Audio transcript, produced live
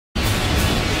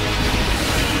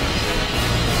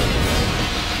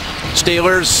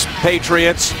Steelers,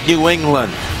 Patriots, New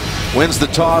England. Wins the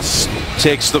toss,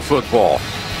 takes the football.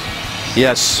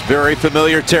 Yes, very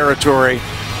familiar territory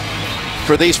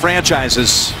for these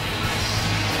franchises,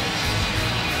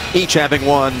 each having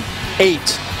won 8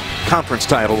 conference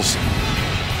titles,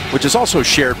 which is also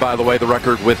shared, by the way, the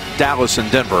record with Dallas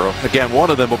and Denver. Again, one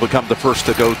of them will become the first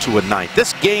to go to a 9th.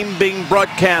 This game being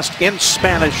broadcast in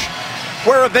Spanish.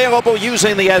 We're available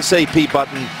using the SAP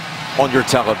button on your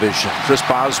television. Chris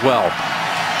Boswell,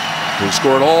 who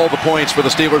scored all the points for the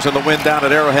Steelers in the win down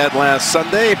at Arrowhead last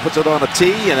Sunday, puts it on a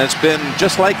tee, and it's been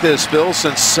just like this, Bill,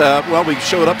 since, well, we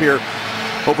showed up here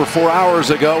over 4 hours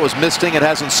ago. It was misting. It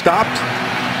hasn't stopped.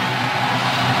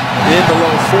 In the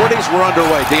low 40s, we're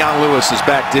underway. Dion Lewis is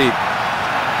back deep.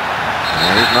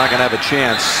 And he's not going to have a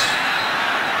chance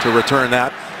to return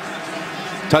that.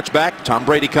 Touchback, Tom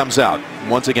Brady comes out.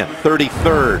 Once again,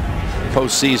 33rd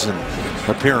postseason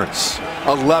appearance.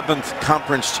 11th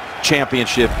conference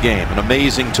championship game. An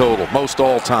amazing total. Most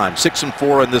all time.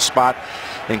 6-4 in this spot,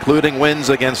 including wins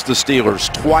against the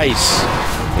Steelers twice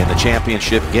in the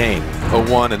championship game.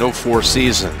 01 and 04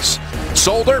 seasons.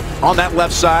 Solder on that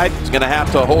left side is going to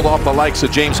have to hold off the likes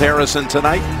of James Harrison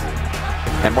tonight.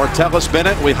 And Martellus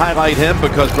Bennett, we highlight him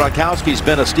because Gronkowski's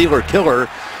been a Steeler killer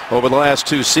over the last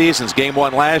 2 seasons. Game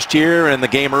 1 last year and the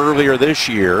game earlier this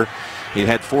year. He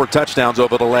had 4 touchdowns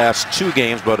over the last 2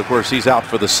 games, but of course he's out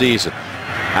for the season.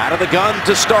 Out of the gun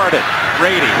to start it.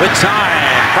 Brady with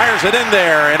time, fires it in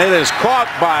there, and it is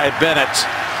caught by Bennett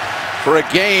for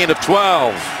a gain of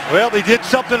 12. Well, they did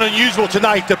something unusual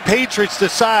tonight. The Patriots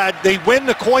decide they win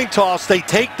the coin toss, they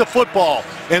take the football.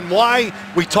 And why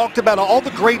we talked about all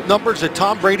the great numbers that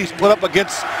Tom Brady's put up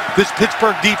against this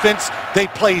Pittsburgh defense. They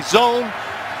play zone.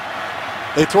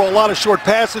 They throw a lot of short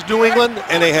passes, New England,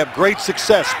 and they have great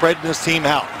success spreading this team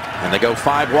out. And they go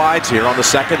 5 wides here on the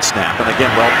second snap. And again,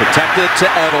 well protected to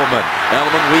Edelman.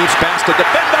 Edelman weaves past the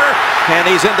defender, and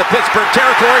he's into Pittsburgh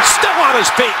territory, still on his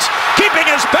feet, keeping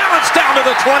his balance down to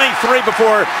the 23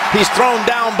 before he's thrown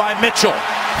down by Mitchell.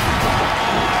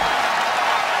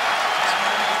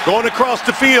 Going across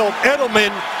the field,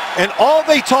 Edelman, and all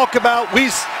they talk about,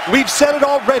 we've said it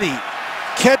already,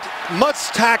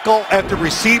 must tackle at the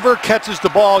receiver, catches the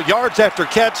ball, yards after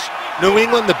catch. New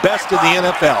England, the best in the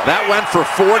NFL. That went for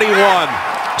 41.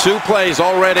 2 plays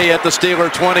already at the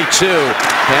Steeler 22.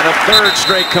 And a 3rd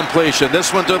straight completion.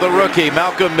 This one to the rookie,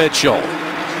 Malcolm Mitchell.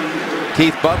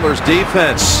 Keith Butler's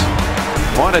defense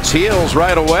on its heels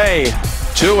right away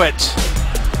to it.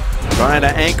 Trying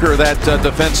to anchor that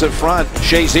defensive front.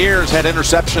 Shazier's had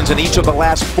interceptions in each of the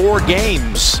last 4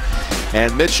 games.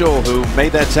 And Mitchell, who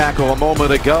made that tackle a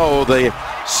moment ago, the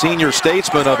senior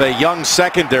statesman of a young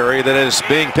secondary that is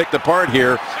being picked apart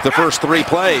here the first 3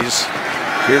 plays.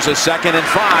 Here's a 2nd and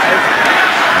 5.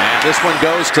 And this one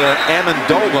goes to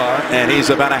Amendola, and he's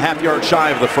about a half-yard shy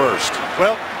of the first.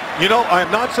 Well, you know,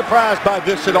 I'm not surprised by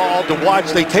this at all to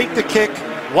watch. They take the kick.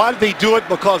 Why did they do it?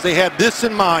 Because they had this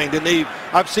in mind. And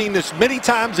I've seen this many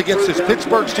times against this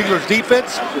Pittsburgh Steelers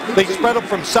defense. They spread them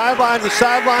from sideline to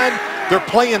sideline. They're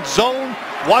playing zone,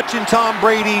 watching Tom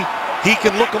Brady. He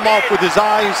can look them off with his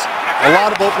eyes. A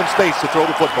lot of open space to throw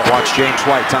the football. Watch James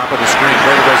White, top of the screen.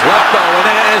 Brady goes left, though, and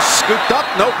it is scooped up.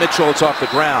 Nope, Mitchell, it's off the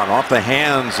ground. Off the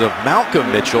hands of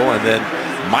Malcolm Mitchell, and then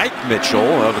Mike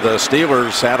Mitchell of the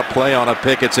Steelers had a play on a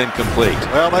pick. It's incomplete.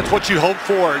 Well, that's what you hope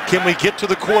for. Can we get to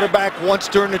the quarterback once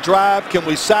during the drive? Can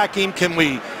we sack him? Can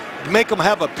we make him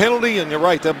have a penalty? And you're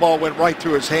right, that ball went right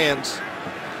through his hands.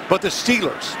 But the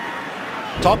Steelers,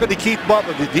 talking to Keith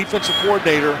Butler, the defensive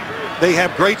coordinator, they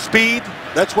have great speed.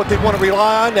 That's what they want to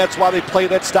rely on. That's why they play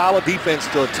that style of defense,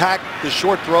 to attack the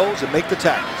short throws and make the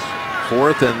tackles.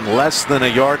 4th and less than a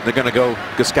yard. They're going to go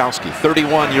Gostkowski,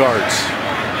 31 yards.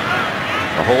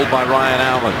 A hold by Ryan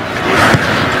Allen.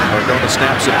 Cardona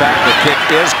snaps it back. The kick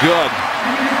is good.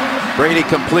 Brady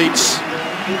completes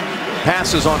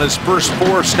passes on his first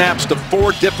 4 snaps to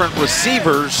 4 different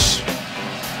receivers.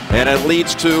 And it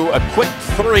leads to a quick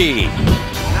 3.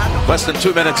 Less than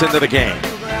 2 minutes into the game.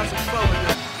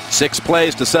 6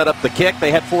 plays to set up the kick.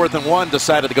 They had 4th and 1,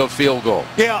 decided to go field goal.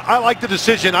 Yeah, I like the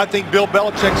decision. I think Bill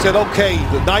Belichick said, okay,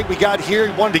 the night we got here,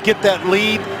 he wanted to get that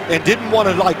lead and didn't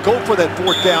want to go for that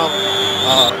 4th down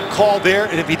call there.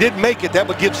 And if he didn't make it, that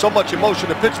would give so much emotion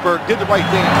to Pittsburgh. Did the right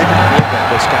thing.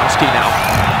 Gostkowski now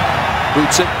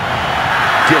boots it.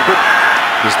 Gilbert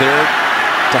is there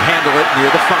to handle it near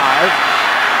the 5.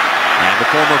 And the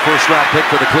former first-round pick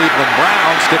for the Cleveland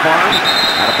Browns, stiff arm,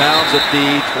 out of bounds at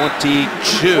the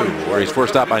 22, where he's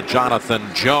forced out by Jonathan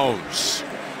Jones.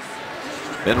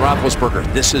 Ben Roethlisberger,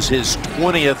 this is his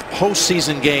 20th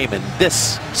postseason game, and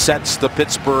this sets the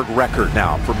Pittsburgh record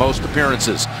now for most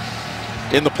appearances.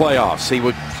 in the playoffs. He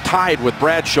would tied with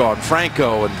Bradshaw and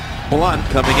Franco and Blunt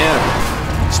coming in.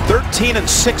 It's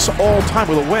 13-6 all time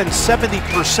with a win,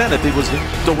 70% if he was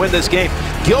to win this game.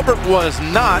 Gilbert was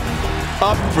not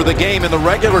up for the game in the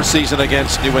regular season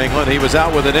against New England. He was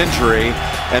out with an injury.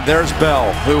 And there's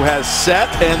Bell, who has set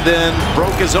and then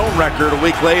broke his own record a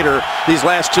week later. These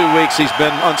last 2 weeks, he's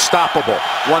been unstoppable.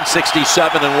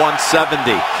 167 and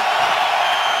 170.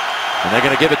 And they're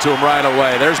going to give it to him right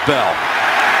away. There's Bell,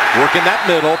 working that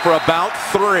middle for about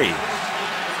 3.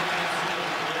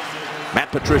 Matt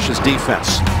Patricia's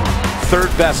defense, 3rd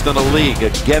best in the league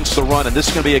against the run. And this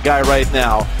is going to be a guy right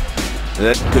now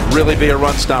that could really be a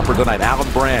run stopper tonight. Alan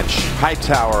Branch,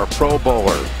 Hightower, a Pro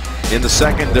Bowler in the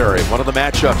secondary. One of the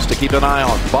matchups to keep an eye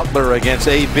on. Butler against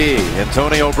AB.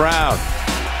 Antonio Brown.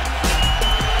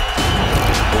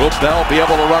 Will Bell be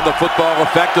able to run the football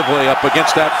effectively up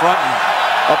against that front and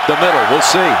up the middle? We'll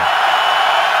see.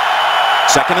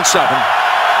 2nd and 7.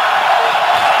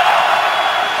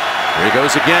 Here he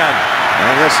goes again.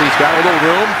 I guess he's got a little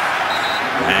room.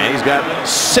 And he's got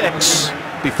 6.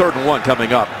 Be 3rd and 1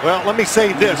 coming up. Well, let me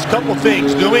say this. Couple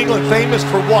things. New England famous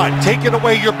for what? Taking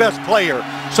away your best player.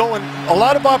 So in a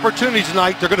lot of opportunities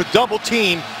tonight, they're going to double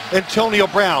team Antonio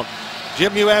Brown.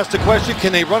 Jim, you asked the question,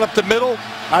 can they run up the middle?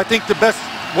 I think the best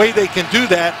way they can do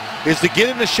that is to get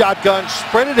in the shotgun,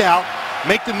 spread it out,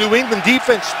 make the New England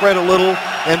defense spread a little,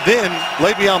 and then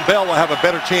Le'Veon Bell will have a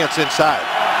better chance inside.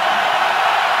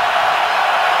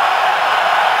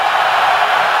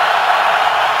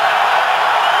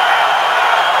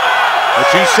 But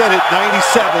you said it, 97,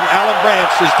 Alan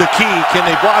Branch is the key. Can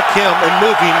they block him and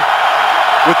move him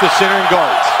with the center and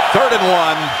guards? 3rd and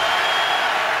 1.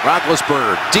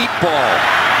 Roethlisberger, deep ball,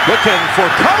 looking for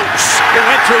Coates. It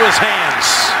went through his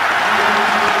hands.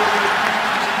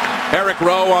 Eric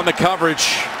Rowe on the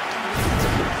coverage.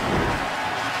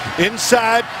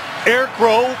 Inside, Eric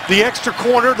Rowe, the extra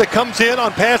corner that comes in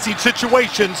on passing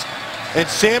situations, and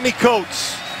Sammy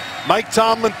Coates. Mike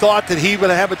Tomlin thought that he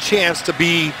would have a chance to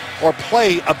be or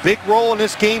play a big role in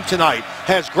this game tonight.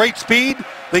 Has great speed.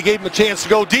 They gave him a chance to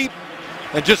go deep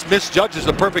and just misjudges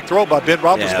the perfect throw by Ben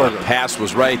Roethlisberger. Yeah, the pass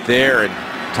was right there, and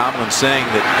Tomlin saying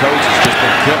that Coates has just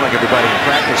been killing everybody in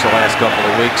practice the last couple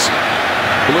of weeks.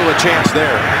 Blew a chance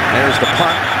there. There's the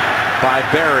punt by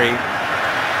Barry.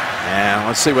 And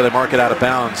let's see where they mark it out of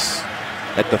bounds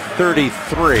at the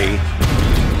 33.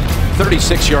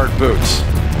 36-yard boots.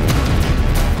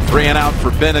 3 and out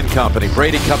for Ben and company.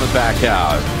 Brady coming back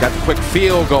out. Got the quick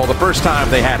field goal the first time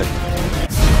they had it.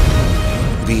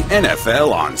 The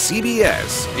NFL on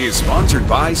CBS is sponsored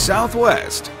by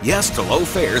Southwest. Yes to low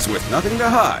fares with nothing to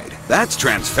hide. That's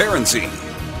transparency.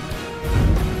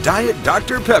 Diet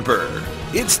Dr. Pepper.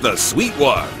 It's the sweet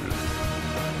one.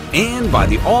 And by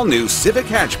the all-new Civic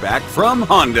hatchback from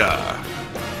Honda.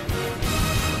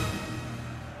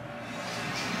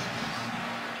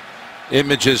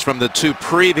 Images from the 2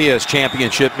 previous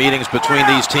championship meetings between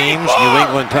these teams. New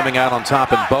England coming out on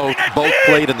top in both. Both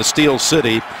played in the Steel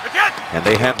City. And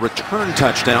they had return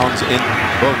touchdowns in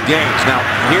both games. Now,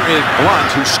 here is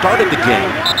Blunt, who started the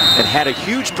game and had a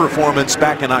huge performance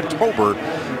back in October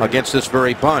against this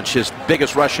very bunch. His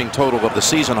biggest rushing total of the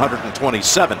season,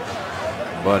 127.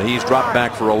 But he's dropped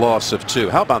back for a loss of 2.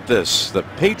 How about this? The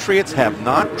Patriots have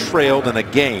not trailed in a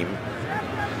game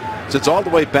since all the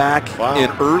way back in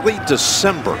early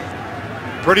December.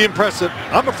 Pretty impressive.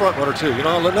 I'm a front runner too. You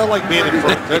know, I like being in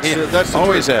front. That's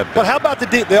always have. But how about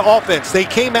the offense? They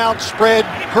came out, spread,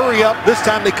 hurry up. This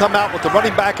time they come out with the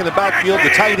running back in the backfield,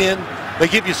 the tight end. They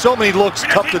give you so many looks,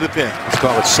 tough to defend. Let's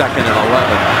call it 2nd and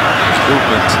 11.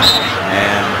 Movement,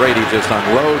 and Brady just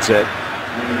unloads it.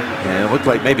 And it looked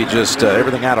like maybe just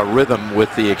everything out of rhythm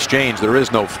with the exchange. There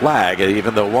is no flag,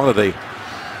 even though one of the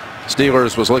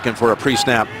Steelers was looking for a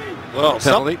pre-snap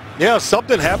penalty.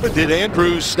 Something happened. Did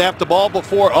Andrews snap the ball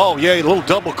before? Oh, yeah, a little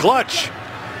double clutch.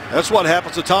 That's what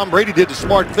happens. So Tom Brady did the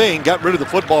smart thing, got rid of the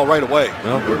football right away.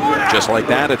 Well, just like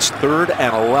that, it's 3rd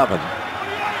and 11.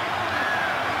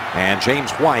 And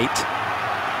James White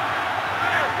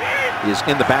is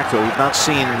in the backfield. We've not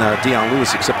seen Dion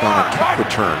Lewis except on a kick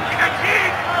return.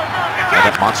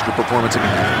 That monster performance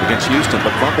against Houston,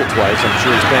 but fumbled twice. I'm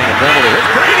sure he's paying a penalty.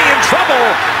 It's Brady in trouble,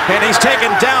 and he's taken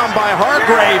down by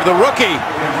Hargrave, the rookie.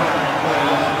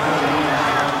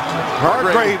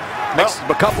 Hargrave makes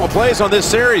a couple of plays on this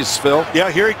series, Phil. Yeah,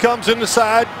 here he comes in the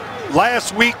side.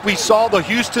 Last week we saw the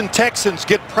Houston Texans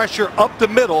get pressure up the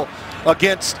middle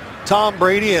against Tom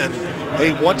Brady, and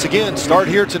hey, once again, start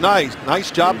here tonight. Nice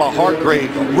job by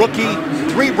Hargrave, rookie.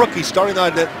 3 rookies starting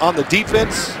on the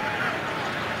defense.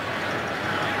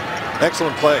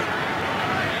 Excellent play.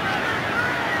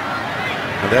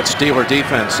 That Steeler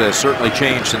defense has certainly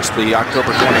changed since the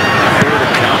October 23rd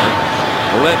encounter.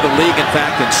 Led the league, in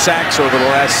fact, in sacks over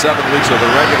the last 7 weeks of the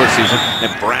regular season.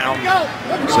 And Brown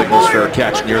signals fair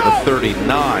catch near the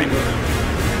 39.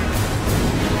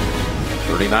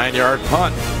 39-yard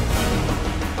punt.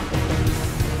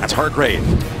 That's Hargrave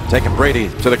taking Brady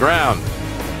to the ground.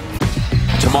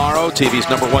 Tomorrow, TV's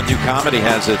 #1 new comedy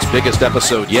has its biggest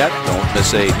episode yet. Don't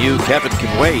miss a new Kevin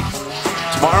Can Wait.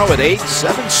 Tomorrow at 8,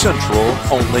 7 Central,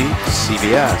 only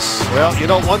CBS. Well, you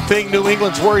know, one thing New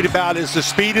England's worried about is the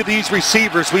speed of these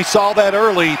receivers. We saw that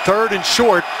early, 3rd and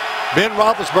short. Ben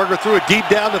Roethlisberger threw it deep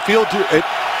down the field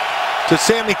to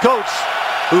Sammy Coates,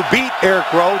 who beat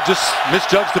Eric Rowe, just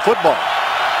misjudged the football.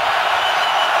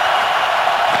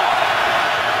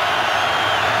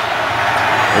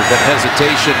 There's that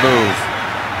hesitation move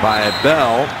by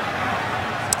Bell,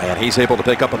 and he's able to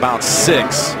pick up about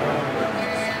 6.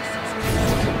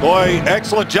 Boy,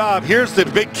 excellent job. Here's the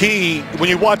big key when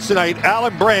you watch tonight.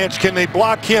 Alan Branch, can they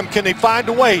block him? Can they find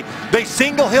a way? They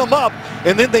single him up,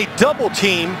 and then they double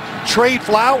team Trey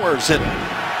Flowers. And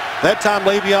that time,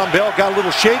 Le'Veon Bell got a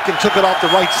little shake and took it off the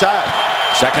right side.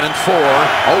 2nd and 4.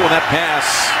 Oh, and that pass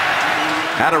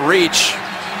had a reach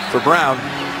for Brown.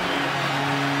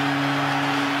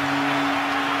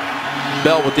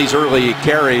 Bell, with these early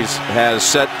carries, has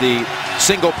set the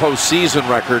single postseason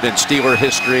record in Steeler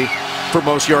history for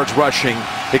most yards rushing,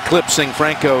 eclipsing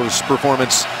Franco's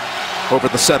performance over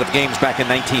the set of games back in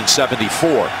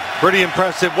 1974. Pretty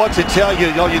impressive. What's it tell you?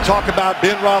 You know, you talk about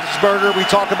Ben Roethlisberger, we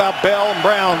talk about Bell and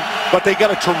Brown, but they got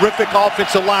a terrific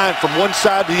offensive line from one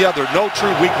side to the other. No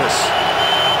true weakness.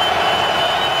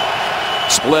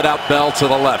 Split out Bell to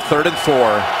the left. 3rd and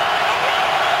 4.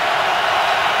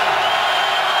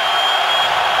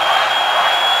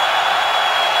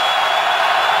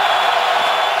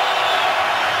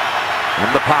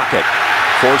 In the pocket,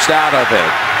 forced out of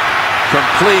it,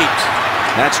 complete.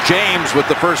 That's James with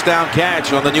the first down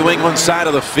catch on the New England side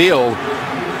of the field.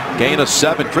 Gain of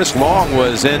 7. Chris Long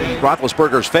was in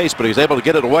Roethlisberger's face, but he was able to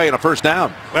get it away in a first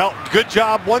down. Well, good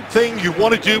job. One thing you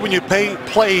want to do when you play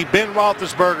Ben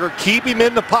Roethlisberger, keep him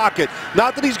in the pocket.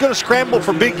 Not that he's going to scramble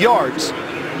for big yards,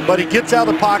 but he gets out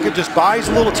of the pocket, just buys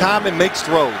a little time and makes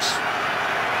throws.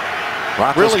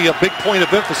 Really a big point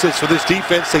of emphasis for this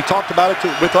defense. They talked about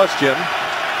it with us, Jim.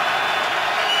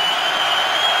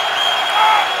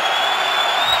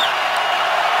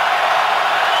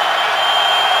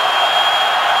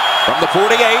 From the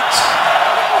 48.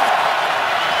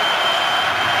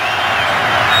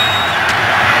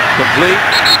 Complete,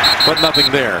 but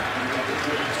nothing there.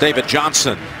 David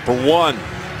Johnson for 1.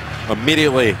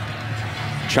 Immediately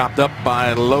chopped up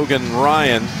by Logan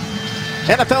Ryan.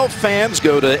 NFL fans,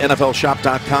 go to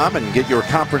NFLshop.com and get your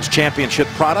conference championship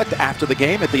product after the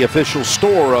game at the official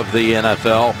store of the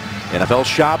NFL,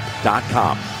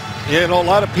 NFLshop.com. You know, a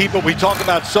lot of people, we talk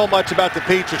about so much about the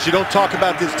Patriots. You don't talk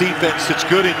about this defense. It's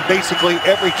good in basically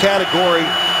every category.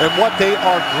 And what they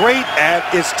are great at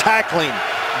is tackling.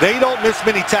 They don't miss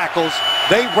many tackles.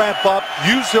 They ramp up,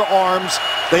 use their arms.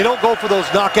 They don't go for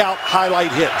those knockout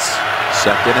highlight hits.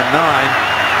 2nd and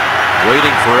 9.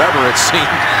 Waiting forever, it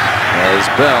seemed, as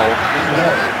Bell.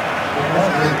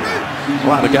 A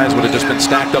lot of guys would have just been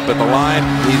stacked up at the line.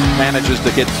 He manages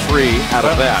to get 3 out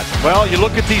of that. Well, you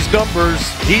look at these numbers.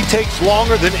 He takes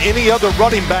longer than any other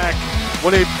running back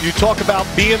when you talk about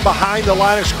being behind the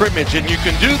line of scrimmage. And you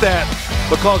can do that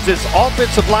because this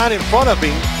offensive line in front of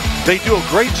him, they do a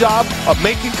great job of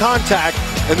making contact,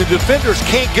 and the defenders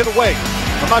can't get away.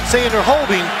 I'm not saying they're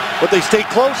holding, but they stay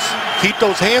close, keep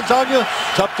those hands on you.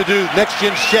 Tough to do. Next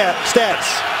gen stats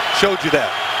showed you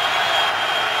that.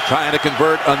 Trying to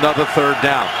convert another 3rd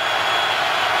down.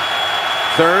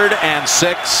 3rd and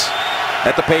 6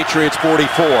 at the Patriots 44.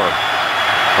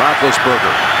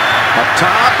 Roethlisberger up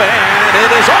top, and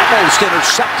it is almost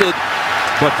intercepted,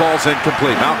 but falls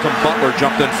incomplete. Malcolm Butler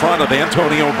jumped in front of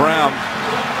Antonio Brown.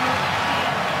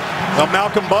 Now,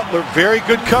 Malcolm Butler, very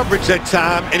good coverage that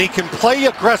time, and he can play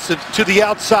aggressive to the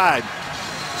outside.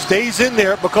 Stays in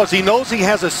there because he knows he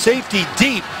has a safety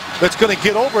deep that's going to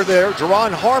get over there,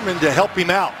 Jerron Harmon, to help him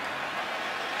out.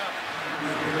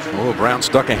 Oh, Brown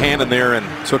stuck a hand in there and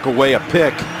took away a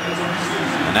pick.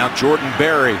 And now Jordan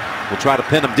Berry will try to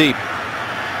pin him deep.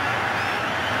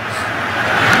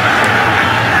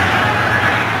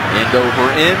 End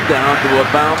over end, down to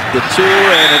about the 2,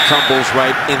 and it tumbles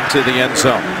right into the end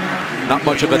zone. Not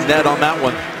much of a net on that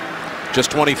one.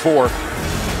 Just 24.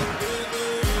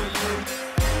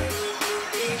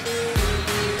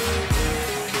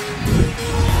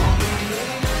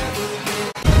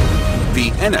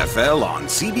 The NFL on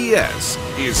CBS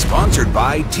is sponsored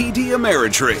by TD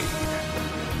Ameritrade.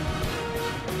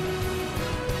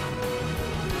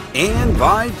 and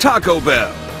by Taco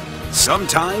Bell.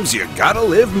 Sometimes you gotta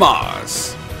live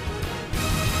Moss.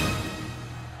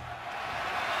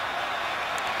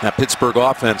 That Pittsburgh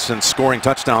offense since scoring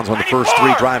touchdowns on the first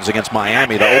 3 drives against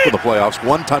Miami to open the playoffs.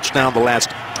 1 touchdown the last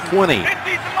 20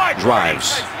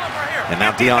 drives. And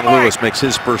now Dion Lewis makes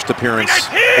his first appearance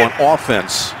on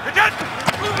offense.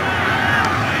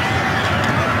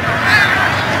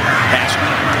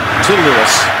 Pass to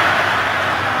Lewis.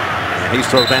 And he's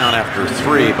thrown down after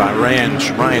 3 by Ryan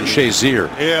Shazier.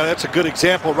 Yeah, that's a good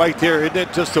example right there, isn't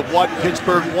it? Just of what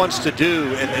Pittsburgh wants to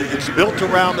do. And it's built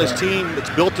around this team. It's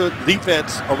built a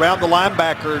defense around the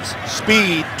linebackers.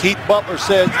 Speed. Keith Butler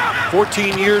said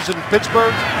 14 years in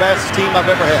Pittsburgh, fastest team I've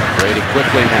ever had. Brady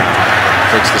quickly now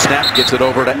takes the snap, gets it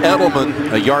over to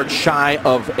Edelman, a yard shy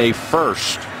of a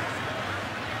first.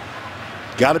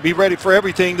 Got to be ready for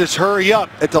everything. This hurry up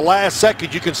at the last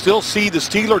second. You can still see the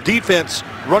Steeler defense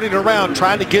running around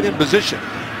trying to get in position.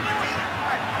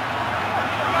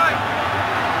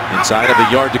 Inside of a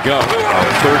yard to go.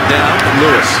 3rd down,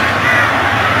 Lewis.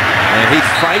 And he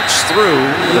fights through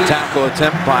the tackle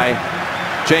attempt by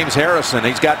James Harrison.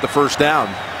 He's got the first down.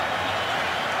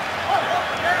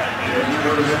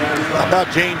 How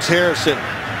about James Harrison?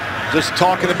 Just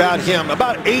talking about him.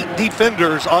 About 8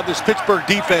 defenders on this Pittsburgh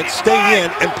defense stay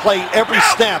in and play every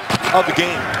snap of the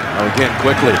game. Again,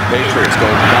 quickly, Patriots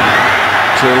go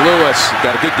back to Lewis.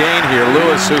 Got a good gain here.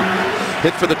 Lewis, who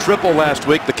hit for the triple last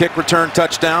week. The kick return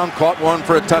touchdown. Caught one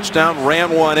for a touchdown.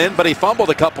 Ran one in, but he fumbled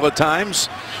a couple of times.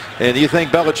 And do you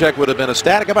think Belichick would have been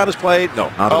ecstatic about his play? No,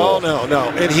 not at all. Oh, no.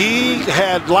 And he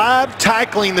had live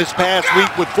tackling this past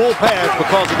week with full pads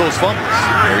because of those fumbles.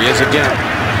 There he is again.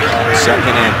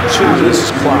 2nd and 2. This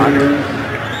is clock.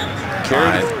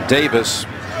 Carry Davis.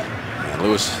 And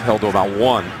Lewis held to about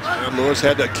 1. And Lewis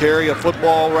had to carry a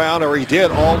football around, or he did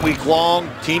all week long.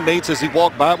 Teammates, as he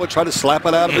walked by, would try to slap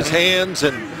it out of his hands.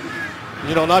 And,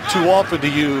 you know, not too often do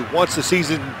you, once the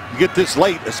season you get this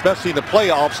late, especially in the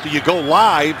playoffs, do you go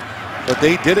live. But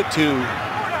they did it to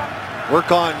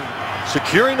work on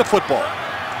securing the football.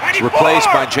 It's replaced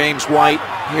by James White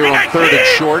here on 3rd and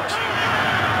short.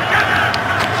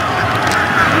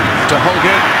 To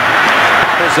Hogan.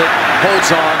 Battles it.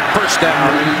 Holds on. First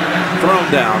down.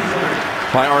 Thrown down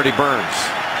by Artie Burns.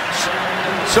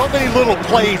 So many little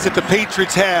plays that the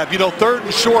Patriots have. You know, 3rd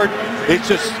and short, it's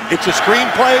a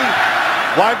screenplay.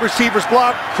 Wide receivers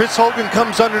block. Chris Hogan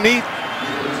comes underneath.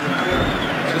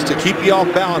 Just to keep you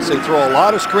off balance, they throw a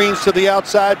lot of screens to the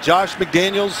outside. Josh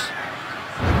McDaniels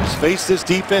has faced this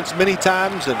defense many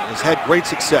times and has had great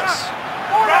success.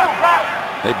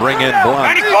 They bring in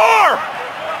Blunt. 94!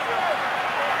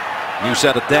 New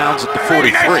set of downs at the 43.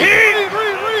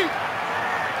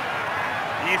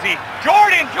 Easy.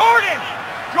 Jordan!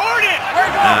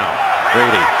 Now,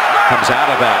 Brady comes out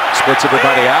of that, splits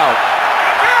everybody out.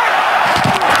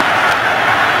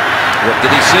 What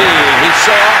did he see? He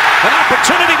saw an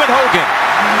opportunity with Hogan.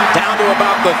 Down to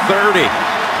about the 30.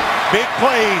 Big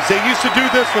plays. They used to do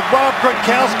this with Rob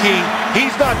Gronkowski.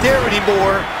 He's not there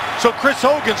anymore. So Chris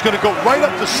Hogan's going to go right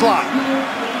up the slot.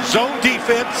 Zone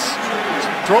defense.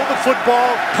 Throw the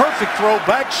football. Perfect throw.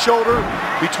 Back shoulder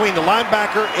between the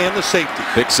linebacker and the safety.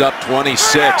 Picks up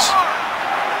 26.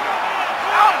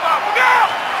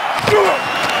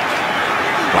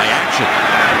 By action.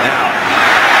 Now,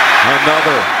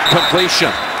 another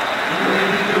completion.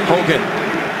 Hogan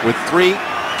with 3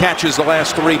 catches the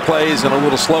last 3 plays and a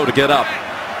little slow to get up.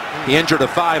 He injured a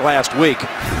thigh last week.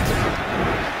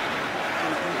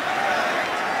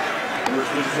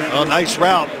 A nice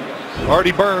route.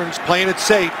 Artie Burns playing it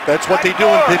safe. That's what they do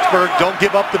in Pittsburgh. Don't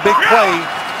give up the big play.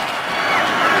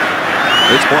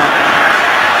 It's Blunt.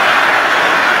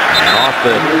 And off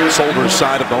the shoulder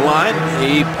side of the line,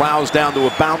 he plows down to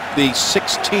about the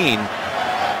 16.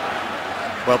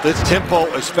 Well, this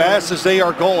tempo, as fast as they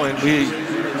are going,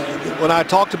 when I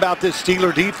talked about this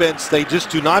Steeler defense, they just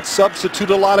do not substitute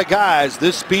a lot of guys.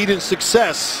 This speed and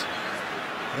success,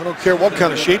 I don't care what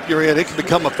kind of shape you're in, it can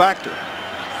become a factor.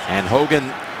 And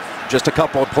Hogan, just a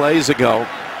couple of plays ago,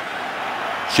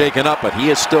 shaken up, but he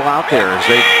is still out there as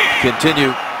they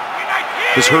continue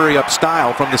his hurry-up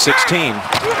style from the 16.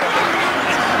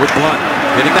 With Blunt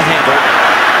hitting the handle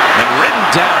and ridden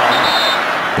down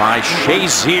by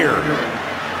Shazier.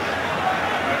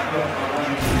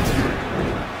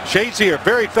 Shazier,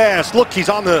 very fast. Look, he's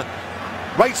on the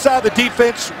right side of the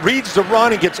defense, reads the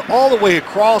run, and gets all the way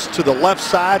across to the left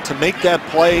side to make that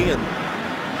play. And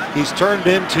he's turned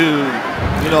into,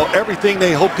 you know, everything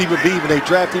they hoped he would be when they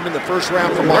drafted him in the first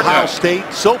round from Ohio State.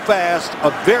 So fast,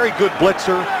 a very good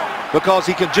blitzer because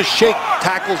he can just shake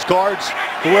tackles, guards,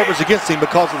 whoever's against him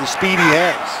because of the speed he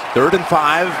has. 3rd and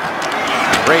 5.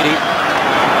 Brady,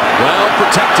 well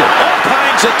protected, all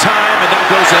kinds of time, and now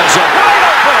goes end zone. Wide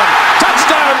open!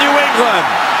 Touchdown, New England!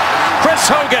 Chris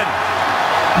Hogan.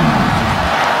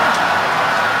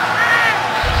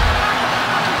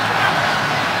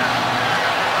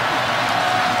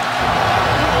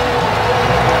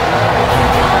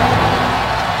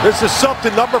 This is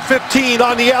something. Number 15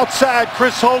 on the outside.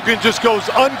 Chris Hogan just goes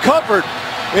uncovered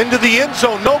into the end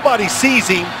zone. Nobody sees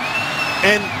him.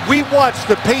 And we watched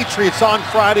the Patriots on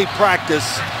Friday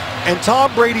practice, and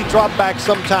Tom Brady dropped back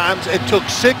sometimes. It took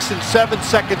 6 and 7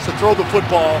 seconds to throw the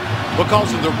football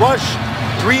because of the rush,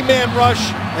 3-man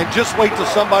rush, and just wait till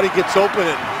somebody gets open.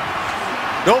 And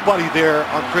nobody there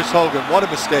on Chris Hogan. What a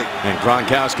mistake. And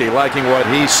Gronkowski liking what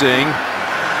he's seeing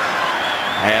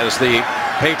as the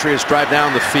Patriots drive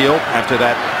down the field after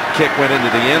that kick went into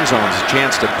the end zone. It's a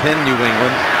chance to pin New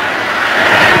England.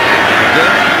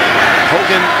 Again,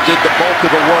 Hogan did the bulk of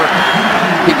the work.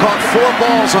 He caught 4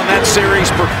 balls on that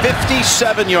series for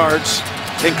 57 yards,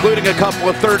 including a couple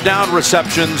of third down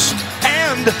receptions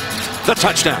and the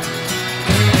touchdown.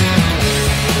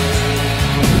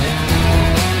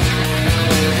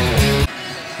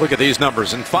 Look at these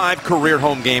numbers. In 5 career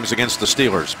home games against the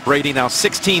Steelers, Brady now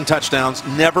 16 touchdowns,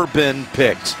 never been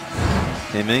picked.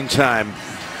 In the meantime,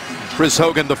 Chris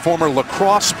Hogan, the former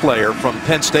lacrosse player from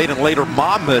Penn State and later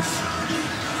Monmouth,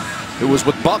 who was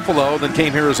with Buffalo, then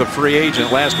came here as a free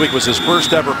agent. Last week was his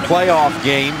first ever playoff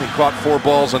game. He caught 4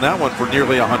 balls on that one for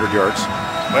nearly 100 yards.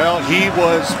 Well, he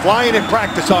was flying in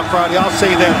practice on Friday. I'll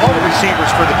say that. All the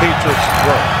receivers for the Patriots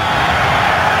were.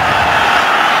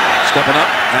 Stepping up,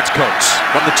 that's Coates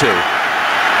from the 2. Oh,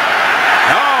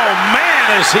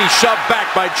 man, is he shoved back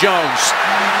by Jones.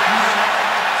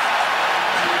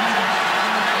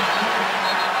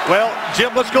 Well,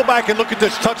 Jim, let's go back and look at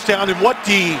this touchdown and what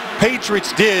the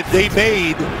Patriots did. They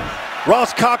made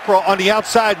Ross Cockrell on the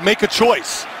outside make a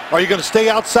choice. Are you going to stay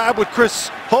outside with Chris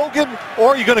Hogan, or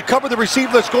are you going to cover the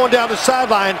receiver that's going down the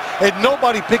sideline? And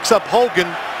nobody picks up Hogan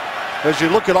as you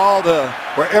look at all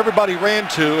where everybody ran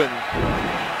to. And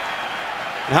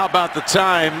how about the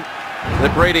time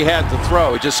that Brady had to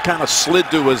throw? He just kind of slid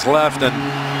to his left, and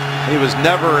he was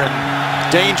never in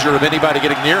danger of anybody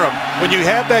getting near him. When you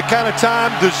have that kind of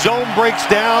time, the zone breaks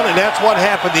down, and that's what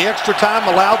happened. The extra time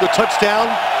allowed the touchdown,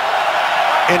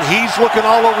 and he's looking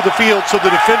all over the field, so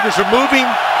the defenders are moving.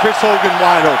 Chris Hogan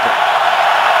wide open.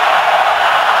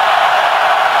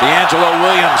 D'Angelo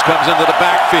Williams comes into the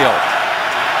backfield.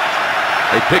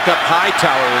 They pick up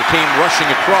Hightower, who came rushing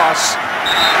across,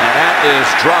 and that is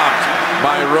dropped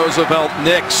by Roosevelt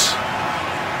Nix,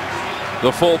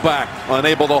 the fullback,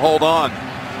 unable to hold on.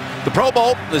 The Pro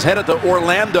Bowl is headed to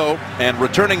Orlando and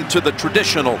returning to the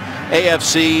traditional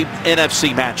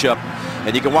AFC-NFC matchup.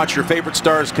 And you can watch your favorite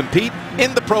stars compete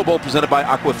in the Pro Bowl presented by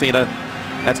Aquafina.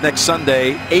 That's next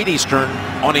Sunday, 8 Eastern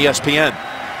on ESPN.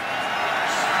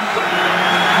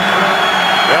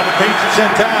 Well, the Patriots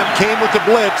in time came with the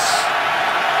blitz.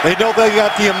 They know they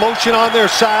got the emotion on their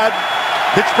side.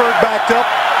 Pittsburgh backed up.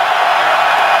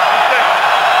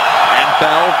 And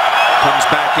Bell comes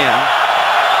back in.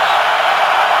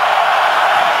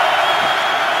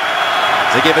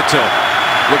 They give it to him,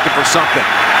 looking for something.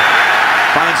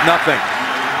 Finds nothing.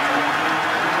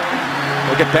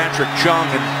 Look at Patrick Chung,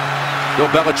 and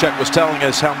Bill Belichick was telling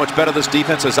us how much better this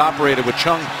defense has operated with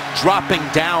Chung dropping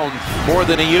down more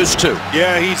than he used to.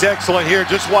 Yeah, he's excellent here.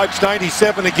 Just watch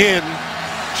 97 again.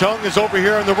 Chung is over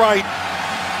here on the right.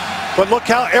 But look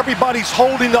how everybody's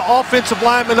holding the offensive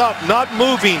lineman up, not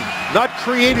moving, not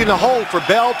creating a hole for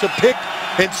Bell to pick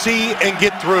and see and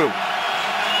get through.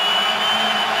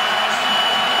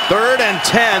 3rd and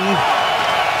 10.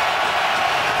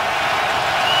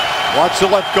 Watch the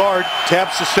left guard,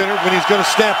 taps the center when he's going to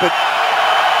snap it.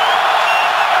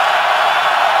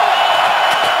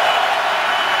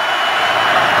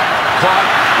 Caught.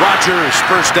 Rodgers,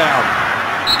 first down.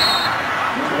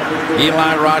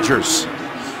 Eli Rodgers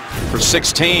for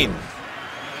 16.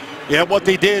 Yeah, what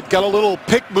they did, got a little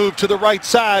pick move to the right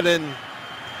side, and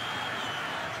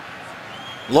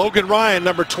Logan Ryan,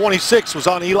 number 26, was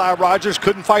on Eli Rodgers,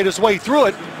 couldn't fight his way through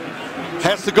it.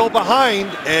 Has to go behind,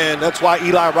 and that's why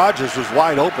Eli Rodgers was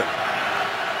wide open.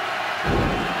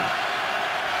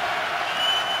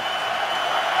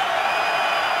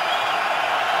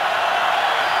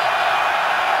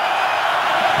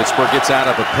 Pittsburgh gets out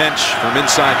of a pinch from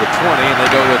inside the 20, and they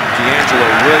go with D'Angelo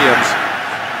Williams.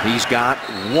 He's got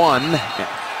 1.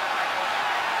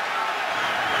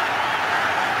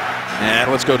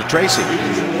 And let's go to Tracy.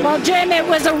 Well, Jim, it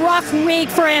was a rough week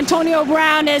for Antonio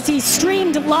Brown as he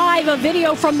streamed live a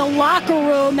video from the locker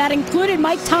room that included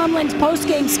Mike Tomlin's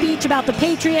post-game speech about the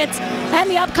Patriots and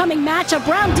the upcoming matchup.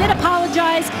 Brown did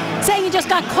apologize, saying he just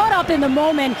got caught up in the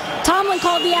moment. Tomlin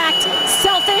called the act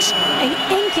selfish and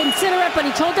inconsiderate, but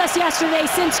he told us yesterday,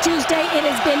 since Tuesday, it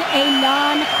has been a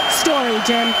non-story,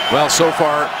 Jim. Well, so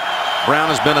far, Brown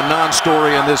has been a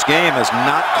non-story in this game, has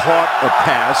not caught a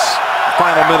pass.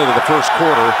 Final minute of the first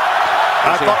quarter.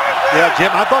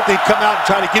 Jim, I thought they'd come out and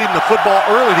try to get him the football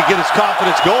early to get his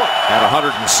confidence going. Had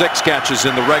 106 catches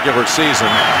in the regular season.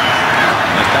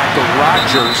 And back to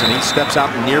Rodgers, and he steps out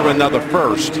near another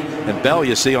first. And Bell,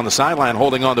 you see on the sideline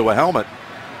holding onto a helmet.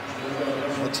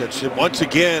 That's it. Once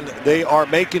again, they are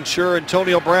making sure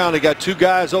Antonio Brown, they got two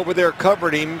guys over there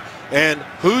covering him. And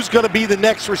who's going to be the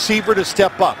next receiver to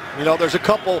step up? You know, there's a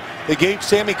couple. They gave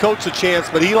Sammy Coates a chance,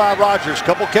 but Eli Rogers,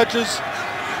 couple catches,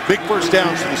 big first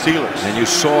downs for the Steelers. And you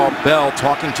saw Bell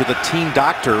talking to the team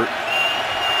doctor,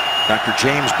 Dr.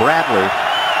 James Bradley.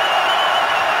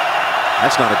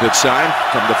 That's not a good sign.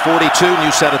 From the 42,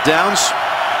 new set of downs.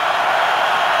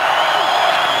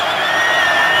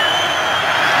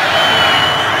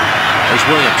 There's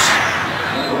Williams.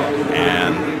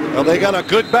 And well, they got a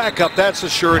good backup, that's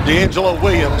assured. D'Angelo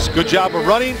Williams, good job of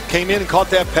running, came in and caught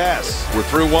that pass. we're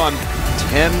through one.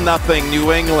 10-0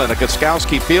 New England, a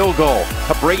Gostkowski field goal,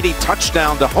 a Brady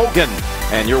touchdown to Hogan,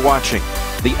 and you're watching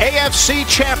the AFC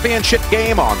Championship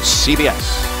game on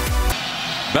CBS.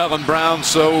 Bell and Brown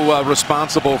so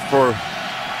responsible for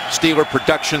Steeler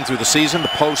production through the season, the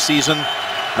postseason.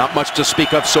 Not much to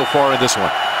speak of so far in this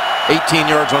one. 18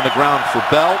 yards on the ground for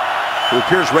Bell, who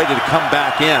appears ready to come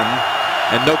back in,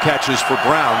 and no catches for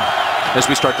Brown as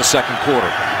we start the second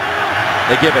quarter.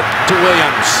 They give it to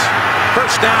Williams.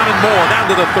 First down and more, down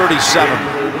to the 37.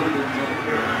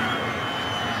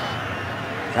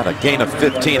 Got a gain of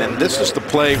 15, and this is the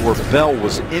play where Bell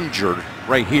was injured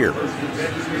right here.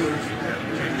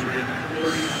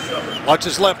 Watch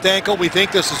his left ankle. We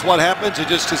think this is what happens. It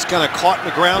just is kind of caught in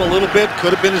the ground a little bit.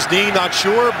 Could have been his knee, not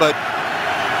sure, but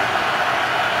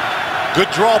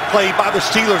good draw play by the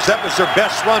Steelers. That was their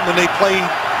best run when they played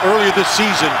earlier this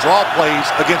season. Draw plays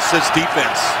against this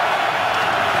defense.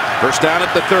 First down at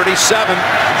the 37.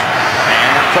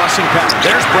 And crossing pass.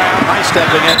 There's Brown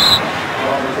high-stepping it.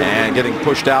 And getting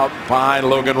pushed out by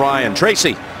Logan Ryan.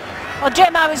 Tracy. Well,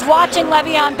 Jim, I was watching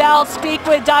Le'Veon Bell speak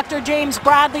with Dr. James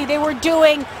Bradley. They were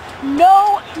doing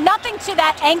nothing to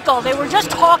that ankle. They were just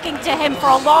talking to him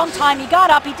for a long time. He got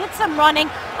up. He did some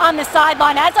running on the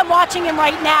sideline. As I'm watching him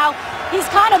right now, he's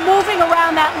kind of moving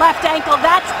around that left ankle.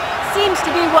 That seems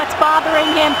to be what's bothering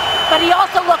him. But he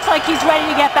also looks like he's ready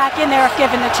to get back in there if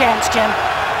given the chance, Jim.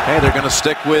 Hey, they're going to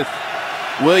stick with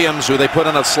Williams, who they put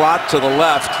in a slot to the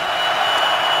left.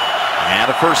 And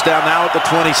a first down now at the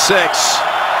 26.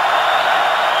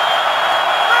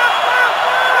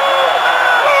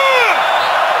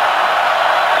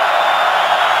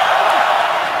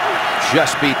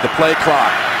 Just beat the play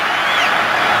clock.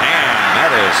 And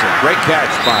that is a great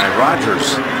catch by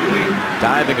Rodgers.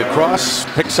 Diving across,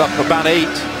 picks up about 8.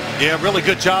 Yeah, really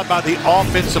good job by the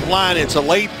offensive line. It's a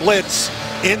late blitz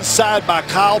inside by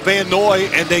Kyle Van Noy,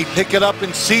 and they pick it up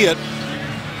and see it.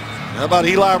 How about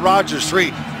Eli Rogers,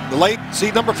 3? The late,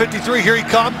 see number 53, here he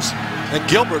comes. And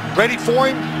Gilbert ready for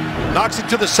him, knocks it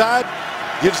to the side.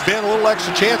 Gives Ben a little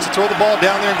extra chance to throw the ball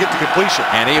down there and get the completion.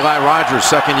 And Eli Rogers,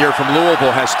 second year from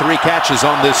Louisville, has 3 catches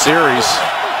on this series.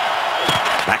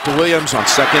 Back to Williams on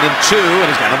 2nd and 2, and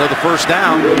he's got another first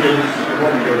down.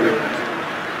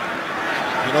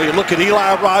 You know, you look at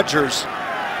Eli Rogers,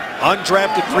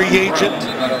 undrafted free agent.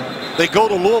 They go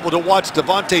to Louisville to watch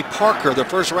Devontae Parker, the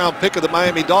first-round pick of the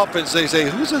Miami Dolphins. They say,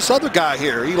 who's this other guy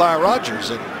here, Eli Rogers?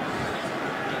 And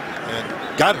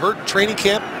got hurt in training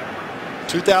camp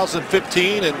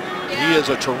 2015, and he is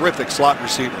a terrific slot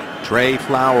receiver. Trey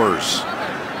Flowers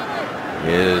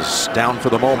is down for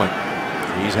the moment.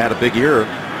 He's had a big year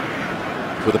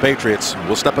for the Patriots.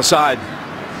 We'll step aside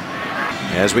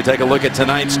as we take a look at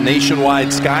tonight's nationwide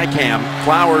Skycam.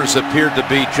 Flowers appeared to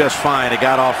be just fine. He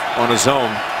got off on his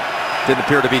own. Didn't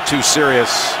appear to be too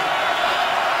serious.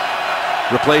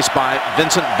 Replaced by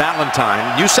Vincent Valentine.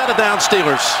 New set of down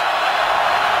Steelers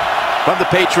from the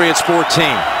Patriots 14.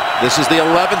 This is the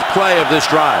 11th play of this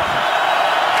drive.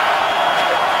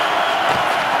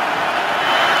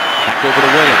 Back over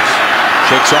to Williams.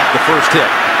 Shakes off the first hit.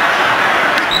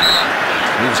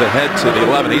 Moves ahead to the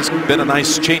 11. He's been a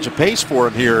nice change of pace for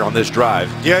him here on this drive.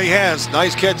 Yeah, he has.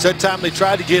 Nice catch that time. They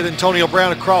tried to get Antonio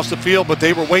Brown across the field, but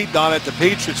they were waiting on it. The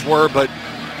Patriots were, but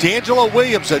D'Angelo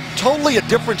Williams, totally a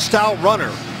different style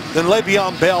runner. than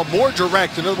Le'Veon Bell, more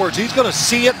direct. In other words, he's going to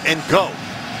see it and go.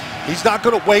 He's not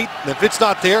going to wait, and if it's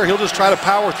not there, he'll just try to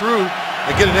power through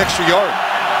and get an extra yard.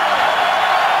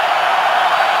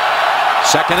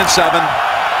 2nd and 7.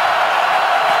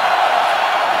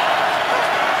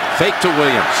 Fake to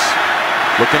Williams.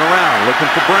 Looking around, looking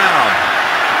for Brown.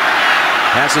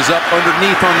 Passes up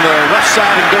underneath on the left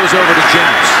side and goes over to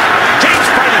James. James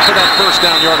fighting for that first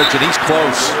down yardage, and he's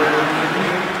close.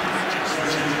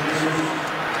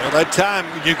 Well, that time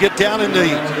you get down in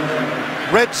the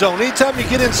red zone, anytime you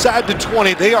get inside the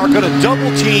 20, they are going to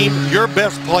double team your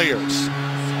best players.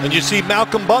 And you see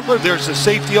Malcolm Butler, there's a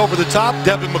safety over the top,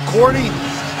 Devin McCourty.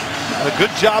 A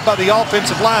good job by the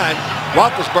offensive line.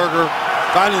 Roethlisberger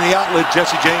finding the outlet,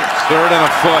 Jesse James. 3rd and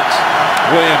a foot.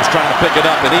 Williams trying to pick it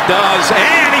up, and he does,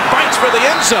 and he fights for the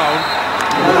end zone.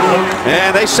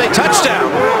 And they say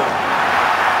touchdown.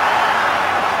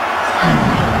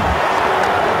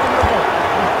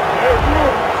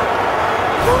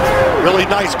 Really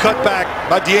nice cutback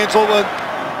by D'Angelo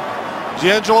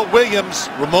Williams.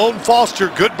 Ramon Foster,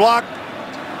 good block.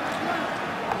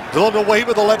 Villanova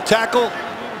with the left tackle.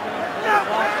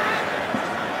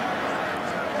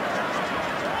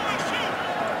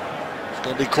 It's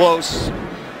going to be close.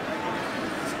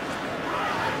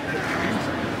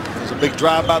 There's a big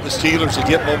drive by the Steelers to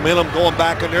get momentum going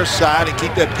back on their side and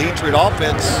keep that Patriot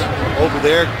offense over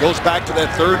there. Goes back to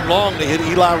that 3rd and long to hit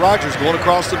Eli Rogers going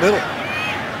across the middle.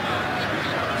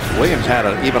 Williams had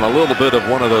even a little bit of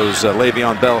one of those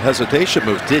Le'Veon Bell hesitation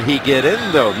moves. Did he get in,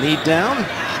 though? Knee down?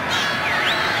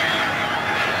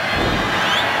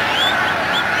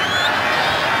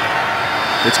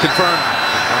 It's confirmed.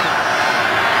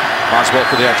 Boswell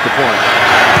for the extra point.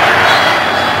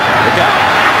 Look out.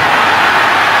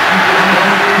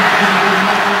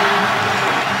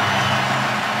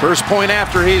 First point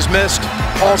after he's missed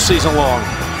all season long.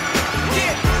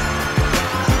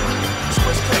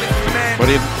 But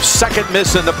his 2nd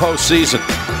miss in the postseason.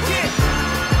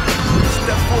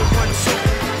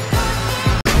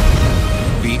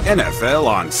 The NFL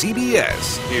on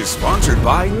CBS is sponsored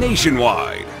by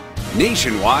Nationwide.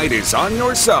 Nationwide is on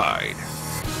your side.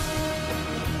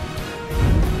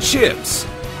 Chips,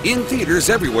 in theaters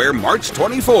everywhere March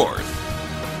 24th.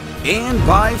 And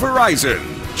by Verizon.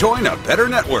 Join a better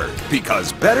network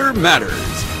because better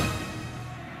matters.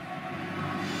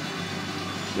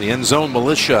 The end zone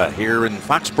militia here in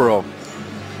Foxborough,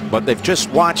 but they've just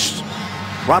watched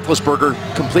Roethlisberger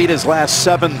complete his last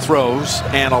 7 throws,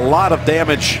 and a lot of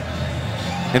damage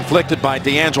inflicted by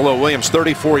D'Angelo Williams.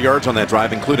 34 yards on that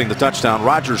drive, including the touchdown.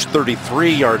 Rogers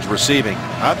 33 yards receiving.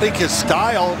 I think his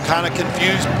style kind of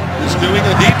confused his New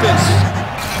England defense.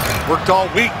 Worked all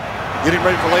week getting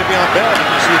ready for Le'Veon Bell.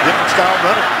 You see a different style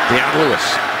runner. Deion Lewis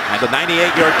had the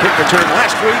 98-yard kick return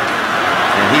last week,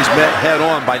 and he's met head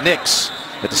on by Nix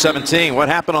at the 17. What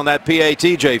happened on that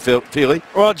PAT, Jay Feely?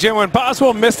 Well, Jim, when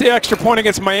Boswell missed the extra point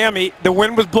against Miami, the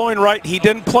wind was blowing right. He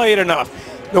didn't play it enough.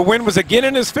 The wind was again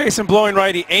in his face and blowing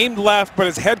right. He aimed left, but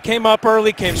his head came up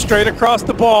early, came straight across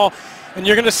the ball. And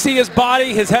you're going to see his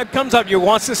body. His head comes up. He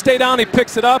wants to stay down. He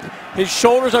picks it up. His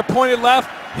shoulders are pointed left,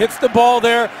 hits the ball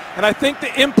there. And I think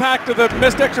the impact of the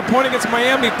missed extra point against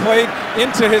Miami played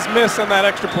into his miss on that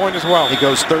extra point as well. He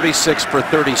goes 36 for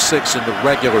 36 in the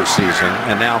regular season,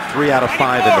 and now 3 out of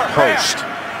 5 in the post.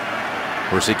 Of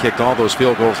course, he kicked all those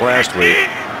field goals last week.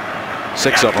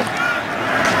 6 of them.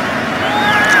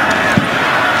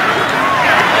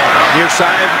 Near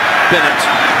side, Bennett.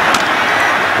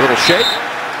 Little shake.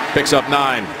 Picks up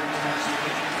 9.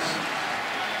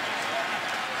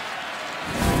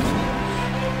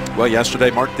 Well, yesterday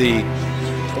marked the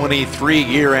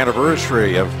 23-year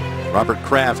anniversary of Robert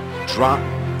Kraft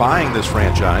buying this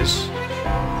franchise.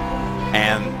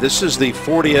 And this is the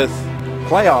 40th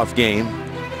playoff game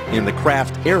in the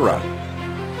Kraft era.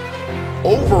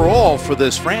 Overall for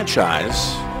this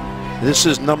franchise, this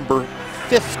is number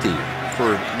 50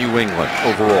 for New England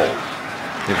overall.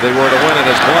 If they were to win it,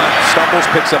 as Blunt stumbles,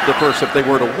 picks up the first. If they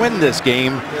were to win this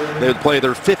game, they would play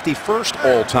their 51st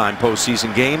all-time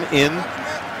postseason game in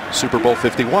Super Bowl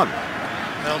 51.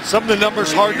 Now, some of the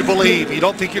numbers hard to believe. You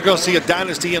don't think you're going to see a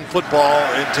dynasty in football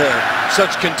into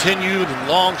such continued and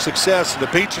long success. The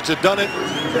Patriots have done it.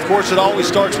 Of course, it always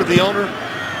starts with the owner.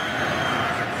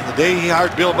 And the day he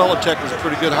hired Bill Belichick was a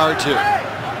pretty good hire, too.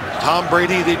 Tom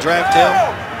Brady, they draft him.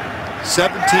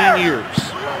 17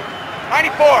 years.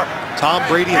 94. Tom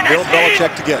Brady and Bill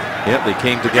Belichick together. Yep, they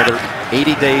came together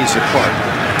 80 days apart.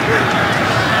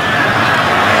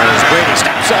 And as Brady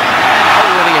steps up,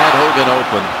 already had Hogan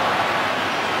open.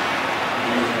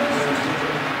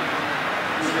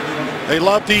 They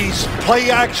love these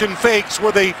play-action fakes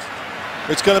where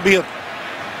it's going to be a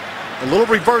A little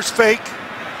reverse fake.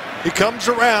 He comes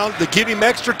around. They give him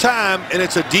extra time, and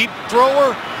it's a deep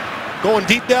thrower going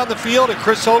deep down the field, and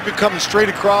Chris Hogan coming straight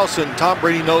across, and Tom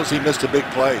Brady knows he missed a big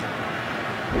play.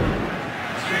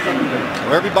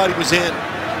 Well, everybody was in.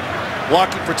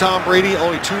 Blocking for Tom Brady,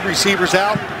 only 2 receivers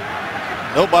out.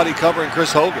 Nobody covering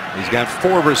Chris Hogan. He's got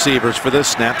 4 receivers for this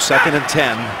snap, 2nd and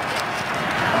 10.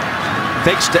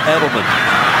 Fakes to Edelman,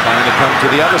 trying to come to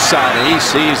the other side, and he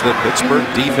sees the Pittsburgh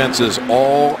defense is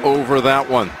all over that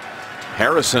one.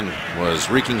 Harrison was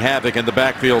wreaking havoc in the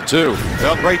backfield too.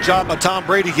 Well, great job by Tom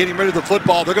Brady getting rid of the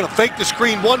football. They're going to fake the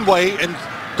screen one way and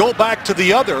go back to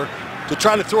the other to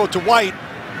try to throw it to White.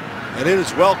 And it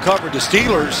is well covered. The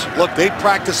Steelers, look, they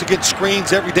practice against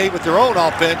screens every day with their own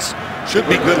offense. Should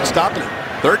be good at stopping it.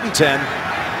 3rd and 10.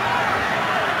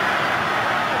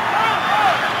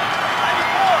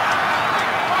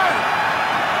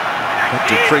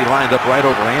 Dupree lined up right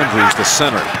over Andrews, the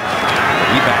center.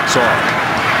 He backs off.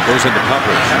 Goes into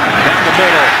coverage. Down the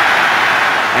middle.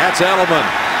 That's Edelman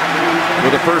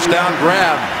with a first down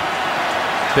grab.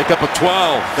 Pick up a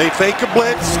 12. They fake a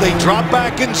blitz. They drop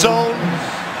back in zone.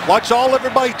 Watch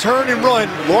everybody turn and run.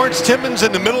 Lawrence Timmons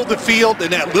in the middle of the field,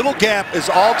 and that little gap is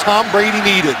all Tom Brady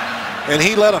needed. And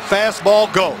he let a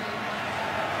fastball go.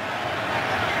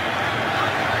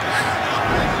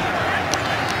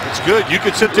 It's good. You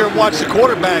could sit there and watch the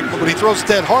quarterback, but when he throws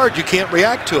that hard, you can't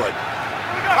react to it.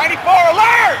 94,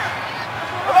 alert!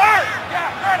 Alert!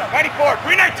 94,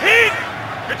 319!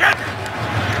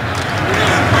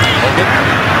 Hogan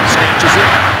snatches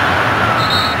it.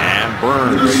 And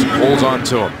Burns holds on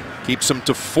to him. Keeps him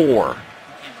to 4.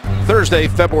 Thursday,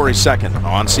 February 2nd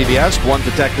on CBS. One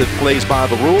detective plays by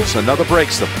the rules, another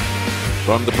breaks them.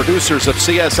 From the producers of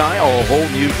CSI, a whole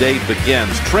new day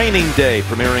begins. Training Day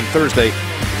premiering Thursday,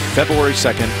 February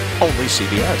 2nd, only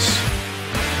CBS.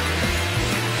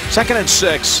 2nd and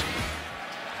 6.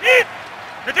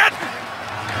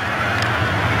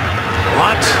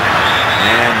 Hunt.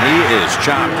 And he is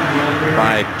chopped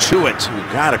by Tuitt, who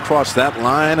got across that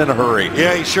line in a hurry.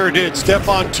 Yeah, he sure did.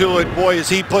 Stephon Tuitt, boy, has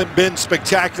he been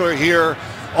spectacular here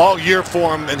all year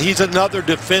for him. And he's another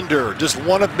defender, just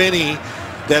one of many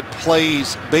that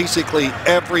plays basically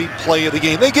every play of the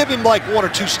game. They give him like 1 or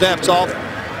 2 snaps off.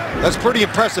 That's pretty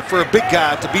impressive for a big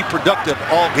guy to be productive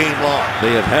all game long.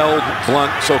 They have held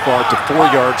Blunt so far to 4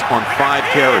 yards on 5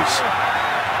 carries.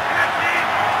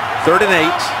 3rd and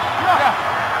 8.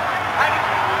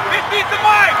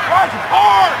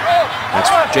 That's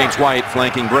James White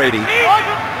flanking Brady.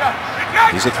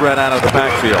 He's a threat out of the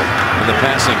backfield in the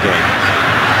passing game.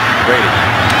 Brady.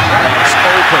 Pass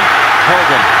open.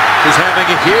 Hogan is having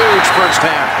a huge first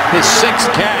half. His 6th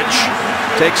catch.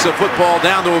 Takes the football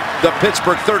down to the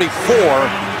Pittsburgh 34.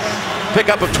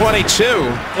 Pickup of 22.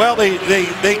 Well,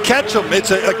 they catch him.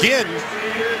 It's again,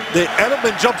 the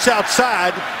Edelman jumps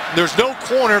outside. There's no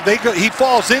corner. He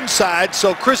falls inside.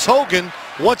 So Chris Hogan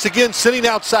once again sitting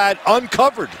outside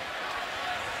uncovered.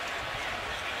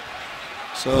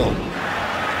 So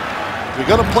if you're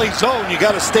going to play zone, you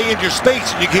got to stay in your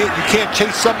space. You can't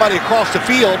chase somebody across the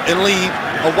field and leave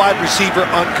a wide receiver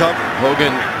uncovered.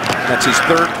 Hogan, that's his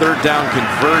third down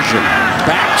conversion.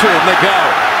 Back to him they go.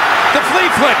 The flea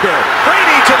flicker.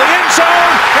 Brady to the end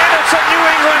zone, and it's a New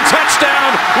England touchdown.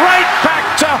 Right back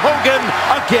to Hogan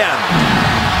again.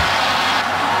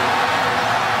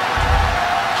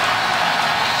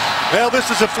 Well,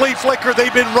 this is a flea flicker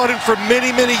they've been running for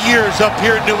many, many years up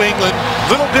here in New England.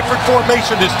 Little different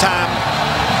formation this time,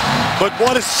 but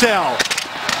what a sell.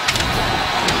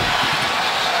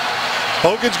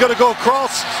 Hogan's going to go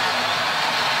across.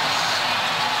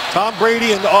 Tom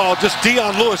Brady and just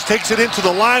Deion Lewis takes it into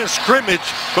the line of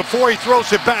scrimmage before he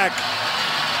throws it back,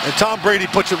 and Tom Brady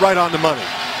puts it right on the money.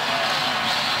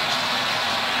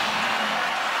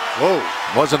 Whoa.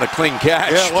 Wasn't a clean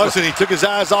catch. Yeah, it wasn't. He took his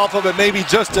eyes off of it maybe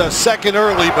just a second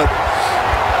early, but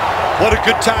what a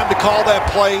good time to call that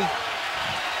play.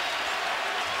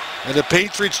 And the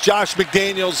Patriots, Josh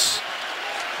McDaniels,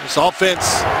 this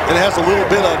offense, it has a little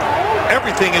bit of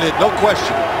everything in it, no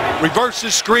question.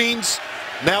 Reverses, screens.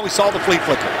 Now we saw the flea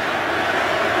flicker.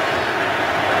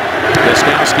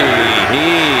 Wiskowski,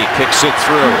 he kicks it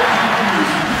through.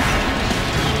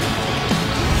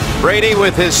 Brady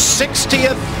with his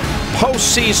 60th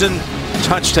postseason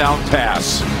touchdown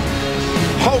pass.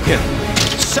 Hogan,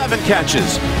 7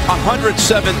 catches,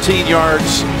 117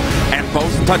 yards, and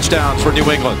both touchdowns for New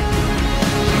England.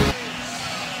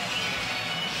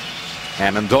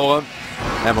 Amendola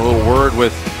having a little word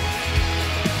with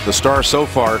the star so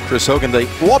far, Chris Hogan. The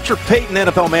Walter Payton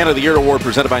NFL Man of the Year award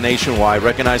presented by Nationwide,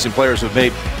 recognizing players who have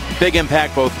made big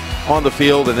impact both on the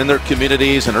field and in their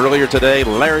communities. And earlier today,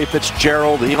 Larry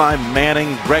Fitzgerald, Eli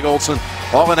Manning, Greg Olson,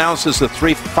 all announced as the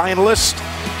 3 finalists.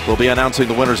 We'll be announcing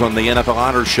the winners on the NFL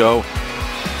Honors Show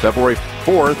February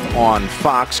 4th on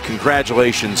Fox.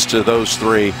 Congratulations to those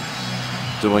 3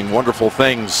 doing wonderful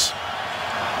things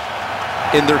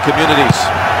in their communities.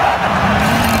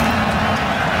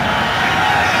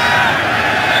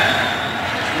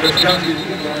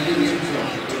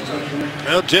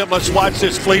 Well, Jim, let's watch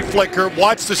this flea flicker.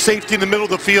 Watch the safety in the middle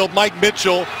of the field, Mike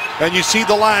Mitchell, and you see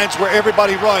the lines where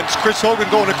everybody runs. Chris Hogan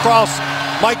going across.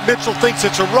 Mike Mitchell thinks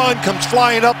it's a run, comes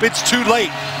flying up. It's too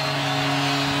late.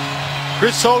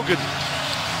 Chris Hogan,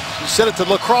 he said it's a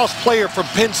lacrosse player from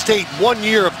Penn State, 1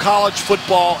 year of college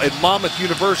football at Monmouth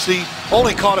University.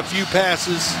 Only caught a few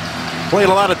passes. Played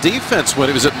a lot of defense when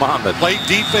he was at Monmouth. Played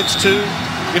defense too.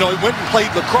 You know, he went and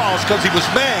played lacrosse because he was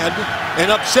mad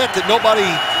and upset that nobody,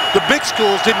 the big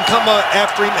schools didn't come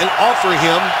after him and offer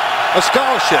him a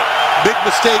scholarship. Big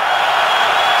mistake.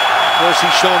 Of course,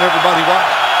 he's showing everybody why.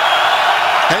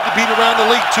 Had to beat around the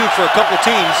league too for a couple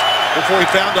teams before he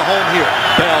found a home here.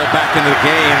 Bell back into the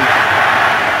game.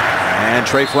 And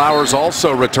Trey Flowers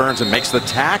also returns and makes the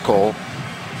tackle.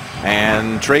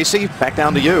 And Tracy, back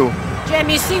down to you. Jim,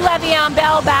 you see Le'Veon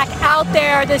Bell back out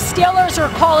there. The Steelers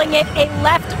are calling it a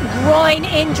left groin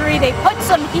injury. They put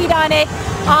some heat on it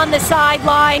on the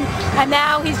sideline, and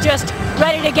now he's just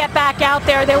ready to get back out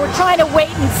there. They were trying to wait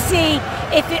and see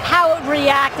how it would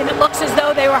react, and it looks as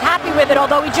though they were happy with it,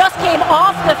 although he just came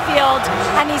off the field,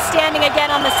 and he's standing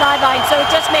again on the sideline. So it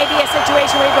just may be a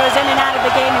situation where he goes in and out of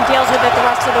the game and deals with it the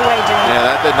rest of the way, Jim. Yeah,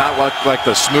 that did not look like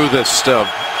the smoothest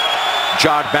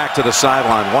jog back to the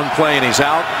sideline. One play and he's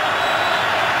out.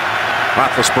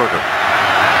 Roethlisberger.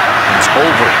 It's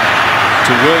over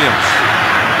to Williams.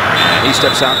 And he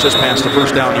steps out just past the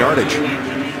first down yardage.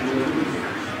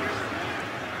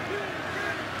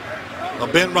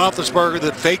 Ben Roethlisberger,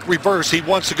 the fake reverse. He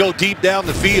wants to go deep down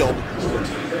the field.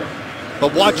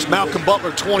 But watch Malcolm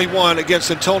Butler, 21, against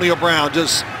Antonio Brown.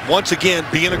 Just once again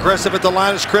being aggressive at the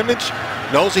line of scrimmage.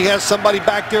 Knows he has somebody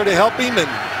back there to help him, and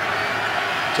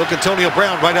took Antonio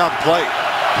Brown right out of play.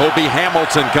 Kobe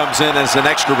Hamilton comes in as an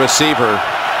extra receiver.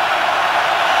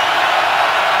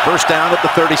 First down at the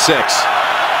 36.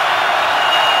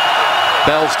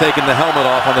 Bell's taking the helmet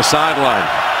off on the sideline.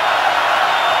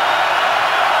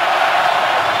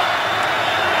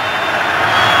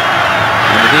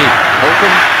 Underneath,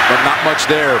 open, but not much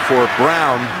there for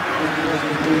Brown.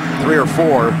 3 or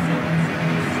 4.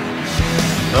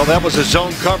 Well, that was a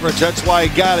zone coverage. That's why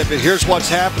he got it. But here's what's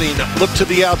happening. Look to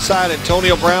the outside.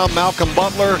 Antonio Brown, Malcolm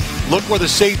Butler. Look where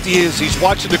the safety is. He's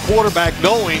watching the quarterback,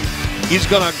 knowing he's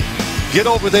going to get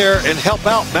over there and help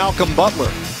out Malcolm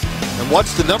Butler. And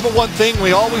what's the #1 thing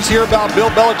we always hear about Bill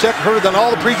Belichick, heard it on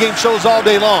all the pregame shows all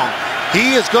day long?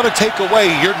 He is going to take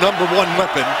away your #1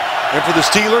 weapon. And for the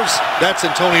Steelers, that's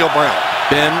Antonio Brown.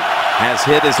 Ben has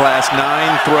hit his last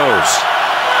 9 throws.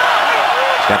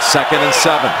 He's got 2nd and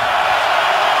 7.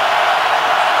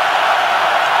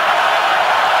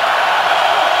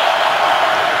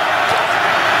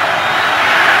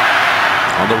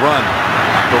 On the run,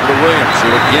 over to Williams, who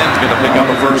again is going to pick up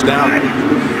a first down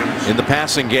in the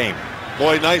passing game.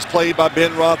 Boy, nice play by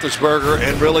Ben Roethlisberger,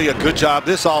 and really a good job.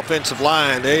 This offensive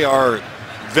line, they are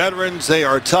veterans, they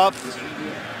are tough.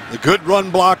 The good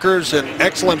run blockers and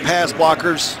excellent pass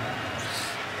blockers.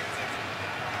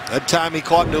 That time he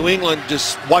caught New England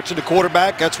just watching the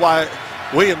quarterback. That's why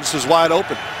Williams is wide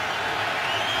open.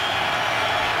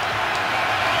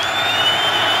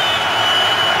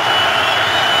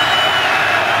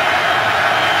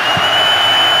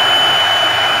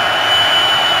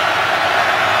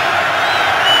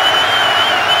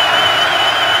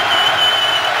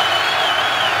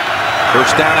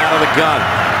 First down out of the gun.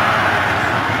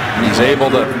 He's able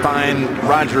to find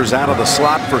Rodgers out of the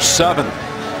slot for 7.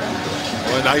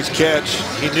 Well, a nice catch.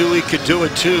 He knew he could do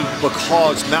it too,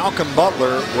 because Malcolm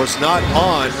Butler was not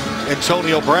on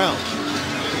Antonio Brown.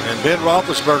 And Ben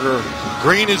Roethlisberger,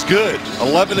 green is good.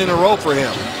 11 in a row for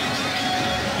him.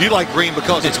 You like green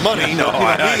because it's money. No,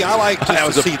 I like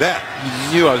just to see that.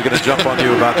 You knew I was going to jump on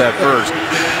you about that first,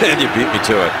 and you beat me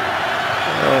to it.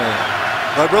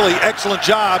 A really excellent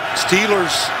job.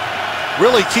 Steelers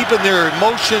really keeping their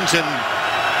emotions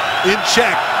in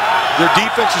check. Their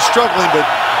defense is struggling, but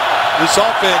this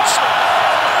offense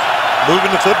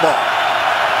moving the football.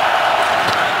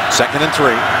 2nd and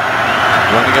 3.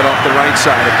 Running it off the right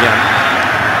side again.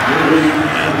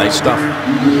 And they stuff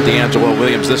D'Angelo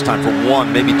Williams this time for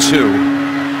 1, maybe 2.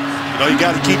 You know, you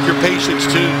got to keep your patience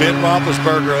too. Ben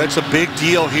Roethlisberger, that's a big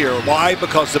deal here. Why?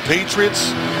 Because the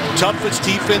Patriots, toughest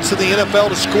defense in the NFL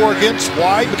to score against.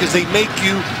 Why? Because they make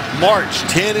you march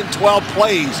 10 and 12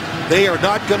 plays. They are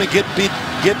not going to get beat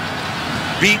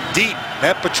deep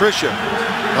at Patricia.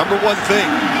 Number one thing.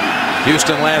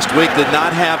 Houston last week did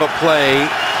not have a play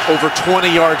over 20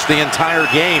 yards the entire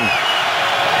game.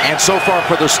 And so far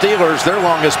for the Steelers, their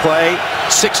longest play,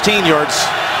 16 yards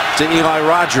to Eli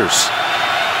Rogers.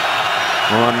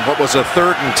 On what was a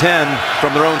 3rd and 10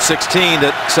 from their own 16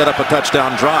 that set up a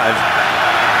touchdown drive.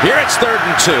 Here it's 3rd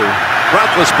and 2.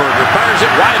 Roethlisberger fires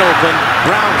it wide open.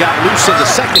 Brown got loose in the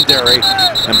secondary,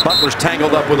 and Butler's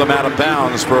tangled up with him out of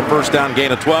bounds for a first down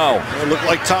gain of 12. It looked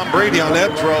like Tom Brady on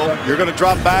that throw. You're going to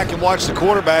drop back and watch the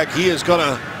quarterback. He is going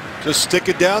to just stick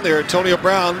it down there. Antonio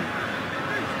Brown.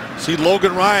 See,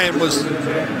 Logan Ryan was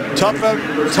tough at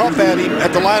him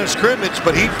at the line of scrimmage,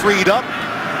 but he freed up.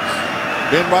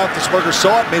 Ben Roethlisberger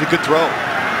saw it, made a good throw.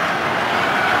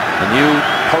 A new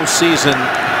postseason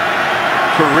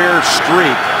career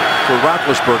streak for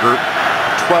Roethlisberger,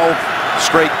 12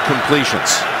 straight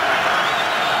completions.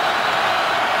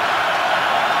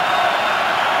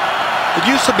 It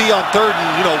used to be on 3rd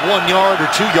and 1 yard or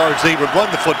 2 yards they would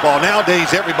run the football.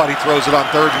 Nowadays everybody throws it on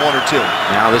 3rd and 1 or 2.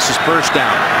 Now this is first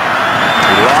down.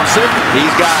 He lost it.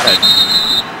 He's got it.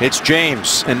 It's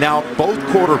James, and now both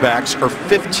quarterbacks are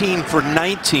 15 for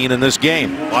 19 in this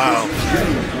game. Wow.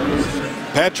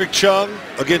 Patrick Chung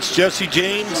against Jesse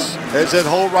James has that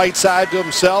whole right side to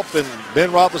himself, and Ben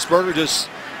Roethlisberger just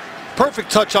perfect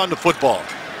touch on the football.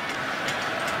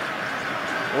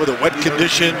 Or the wet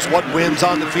conditions, what winds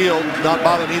on the field, not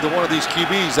bothering either one of these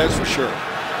QBs, that's for sure.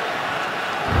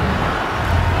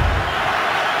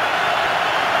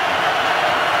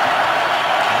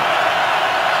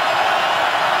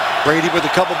 Brady with a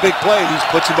couple big plays,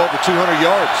 puts him over 200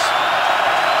 yards.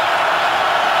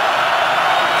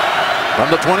 From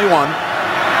the 21,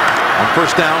 on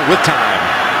first down with time,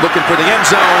 looking for the end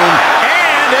zone,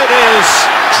 and it is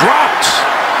dropped.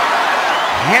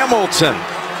 Hamilton.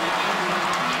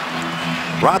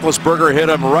 Roethlisberger hit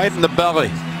him right in the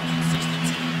belly.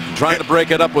 Trying to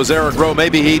break it up was Eric Rowe.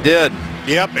 Maybe he did.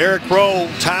 Yep, Eric Rowe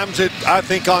times it, I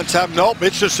think, on time. Nope,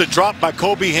 it's just a drop by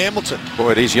Kobe Hamilton.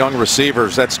 Boy, these young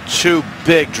receivers, that's 2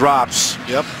 big drops.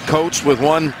 Yep. Coach with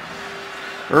one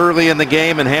early in the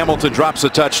game, and Hamilton drops a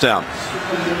touchdown.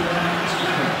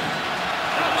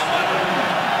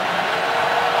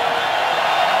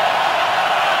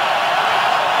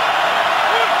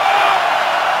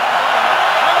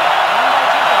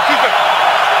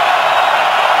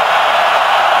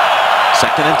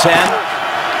 Second and 10.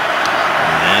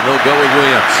 And he'll go with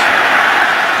Williams.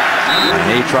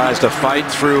 And he tries to fight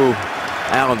through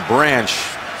Alan Branch.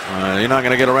 You're not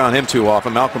going to get around him too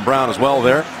often. Malcolm Brown as well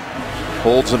there.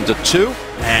 Holds him to 2.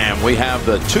 And we have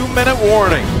the 2-minute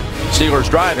warning. Steelers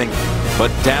driving,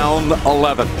 but down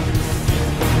 11.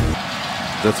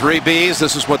 The 3 Bs,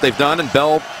 this is what they've done. And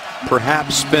Bell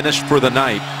perhaps finished for the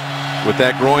night with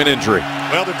that groin injury.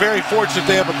 Well, they're very fortunate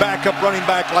they have a backup running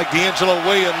back like D'Angelo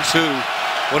Williams, who,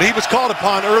 when he was called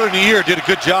upon earlier in the year, did a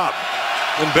good job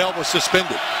when Bell was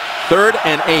suspended. 3rd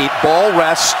and 8. Ball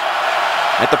rests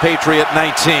at the Patriot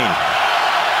 19.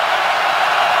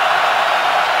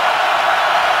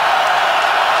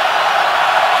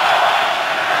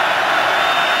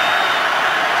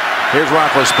 Here's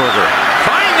Roethlisberger.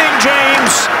 Finding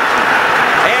James.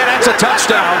 And that's a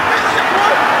touchdown.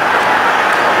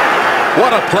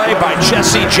 What a play by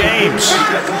Jesse James.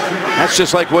 That's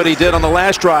just like what he did on the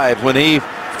last drive when he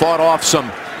fought off some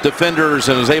defenders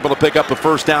and was able to pick up the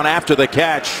first down after the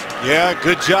catch. Yeah,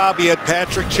 good job. He had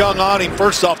Patrick Chung on him.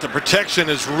 First off, the protection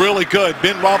is really good.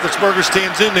 Ben Roethlisberger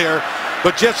stands in there,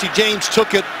 but Jesse James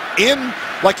took it in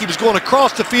like he was going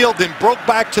across the field, then broke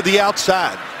back to the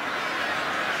outside.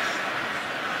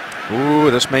 Ooh,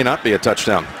 this may not be a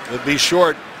touchdown. It'd be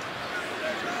short.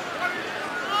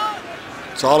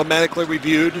 It's automatically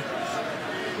reviewed. And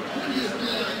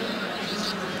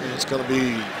it's going to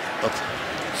be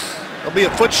it'll be a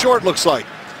foot short, looks like.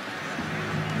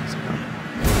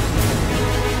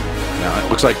 Now it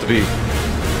looks like to be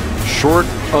short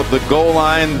of the goal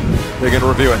line. They're going to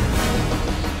review it.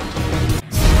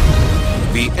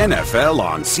 The NFL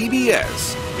on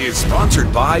CBS is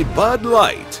sponsored by Bud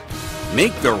Light.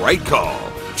 Make the right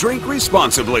call. Drink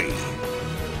responsibly.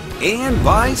 And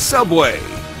by Subway.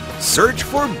 Search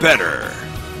for better.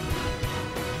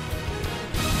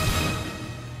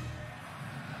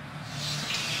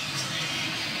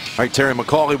 All right, Terry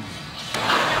McCauley.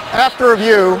 After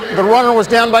review, the runner was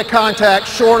down by contact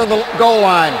short of the goal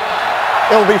line.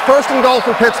 It will be 1st and goal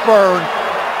for Pittsburgh.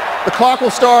 The clock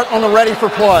will start on the ready for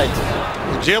play.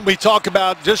 Jim, we talk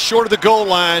about just short of the goal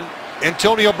line.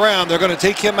 Antonio Brown, they're going to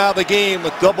take him out of the game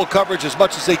with double coverage as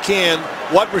much as they can.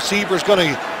 What receiver is going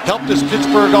to help this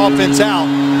Pittsburgh offense out?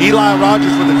 Eli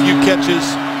Rogers with a few catches,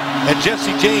 and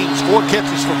Jesse James, 4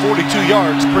 catches for 42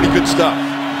 yards. Pretty good stuff.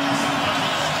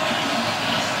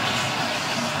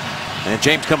 And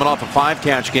James coming off a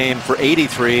 5-catch game for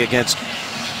 83 against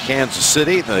Kansas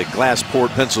City, the Glassport,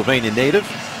 Pennsylvania native.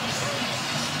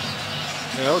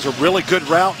 Yeah, that was a really good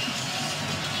route.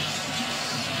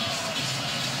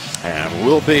 And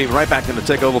we'll be right back in to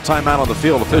take a little timeout on the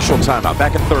field. Official timeout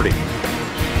back at 30.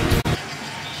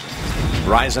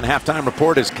 Verizon halftime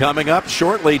report is coming up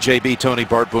shortly. JB, Tony,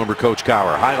 Bart, Boomer, Coach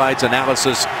Cowher. Highlights,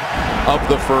 analysis of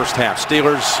the first half.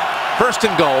 Steelers first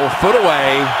and goal, foot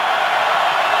away.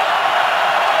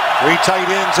 3 tight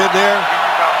ends in there.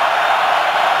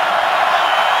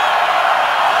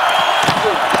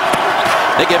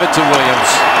 They give it to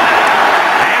Williams.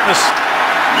 And the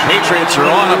Patriots are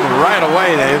on him right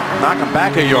away. They knock him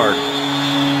back a yard.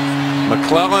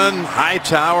 McClellan,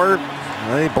 Hightower,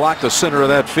 they block the center of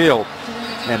that field.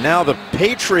 And now the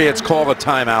Patriots call a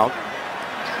timeout.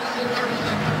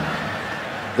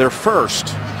 Their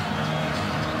first.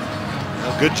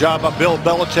 Well, good job by Bill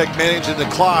Belichick managing the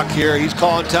clock here. He's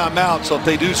calling timeout. So if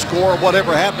they do score,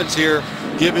 whatever happens here,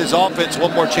 give his offense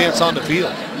one more chance on the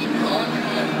field.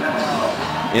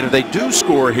 And if they do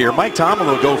score here, Mike Tomlin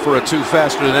will go for a 2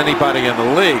 faster than anybody in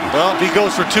the league. Well, if he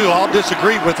goes for 2, I'll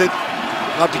disagree with it.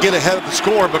 Not to get ahead of the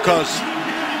score, because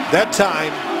that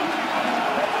time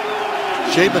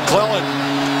Shea McClellan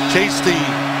chased the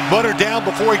butter down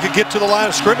before he could get to the line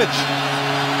of scrimmage.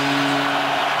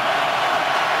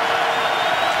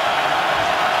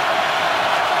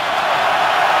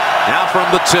 Now from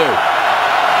the 2.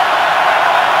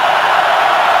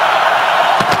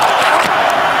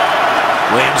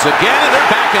 Williams again, and they're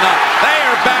backing up. They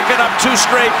are backing up 2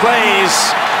 straight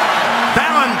plays.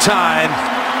 Valentine,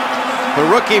 the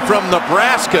rookie from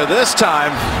Nebraska this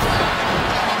time.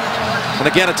 And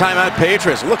again, a timeout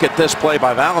Patriots. Look at this play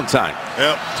by Valentine.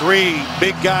 Yep, 3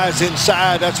 big guys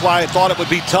inside. That's why I thought it would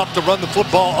be tough to run the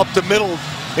football up the middle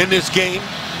in this game.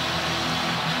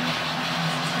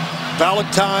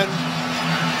 Valentine,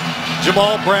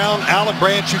 Jamal Brown, Allen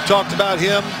Branch, you talked about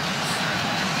him.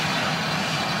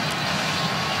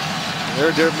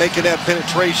 They're making that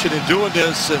penetration and doing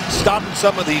this and stopping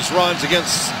some of these runs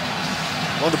against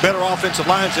one of the better offensive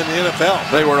lines in the NFL.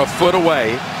 They were a foot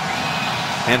away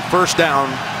and first down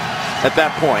at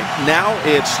that point. Now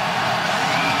it's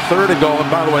 3rd and goal. And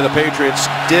by the way, the Patriots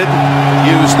did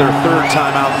use their 3rd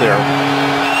timeout there.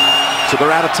 So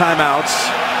they're out of timeouts.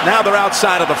 Now they're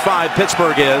outside of the 5.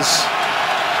 Pittsburgh is.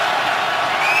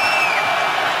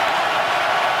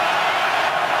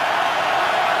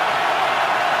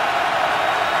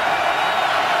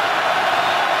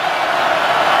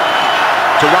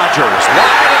 To Rodgers,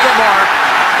 wide of the mark,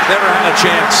 never had a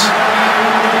chance.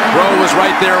 Rowe was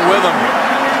right there with him,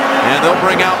 and they'll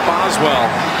bring out Boswell.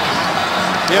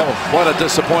 Yep. Oh, what a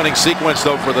disappointing sequence,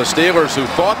 though, for the Steelers, who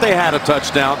thought they had a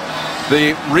touchdown.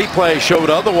 The replay showed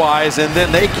otherwise, and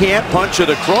then they can't punch it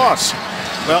across.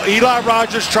 Well, Eli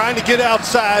Rogers trying to get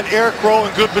outside. Eric Rowe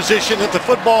in good position. If the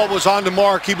football was on the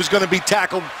mark, he was going to be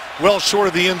tackled well short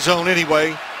of the end zone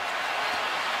anyway.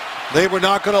 They were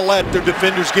not going to let their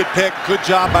defenders get picked. Good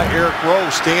job by Eric Rowe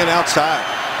staying outside.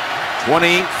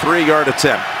 23-yard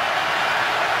attempt.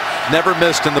 Never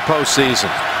missed in the postseason.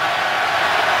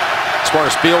 As far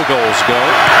as field goals go.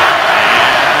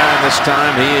 And this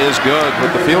time he is good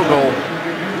with the field goal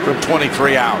from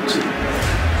 23 out.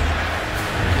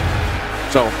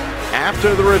 So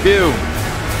after the review,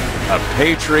 a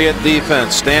Patriot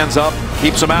defense stands up,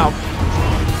 keeps them out.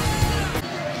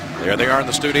 There they are in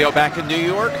the studio back in New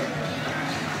York.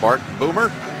 Bart and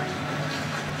Boomer.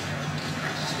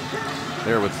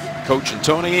 There with Coach and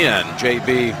Tony and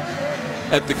JB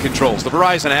at the controls. The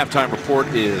Verizon halftime report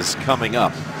is coming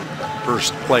up.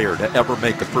 First player to ever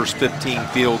make the first 15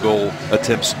 field goal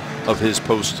attempts of his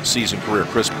postseason career,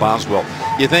 Chris Boswell.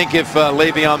 You think if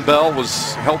Le'Veon Bell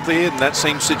was healthy in that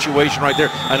same situation right there,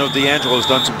 I know D'Angelo's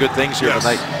done some good things here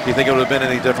tonight. You think it would have been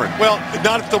any different? Well,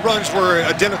 not if the runs were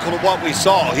identical to what we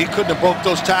saw. He couldn't have broke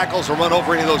those tackles or run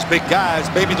over any of those big guys.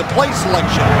 Maybe the play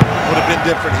selection would have been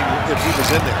different if he was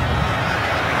in there.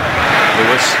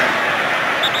 Lewis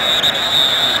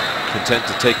content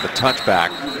to take the touchback.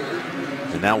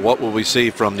 And now what will we see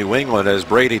from New England as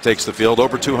Brady takes the field?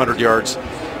 Over 200 yards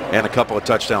and a couple of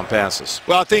touchdown passes.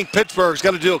 Well, I think Pittsburgh's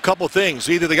got to do a couple things.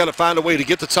 Either they got to find a way to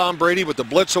get to Tom Brady with the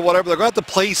blitz or whatever. They're going to have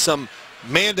to play some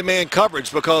man-to-man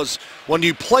coverage, because when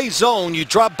you play zone, you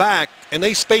drop back and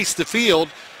they space the field,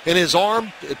 and his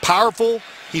arm, powerful.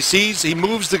 He sees, he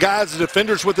moves the guys, the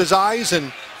defenders with his eyes,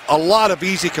 and a lot of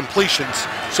easy completions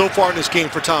so far in this game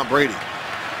for Tom Brady.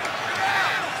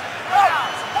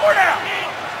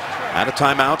 Out of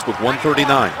timeouts with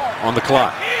 1:39 on the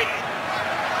clock.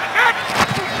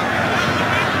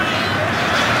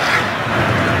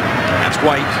 That's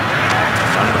White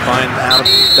trying to find out of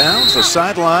bounds, the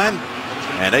sideline,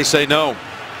 and they say no.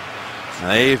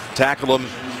 They've tackled him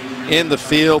in the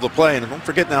field of play. And don't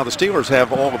forget now, the Steelers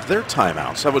have all of their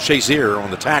timeouts. That was Shazier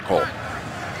on the tackle.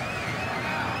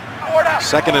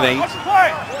 2nd and 8.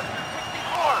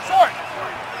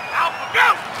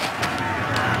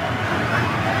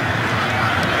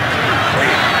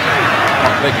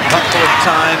 A couple of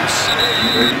times.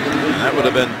 That would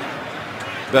have been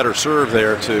better serve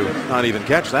there to not even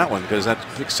catch that one, because that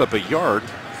picks up a yard.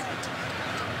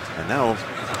 And now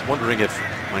wondering if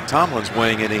Mike Tomlin's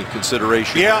weighing any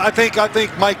consideration. Yeah, I think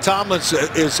Mike Tomlin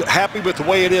is happy with the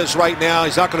way it is right now.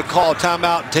 He's not going to call a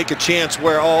timeout and take a chance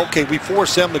where, oh, okay, we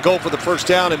force them to go for the first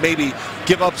down and maybe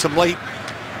give up some late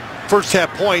first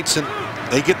half points, and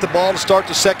they get the ball to start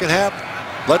the second half.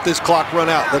 Let this clock run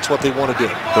out. That's what they want to do.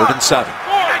 3rd and 7.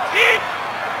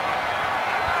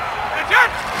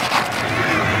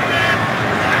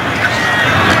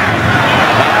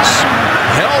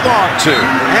 Held on to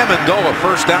Amendola,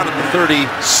 first down at the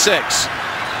 36.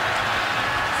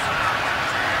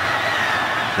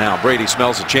 Now Brady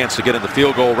smells a chance to get in the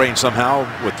field goal range somehow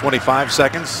with 25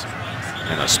 seconds,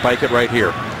 and a spike it right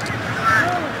here.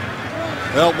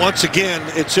 Well, once again,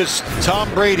 it's just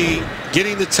Tom Brady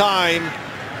getting the time,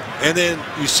 and then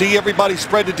you see everybody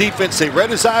spread the defense. They read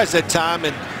his eyes that time,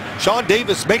 and Sean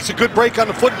Davis makes a good break on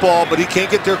the football, but he can't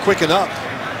get there quick enough.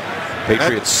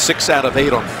 Patriots 6 out of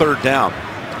 8 on 3rd down.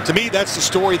 To me, that's the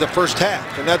story of the first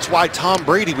half, and that's why Tom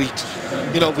Brady,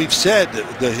 we've said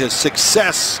that his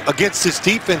success against this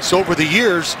defense over the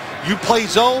years. You play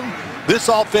zone, this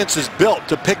offense is built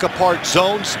to pick apart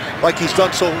zones like he's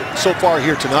done so far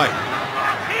here tonight.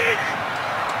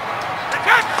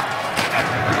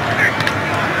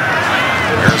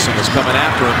 Harrison was coming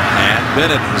after him, and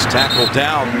Bennett is tackled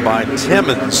down by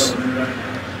Timmons.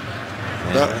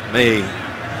 That may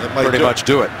pretty much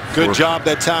do it. Good job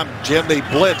that time, Jim. They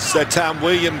blitzed. That time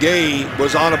William Gay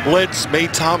was on a blitz,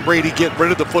 made Tom Brady get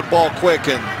rid of the football quick,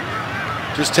 and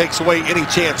just takes away any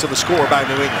chance of a score by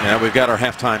New England. Yeah, we've got our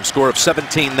halftime score of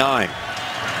 17-9.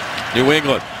 New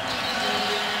England.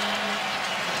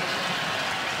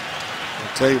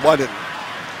 I'll tell you what,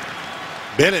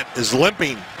 Bennett is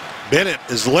limping. Bennett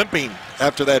is limping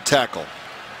after that tackle.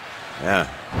 Yeah.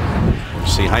 You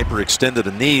see hyperextended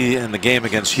a knee in the game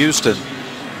against Houston.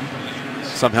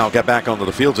 Somehow got back onto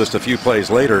the field just a few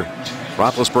plays later.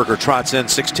 Roethlisberger trots in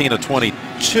 16 of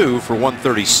 22 for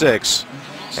 136.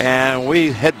 And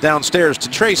we head downstairs to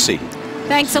Tracy.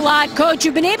 Thanks a lot, Coach.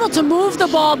 You've been able to move the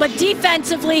ball, but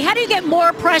defensively, how do you get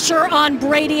more pressure on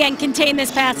Brady and contain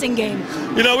this passing game?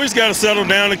 You know, we just got to settle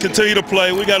down and continue to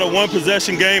play. We got a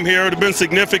one-possession game here. It would have been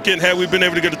significant had we been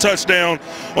able to get a touchdown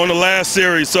on the last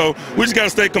series. So we just got to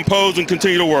stay composed and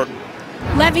continue to work.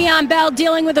 Le'Veon Bell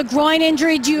dealing with a groin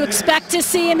injury. Do you expect to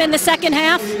see him in the second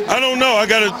half? I don't know. I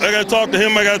got to talk to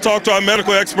him. I got to talk to our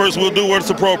medical experts. We'll do what's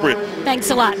appropriate.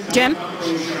 Thanks a lot. Jim?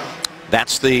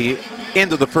 That's the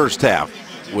end of the first half.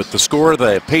 With the score,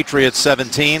 the Patriots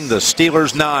 17, the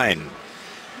Steelers 9.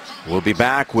 We'll be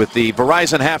back with the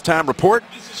Verizon Halftime Report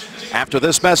after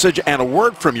this message and a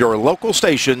word from your local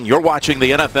station. You're watching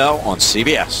the NFL on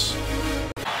CBS.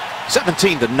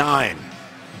 17-9.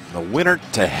 The winner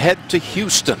to head to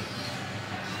Houston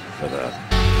for the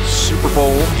Super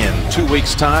Bowl in 2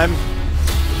 weeks' time.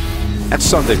 That's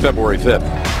Sunday, February 5th,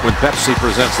 when Pepsi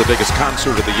presents the biggest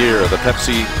concert of the year, the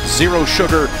Pepsi Zero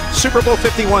Sugar Super Bowl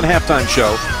 51 halftime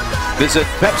show. Visit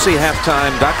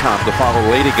PepsiHalftime.com to follow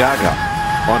Lady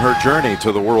Gaga on her journey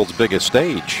to the world's biggest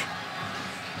stage.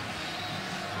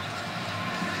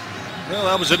 Well,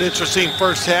 that was an interesting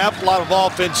first half. A lot of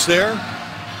offense there.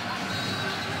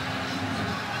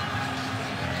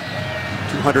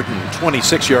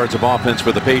 226 yards of offense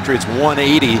for the Patriots,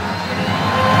 180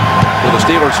 for the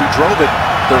Steelers, who drove it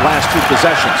their last 2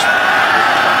 possessions.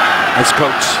 As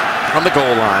Coates from the goal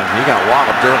line. He got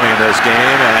walloped early in this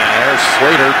game, and there's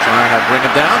Slater trying to bring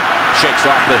him down. Shakes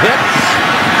off the hit.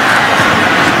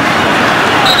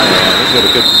 Yeah, they did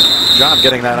a good job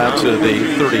getting that out to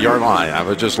the 30-yard line. I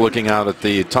was just looking out at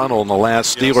the tunnel, and the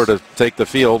last Steeler to take the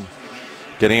field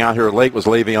getting out here late was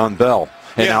Le'Veon Bell.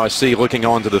 And now I see, looking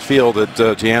onto the field, that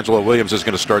D'Angelo Williams is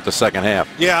going to start the second half.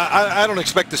 Yeah, I don't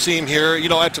expect to see him here. You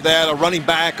know, after that, a running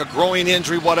back, a groin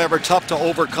injury, whatever, tough to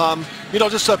overcome. You know,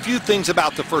 just a few things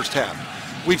about the first half.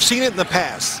 We've seen it in the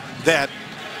past that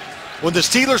when the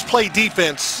Steelers play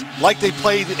defense like they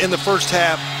played in the first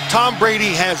half, Tom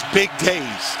Brady has big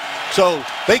days. So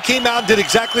they came out and did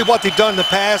exactly what they've done in the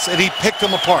past, and he picked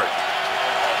them apart.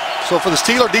 So for the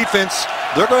Steeler defense,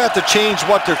 they're going to have to change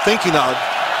what they're thinking of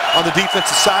on the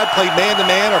defensive side, play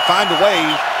man-to-man, or find a way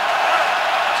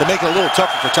to make it a little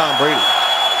tougher for Tom Brady.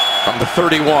 From the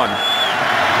 31.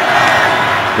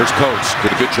 Here's Coates.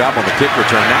 Did a good job on the kick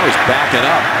return. Now he's backing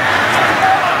up.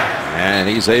 And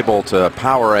he's able to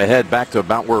power ahead back to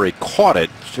about where he caught it.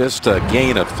 Just a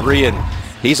gain of 3, and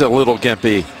he's a little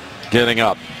gimpy getting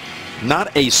up.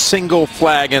 Not a single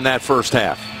flag in that first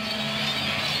half.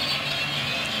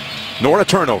 Nor a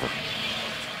turnover.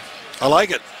 I like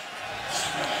it.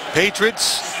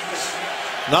 Patriots,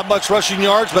 not much rushing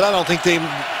yards, but I don't think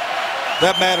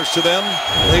that matters to them.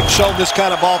 They've shown this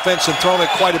kind of offense and thrown it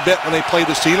quite a bit when they played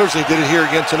the Steelers. They did it here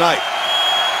again tonight.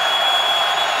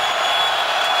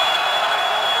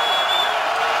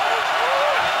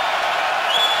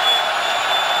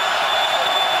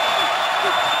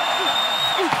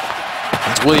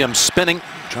 It's Williams spinning,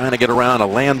 trying to get around a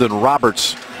Landon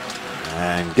Roberts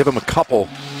and give him a couple.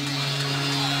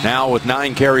 Now with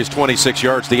 9 carries, 26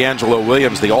 yards, DeAngelo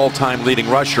Williams, the all-time leading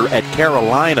rusher at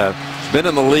Carolina. Been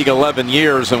in the league 11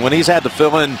 years, and when he's had to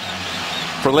fill in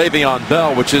for Le'Veon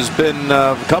Bell, which has been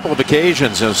a couple of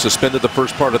occasions, suspended the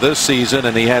first part of this season,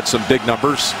 and he had some big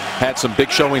numbers, had some big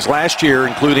showings last year,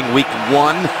 including week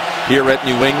 1 here at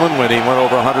New England when he went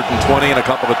over 120 and a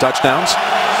couple of touchdowns.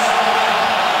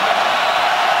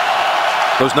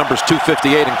 Those numbers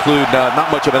 258 include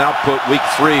not much of an output week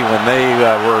 3 when they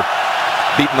were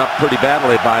beaten up pretty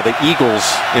badly by the Eagles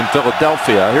in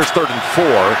Philadelphia. Here's 3rd and 4.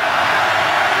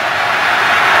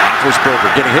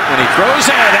 Roethlisberger getting hit when he throws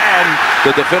it, and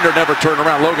the defender never turned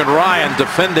around. Logan Ryan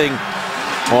defending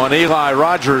on Eli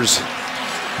Rogers,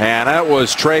 and that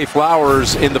was Trey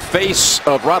Flowers in the face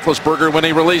of Roethlisberger when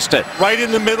he released it. Right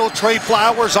in the middle, Trey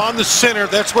Flowers on the center.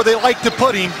 That's where they like to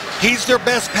put him. He's their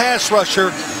best pass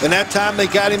rusher, and that time they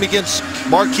got him against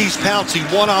Marquise Pouncey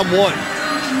one-on-one.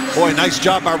 Boy, nice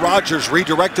job by Rodgers,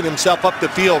 redirecting himself up the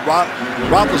field.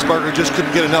 Roethlisberger just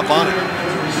couldn't get enough on it.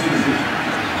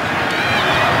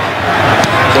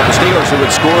 So the Steelers, who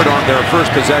had scored on their first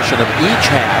possession of each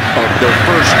half of their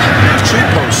first 2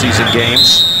 postseason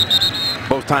games,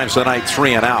 both times tonight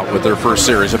 3 and out with their first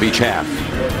series of each half.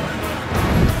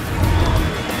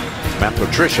 Matt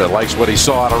Patricia likes what he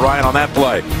saw out of Ryan on that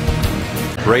play.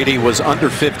 Brady was under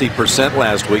 50%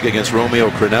 last week against Romeo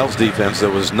Crennel's defense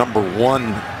that was number 1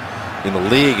 in the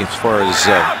league as far as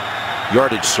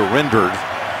yardage surrendered.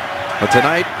 But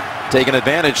tonight, taking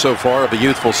advantage so far of a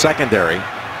youthful secondary.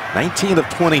 19 of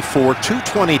 24,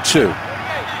 222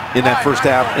 in that first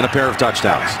half and a pair of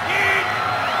touchdowns.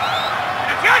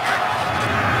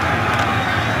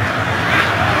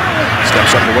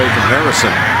 Steps up away from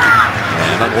Harrison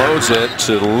and unloads it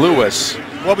to Lewis.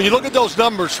 Well, when you look at those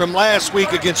numbers from last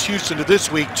week against Houston to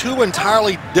this week, 2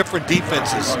 entirely different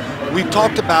defenses. We've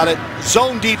talked about it.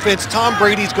 Zone defense, Tom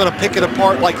Brady's going to pick it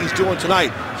apart like he's doing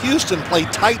tonight. Houston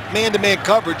played tight man-to-man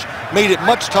coverage, made it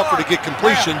much tougher to get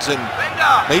completions, and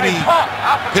maybe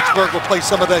Pittsburgh will play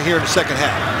some of that here in the second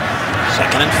half.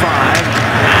 2nd and 5.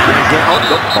 Oh,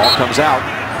 ball comes out.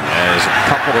 As a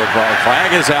couple of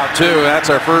flag is out too. That's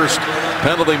our first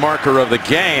penalty marker of the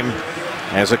game,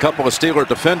 as a couple of Steeler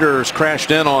defenders crashed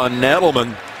in on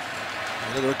Edelman.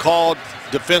 They're called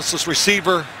defenseless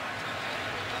receiver.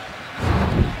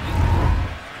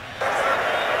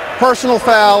 Personal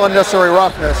foul, unnecessary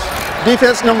roughness.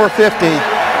 Defense number 50.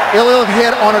 Illegal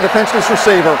hit on a defenseless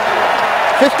receiver.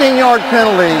 15-yard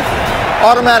penalty.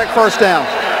 Automatic first down.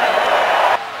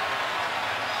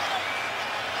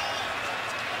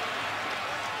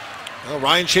 Well,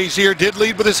 Ryan Shazier did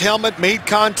lead with his helmet, made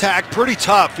contact, pretty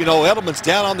tough. You know, Edelman's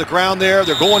down on the ground there.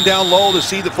 They're going down low to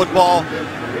see the football,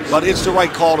 but it's the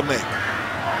right call to make.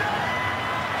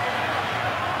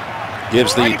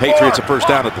 Gives the Patriots a first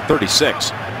down at the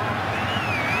 36.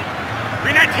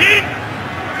 319.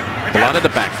 Blunt in the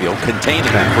backfield, contained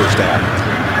in that first half.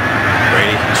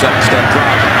 Brady, 7-step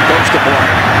drop, goes to Blunt.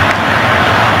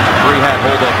 Three had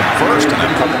hold of him first, and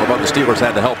a couple of other Steelers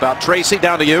had to help out. Tracy,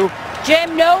 down to you.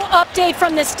 Jim, no update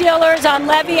from the Steelers on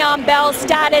Le'Veon Bell's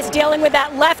status, dealing with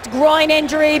that left groin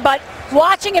injury, but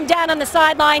watching him down on the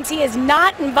sidelines, he is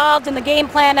not involved in the game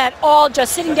plan at all,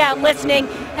 just sitting down listening.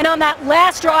 And on that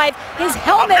last drive, his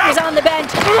helmet was on the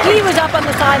bench. He was up on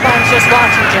the sidelines just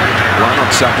watching, Jim. Run on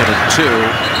 2nd and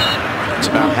 2. It's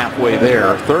about halfway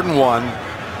there. 3rd and 1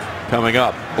 coming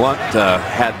up. Blunt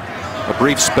had a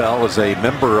brief spell as a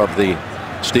member of the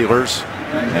Steelers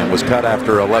and was cut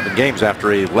after 11 games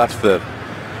after he left the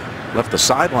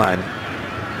sideline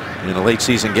in a late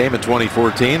season game in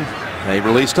 2014. They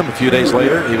released him a few days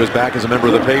later. He was back as a member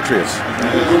of the Patriots.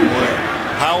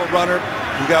 Power runner.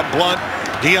 You got Blunt,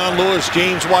 Dion Lewis,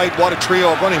 James White. What a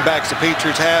trio of running backs the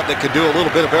Patriots have that can do a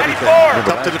little bit of everything.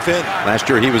 Tough to defend. Last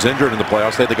year he was injured in the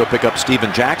playoffs. They had to go pick up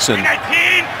Steven Jackson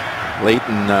late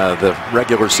in the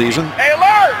regular season.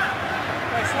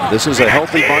 This is a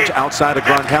healthy bunch outside of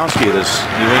Gronkowski, this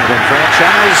New England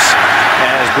franchise.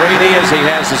 As Brady, as he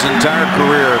has his entire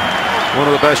career, one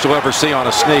of the best you'll ever see on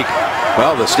a sneak.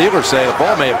 Well, the Steelers say the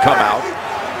ball may have come out.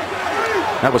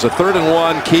 That was a 3rd and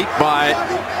 1 keep by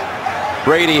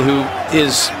Brady, who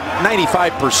is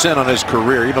 95% on his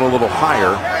career, even a little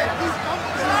higher.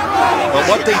 But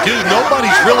what they do,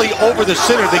 nobody's really over the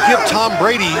center. They give Tom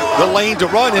Brady the lane to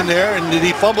run in there, and did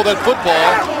he fumble that football?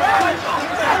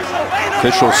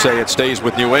 Officials say it stays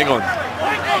with New England.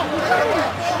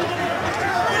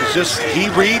 It's just he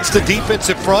reads the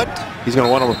defensive front. He's going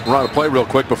to want to run a play real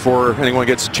quick before anyone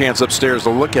gets a chance upstairs to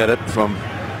look at it from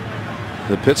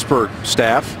the Pittsburgh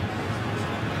staff.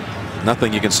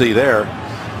 Nothing you can see there.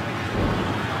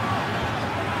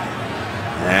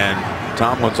 And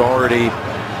Tomlin's already,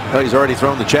 well, he's already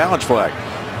thrown the challenge flag.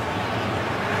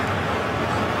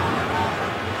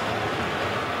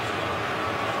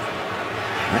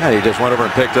 Yeah, he just went over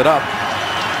and picked it up.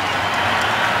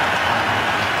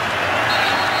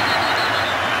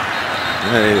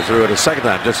 And he threw it a second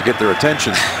time just to get their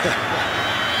attention.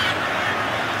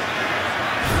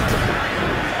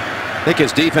 I think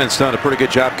his defense done a pretty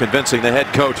good job convincing the head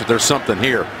coach that there's something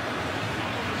here.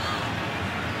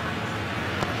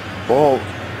 Ball.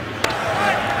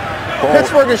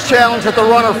 Pittsburgh is challenged at the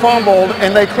runner fumbled,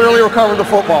 and they clearly recovered the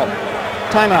football.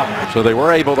 Timeout. So they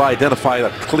were able to identify a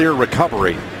clear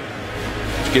recovery,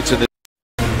 which gets into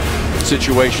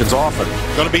situations often.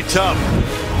 Going to be tough.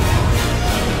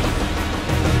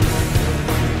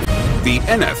 The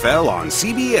NFL on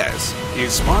CBS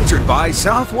is sponsored by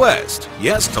Southwest.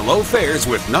 Yes to low fares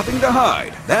with nothing to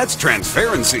hide. That's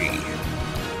transparency.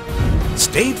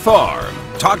 State Farm.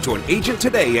 Talk to an agent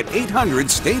today at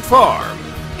 800 State Farm.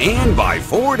 And by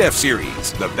Ford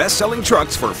F-Series, the best-selling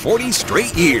trucks for 40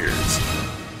 straight years.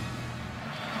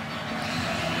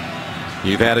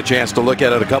 You've had a chance to look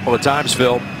at it a couple of times,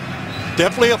 Phil.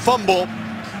 Definitely a fumble.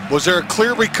 Was there a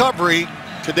clear recovery?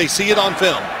 Could they see it on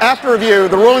film? After review,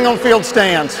 the ruling on field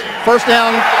stands. First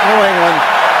down, New England.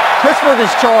 Pittsburgh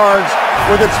is charged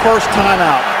with its first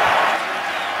timeout.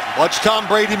 Watch Tom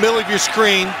Brady, middle of your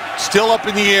screen, still up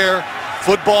in the air.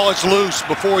 Football is loose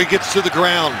before he gets to the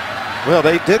ground. Well,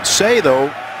 they did say, though,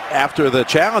 after the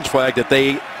challenge flag, that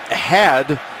they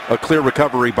had a clear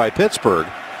recovery by Pittsburgh.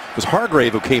 It was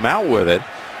Hargrave who came out with it.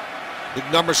 Big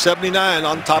number 79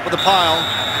 on top of the pile.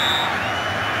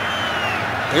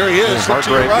 There he is. Look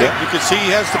to your right. Yeah. You can see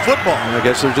he has the football. I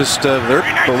guess they're just they're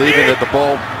believing that the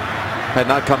ball had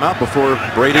not come out before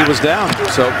Brady was down.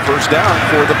 So first down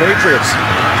for the Patriots.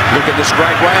 Looking to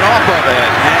strike right off of it.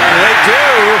 And they do.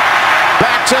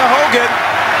 Back to Hogan.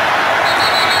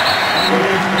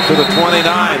 To the 29.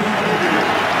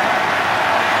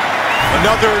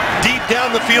 Another deep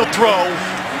down the field throw.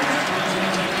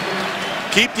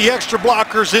 Keep the extra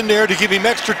blockers in there to give him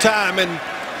extra time, and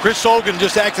Chris Hogan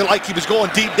just acted like he was going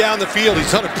deep down the field.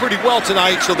 He's done it pretty well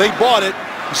tonight, so they bought it.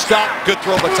 Stopped. Good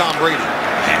throw by Tom Brady.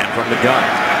 And from the gun.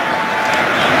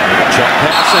 Check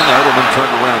pass, and Edelman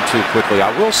turned around too quickly.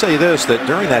 I will say this, that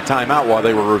during that timeout while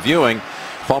they were reviewing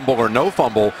fumble or no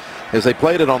fumble, as they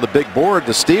played it on the big board,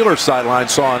 the Steelers sideline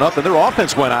saw it up, and their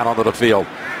offense went out onto the field.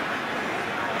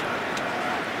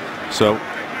 So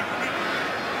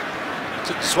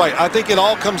that's right. I think it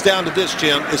all comes down to this,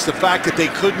 Jim. It's the fact that they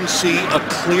couldn't see a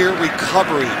clear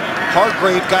recovery.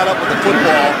 Hargrave got up with the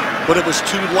football, but it was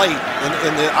too late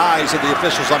in the eyes of the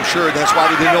officials, I'm sure. That's why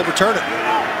they didn't overturn it.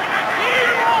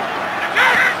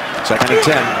 2nd and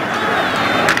 10.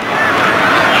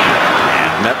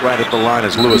 And met right at the line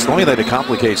is Lewis. The only thing that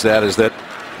complicates that is that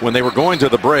when they were going to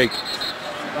the break,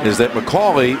 is that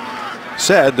McCauley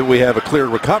said that we have a clear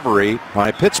recovery by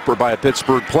a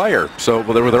Pittsburgh player. So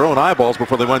they were their own eyeballs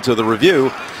before they went to the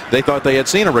review. They thought they had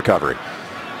seen a recovery.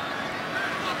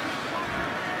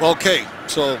 Okay,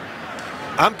 so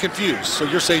I'm confused. So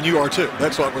you're saying you are too?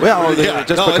 That's what we're. Well, yeah,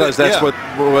 just no, because that's what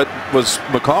was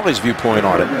McCauley's viewpoint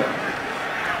on it.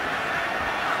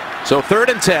 So 3rd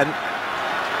and 10.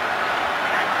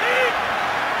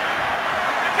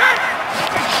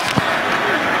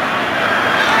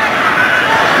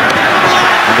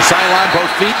 On the sideline,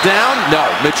 both feet down. No,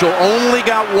 Mitchell only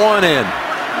got one in.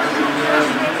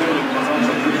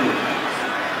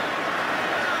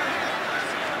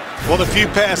 Well, the few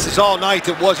passes all night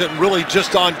that wasn't really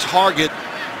just on target.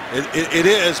 It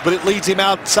is, but it leads him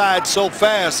outside so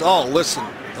fast. Oh, listen.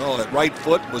 Oh, that right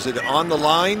foot, was it on the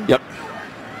line? Yep.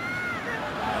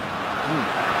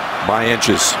 By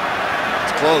inches.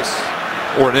 It's close.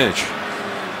 Or an inch.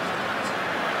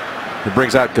 It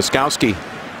brings out Gostkowski.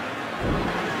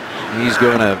 He's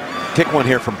going to kick one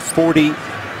here from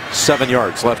 47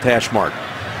 yards, left hash mark.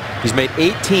 He's made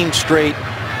 18 straight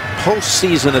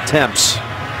postseason attempts. Look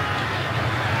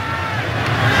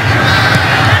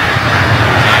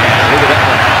at that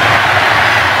one.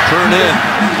 Turn in.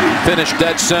 Finish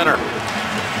dead center.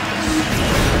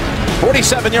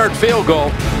 47-yard field goal.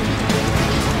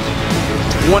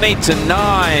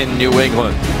 18-9 New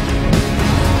England.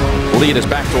 Lead is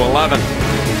back to 11.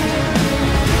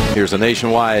 Here's a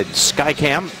nationwide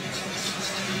Skycam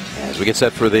as we get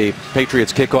set for the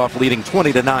Patriots kickoff, leading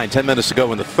 20-9. 10 minutes to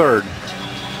go in the third.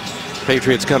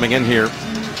 Patriots coming in here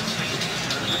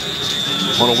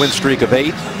on a win streak of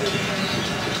 8.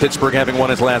 Pittsburgh having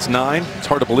won its last 9. It's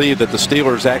hard to believe that the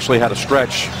Steelers actually had a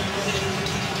stretch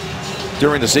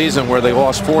during the season where they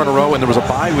lost 4 in a row and there was a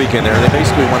bye week in there. They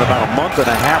basically went about a month and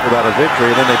a half without a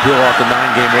victory, and then they peel off the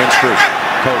 9-game win streak.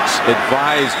 Coach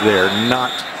advised there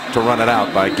not to run it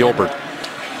out by Gilbert.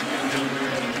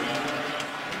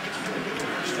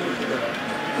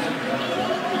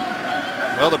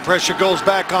 Well, the pressure goes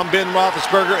back on Ben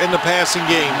Roethlisberger in the passing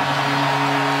game.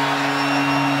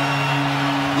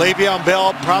 Le'Veon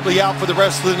Bell probably out for the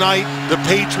rest of the night. The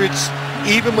Patriots,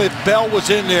 even if Bell was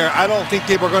in there, I don't think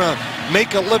they were going to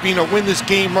make a living or win this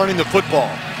game running the football.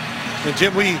 And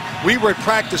Jim, we were at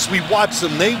practice, we watched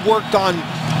them. They worked on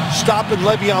stopping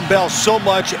Le'Veon Bell so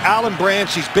much. Alan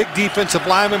Branch, these big defensive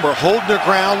linemen were holding their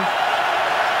ground,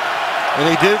 and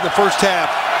they did it in the first half.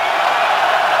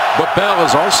 But Bell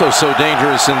is also so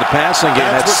dangerous in the passing game.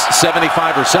 That's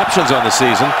 75 receptions on the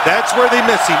season. That's where they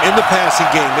miss him, in the passing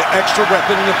game, the extra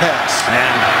weapon in the pass.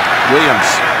 And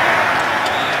Williams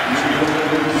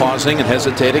pausing and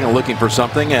hesitating and looking for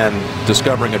something and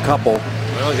discovering a couple.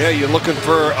 Well, yeah, you're looking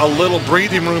for a little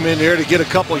breathing room in there to get a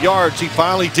couple yards. He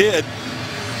finally did.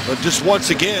 But just once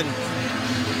again,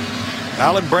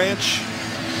 Alan Branch.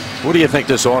 What do you think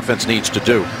this offense needs to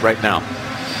do right now?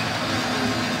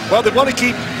 Well, they want to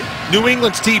keep New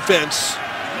England's defense,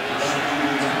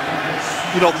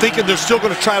 thinking they're still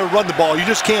going to try to run the ball. You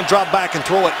just can't drop back and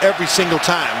throw it every single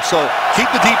time. So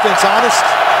keep the defense honest.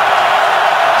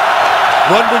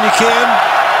 Run when you can.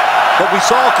 But we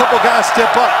saw a couple guys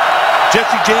step up.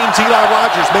 Jesse James, Eli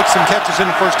Rogers make some catches in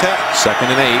the first half.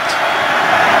 2nd and 8.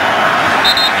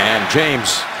 And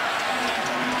James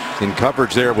in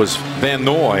coverage there was Van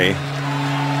Noy.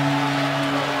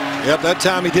 Yep, that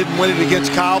time he didn't win it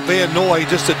against Kyle Van Noy.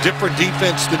 Just a different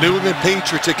defense. The New England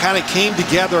Patriots, it kind of came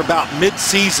together about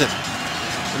mid-season.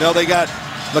 They got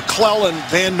McClellan,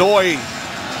 Van Noy,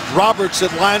 Roberts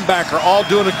at linebacker, all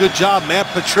doing a good job. Matt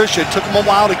Patricia, it took them a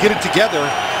while to get it together.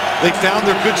 They found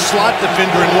their good slot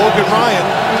defender in Logan Ryan,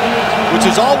 which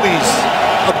is always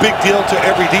a big deal to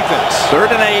every defense.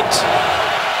 3rd and 8.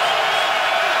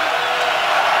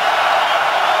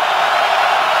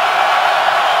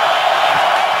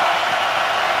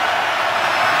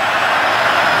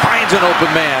 An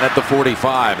open man at the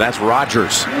 45. That's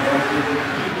Rogers.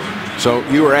 So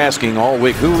you were asking all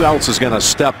week, who else is going to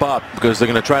step up because they're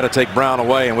going to try to take Brown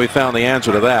away, and we found the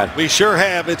answer to that. We sure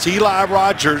have. It's Eli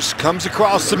Rogers. Comes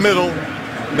across the middle,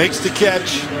 makes the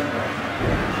catch.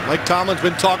 Mike Tomlin's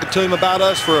been talking to him about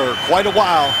us for quite a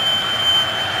while.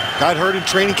 Got hurt in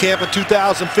training camp in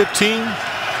 2015.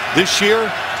 This year,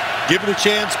 given a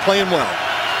chance, playing well.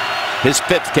 His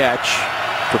 5th catch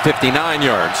for 59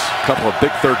 yards. A couple of big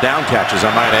 3rd down catches,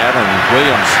 I might add. And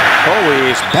Williams,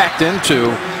 he's backed into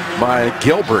by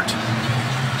Gilbert.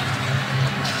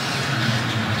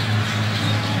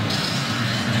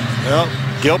 Well,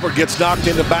 Gilbert gets knocked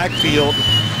in the backfield.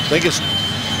 I think it's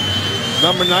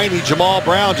number 90, Jamal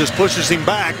Brown, just pushes him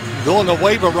back.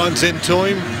 Villanueva runs into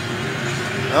him.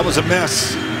 That was a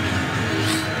mess.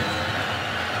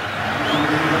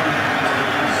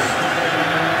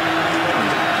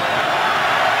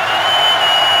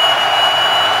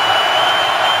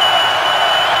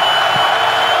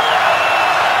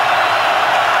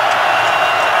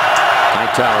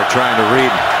 Tower trying to read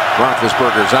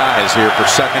Roethlisberger's eyes here for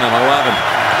 2nd and 11.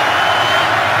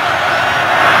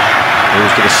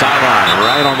 Moves to the sideline,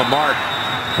 right on the mark.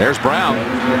 There's Brown.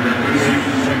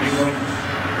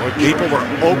 Boy, people were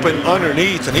open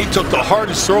underneath, and he took the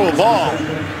hardest throw of all.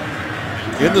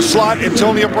 In the slot,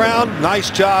 Antonio Brown, nice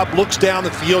job, looks down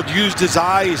the field, used his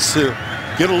eyes to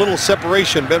get a little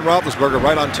separation. Ben Roethlisberger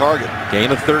right on target. Gain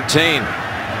of 13.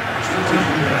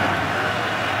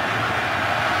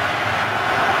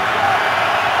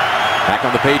 Back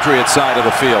on the Patriots side of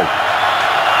the field.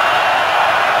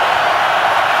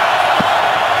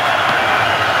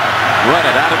 Run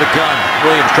it out of the gun.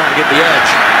 Williams trying to get the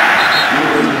edge.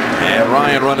 And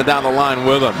Ryan running down the line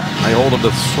with him. They hold him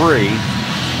to 3.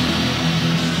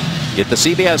 Get the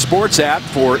CBS Sports app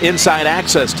for inside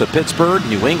access to Pittsburgh,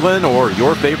 New England, or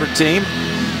your favorite team.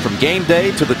 From game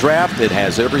day to the draft, it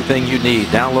has everything you need.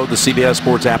 Download the CBS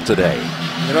Sports app today.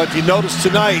 You know, if you notice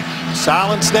tonight,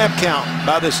 silent snap count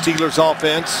by the Steelers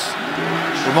offense.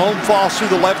 Ramon falls through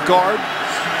the left guard.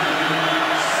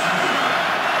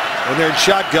 When they're in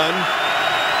shotgun,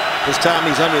 this time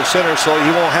he's under the center, so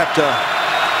he won't have to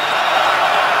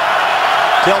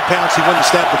tell Pouncey when to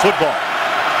snap the football.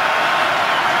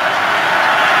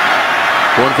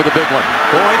 Going for the big one.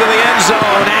 Going to the end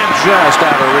zone and just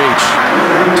out of reach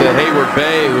to Hayward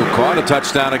Bay, who caught a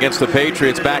touchdown against the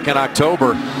Patriots back in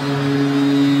October.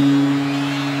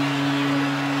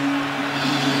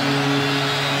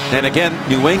 And again,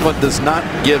 New England does not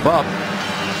give up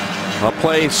a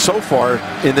play so far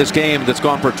in this game that's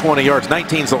gone for 20 yards.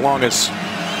 19 is the longest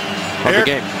of the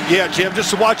game. Yeah, Jim, just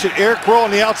to watch it. Eric Rowe on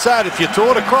the outside. If you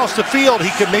throw it across the field, he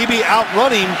could maybe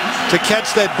outrun him to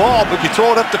catch that ball. But you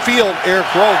throw it up the field, Eric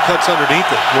Rowe cuts underneath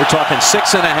it. We're talking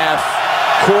 6.5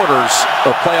 quarters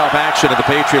of playoff action, and the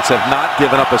Patriots have not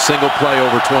given up a single play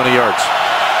over 20 yards.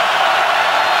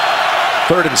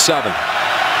 3rd and 7.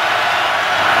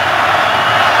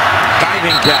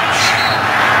 Diving catch.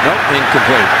 Nope,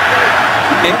 incomplete.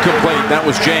 Incomplete. That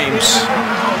was James.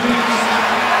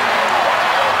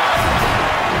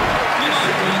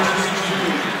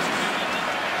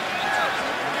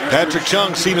 Patrick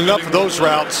Chung seen enough of those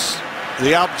routes.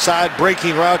 The outside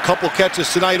breaking route, couple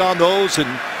catches tonight on those,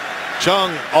 and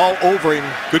Chung all over him.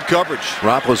 Good coverage.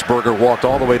 Roethlisberger walked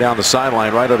all the way down the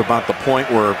sideline right at about the point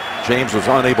where James was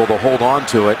unable to hold on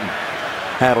to it and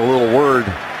had a little word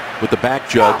with the back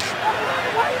judge.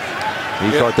 He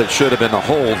thought that should have been a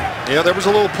hold. Yeah, there was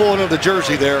a little pulling of the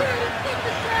jersey there.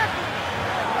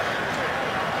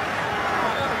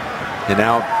 And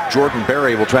now Jordan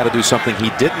Berry will try to do something he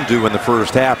didn't do in the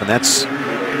first half, and that's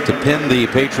to pin the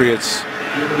Patriots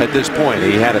at this point.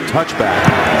 He had a touchback.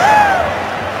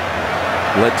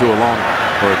 Led to a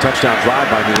touchdown drive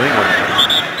by New England.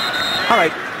 All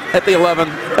right, at the 11,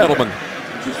 Edelman.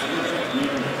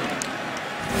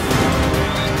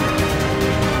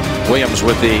 Williams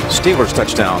with the Steelers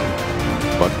touchdown.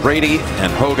 But Brady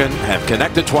and Hogan have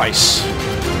connected twice.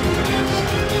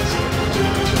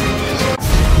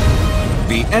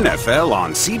 The NFL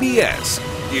on CBS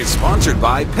is sponsored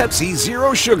by Pepsi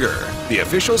Zero Sugar, the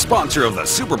official sponsor of the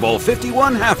Super Bowl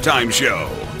 51 halftime show.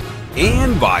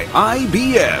 And by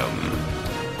IBM.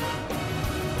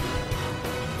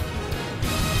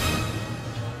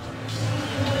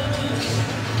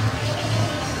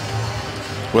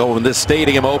 Well, when this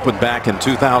stadium opened back in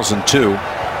 2002,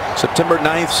 September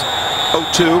 9th,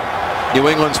 2002, New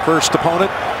England's first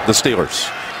opponent, the Steelers.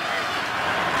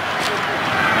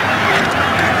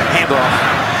 Handoff,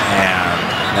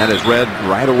 and that is read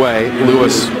right away.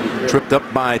 Lewis tripped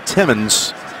up by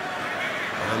Timmons.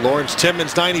 Lawrence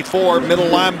Timmons, 94, middle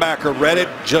linebacker, read it,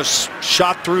 just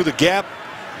shot through the gap,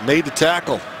 made the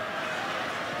tackle.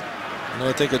 And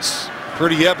I think it's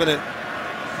pretty evident.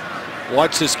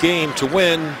 Watch this game to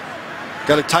win.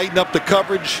 Got to tighten up the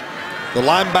coverage. The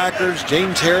linebackers,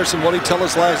 James Harrison, what did he tell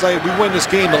us last night? If we win this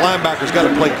game, the linebackers got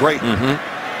to play great. He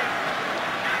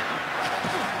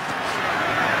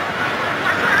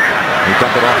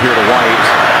dumped it off here to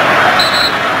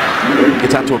White.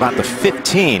 Gets out to about the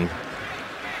 15.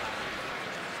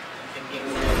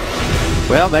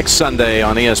 Well, next Sunday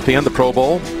on ESPN, the Pro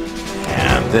Bowl.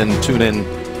 And then tune in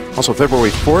also February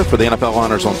 4th for the NFL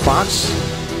Honors on Fox.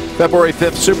 February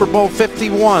 5th, Super Bowl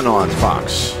 51 on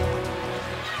Fox.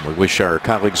 We wish our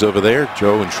colleagues over there,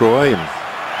 Joe and Troy and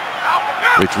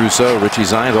Rich Russo, Richie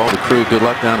Zines, all the crew, good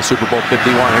luck down to Super Bowl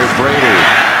 51. Here's Brady.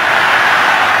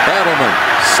 Edelman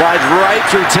slides right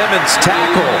through Timmons'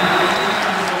 tackle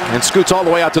and scoots all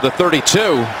the way out to the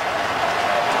 32.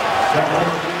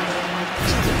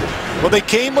 Well, they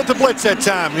came with the blitz that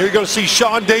time. Here you go, see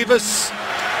Sean Davis.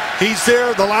 He's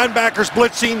there, the linebackers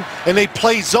blitzing, and they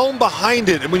play zone behind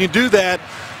it. And when you do that,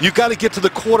 you've got to get to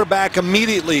the quarterback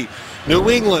immediately.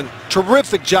 New England,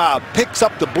 terrific job. Picks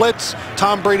up the blitz.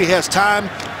 Tom Brady has time.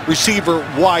 Receiver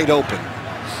wide open.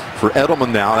 For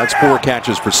Edelman now, that's 4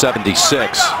 catches for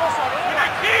 76.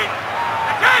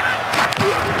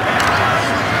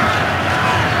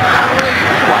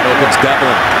 Wide open's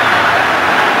Devlin.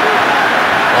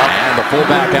 And the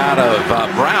fullback out of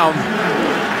Brown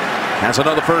has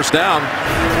another first down.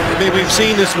 I mean, we've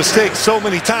seen this mistake so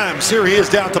many times. Here he is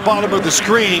down at the bottom of the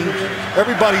screen.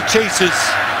 Everybody chases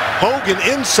Hogan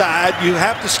inside. You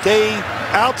have to stay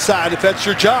outside if that's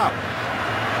your job.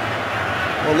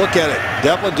 Well, look at it.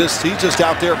 Devlin he's just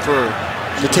out there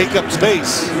to take up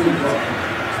space.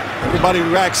 Everybody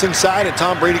reacts inside, and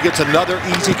Tom Brady gets another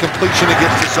easy completion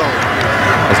against the zone.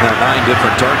 Has now 9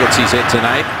 different targets he's hit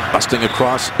tonight. Busting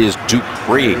across is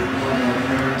Dupree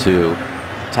to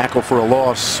tackle for a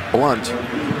loss. Blunt,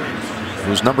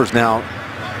 whose number's now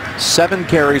 7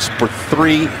 carries for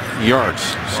 3 yards.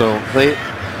 So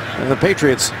the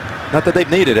Patriots, not that they've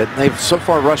needed it, they've so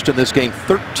far rushed in this game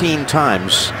 13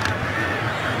 times.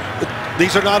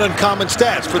 These are not uncommon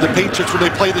stats for the Patriots when they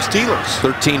play the Steelers.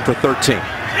 13 for 13.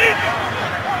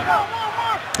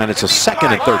 And it's a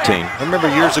 2nd and 13. I remember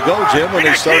years ago, Jim, when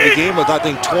they started the game with, I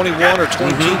think, 21 or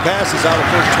 22 passes out of the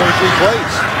first 23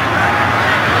 plays.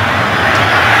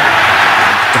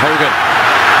 Hogan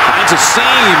finds a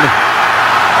seam.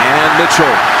 And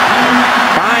Mitchell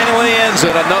finally ends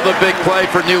it. Another big play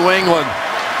for New England.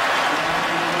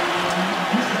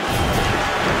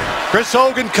 Chris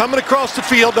Hogan coming across the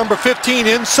field, number 15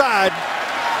 inside.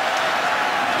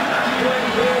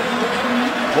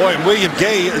 Boy, and William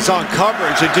Gay is on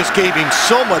coverage and just gave him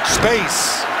so much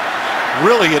space.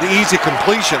 Really an easy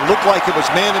completion. Looked like it was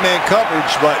man-to-man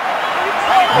coverage, but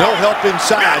no help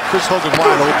inside. Chris Hogan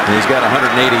wide open. He's got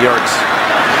 180 yards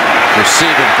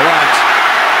receiving. Blunt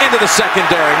into the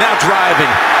secondary. Now driving.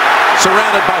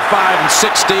 Surrounded by 5 and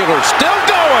 6 Steelers. Still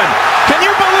going. Can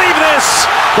you believe this?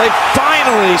 They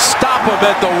finally stop him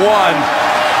at the 1.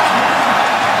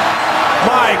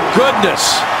 My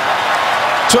goodness.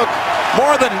 Took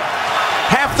more than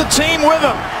half the team with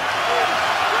him.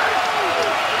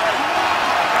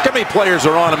 How many players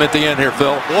are on him at the end here,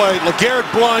 Phil? Boy, LeGarrette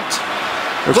Blunt.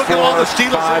 Look at all the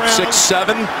Steelers 5, around. 6,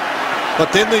 7.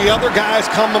 But then the other guys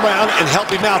come around and help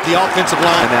him out, the offensive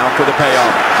line. And now for the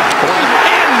payoff.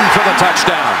 In for the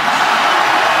touchdown.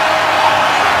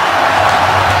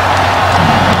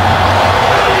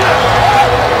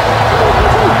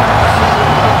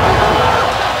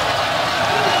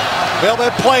 Well,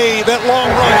 that play, that long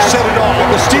run set it all.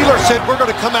 The Steelers said, we're going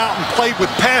to come out and play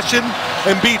with passion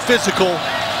and be physical.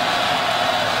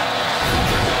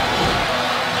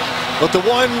 But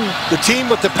the team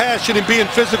with the passion and being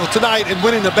physical tonight and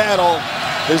winning the battle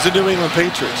is the New England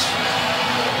Patriots.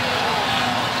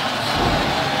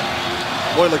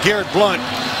 Boy, LeGarrette Blunt,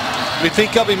 we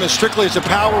think of him as strictly as a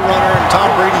power runner, and Tom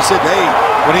Brady said, hey,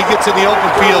 when he gets in the open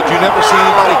field, you never see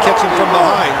anybody catch him from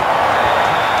behind.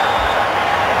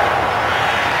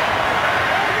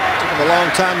 Took him a long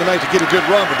time tonight to get a good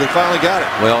run, but they finally got it.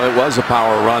 Well, it was a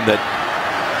power run that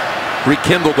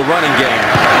rekindled the running game.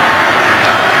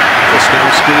 This new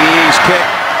squeeze kick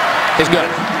is good.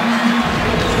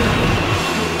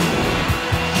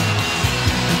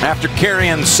 After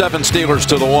carrying 7 Steelers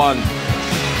to the 1,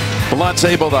 Blunt's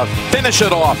able to finish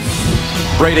it off.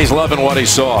 Brady's loving what he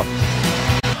saw.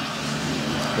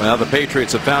 Well, the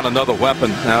Patriots have found another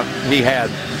weapon. Now, he had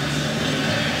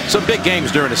some big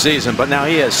games during the season, but now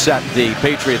he has set the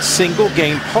Patriots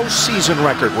single-game postseason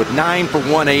record with 9 for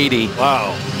 180.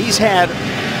 Wow. He's had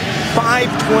 5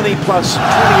 20-plus,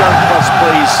 20-yard-plus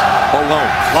plays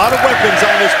alone. A lot of weapons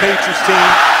on this Patriots team.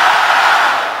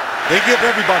 They give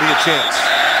everybody a chance.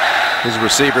 His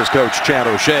receivers coach, Chad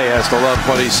O'Shea, has to love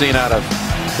what he's seen out of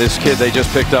this kid they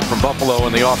just picked up from Buffalo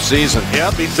in the offseason.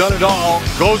 Yep, he's done it all.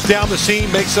 Goes down the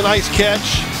seam, makes a nice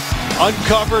catch.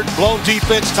 Uncovered, blown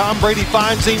defense. Tom Brady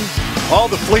finds him. All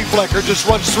the flea flicker just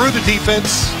runs through the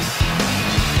defense.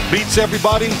 Beats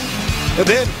everybody. And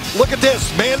then, look at this,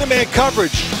 man-to-man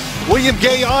coverage. William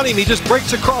Gay on him. He just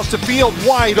breaks across the field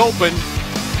wide open.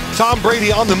 Tom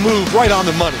Brady on the move, right on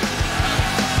the money.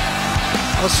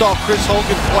 I saw Chris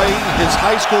Hogan play his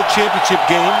high school championship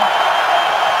game,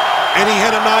 and he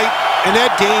had a night in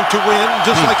that game to win,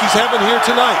 just like he's having here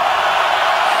tonight.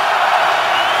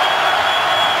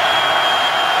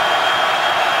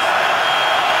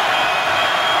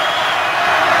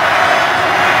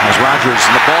 As Rodgers,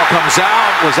 and the ball comes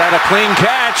out. Was that a clean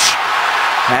catch?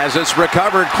 As it's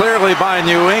recovered clearly by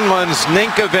New England's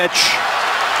Ninkovich.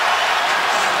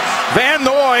 Van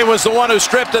Noy was the one who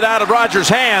stripped it out of Rodgers'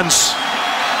 hands.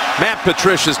 Matt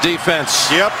Patricia's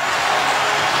defense. Yep.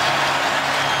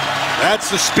 That's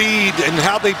the speed and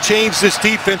how they've changed this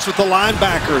defense with the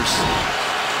linebackers.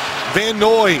 Van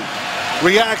Noy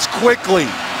reacts quickly.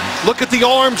 Look at the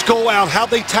arms go out, how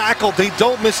they tackle. They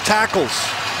don't miss tackles.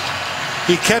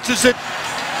 He catches it.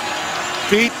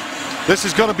 Feet. This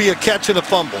is going to be a catch and a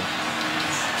fumble.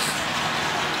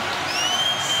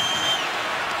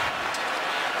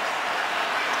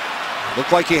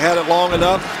 Looked like he had it long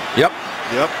enough. Yep.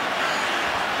 Yep.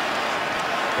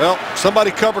 Well,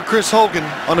 somebody covered Chris Hogan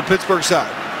on the Pittsburgh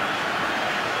side.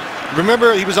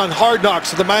 Remember, he was on Hard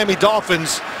Knocks of the Miami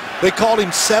Dolphins, They called him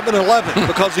 7-11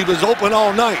 because he was open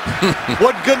all night.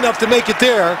 Wasn't good enough to make it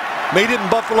there. Made it in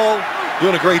Buffalo.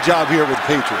 Doing a great job here with the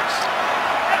Patriots.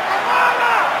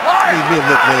 Need me a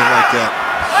nickname like that.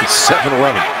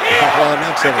 7-11. Well,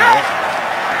 not 7-11.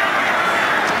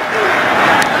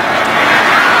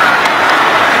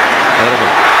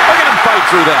 Look at him fight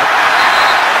through that.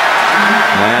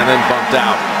 And then bumped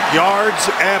out.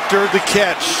 Yards after the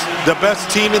catch. The best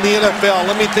team in the NFL.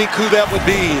 Let me think who that would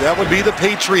be. That would be the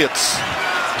Patriots.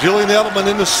 Julian Edelman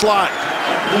in the slot.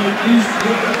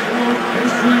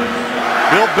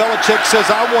 Bill Belichick says,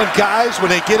 I want guys when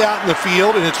they get out in the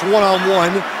field and it's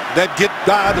one-on-one that get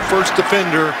by the first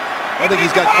defender. I think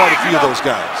he's got quite a few of those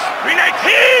guys.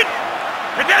 319!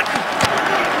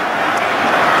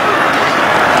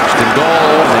 Goal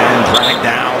and dragged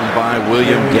down by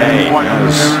William Gay.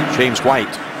 James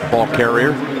White, ball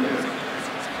carrier.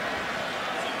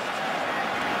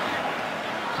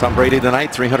 Tom Brady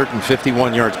tonight,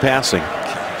 351 yards passing.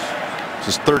 It's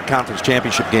his third conference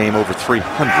championship game over 300.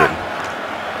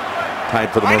 Tied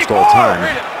for the most all time.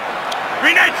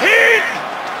 319!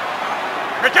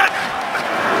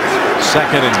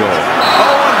 Second and goal.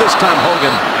 Oh, and this time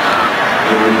Hogan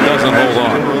doesn't hold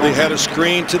on. They had a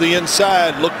screen to the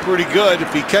inside. Looked pretty good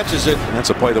if he catches it. That's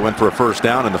a play that went for a first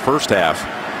down in the first half.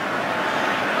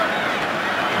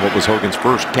 What was Hogan's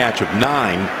first catch of 9?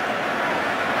 I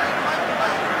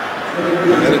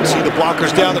didn't see the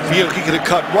blockers down the field. He could have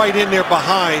cut right in there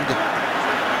behind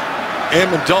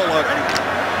Amendola.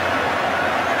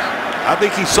 I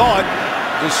think he saw it.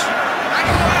 Just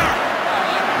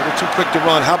a little too quick to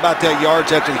run. How about that yards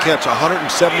after the catch? 175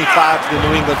 for the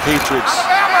New England Patriots.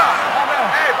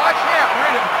 Hey, watch him.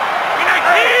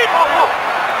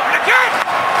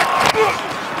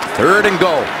 319! Third and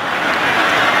goal.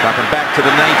 Dropping back to the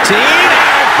 19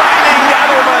 and finding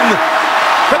Edelman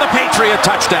for the Patriot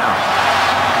touchdown.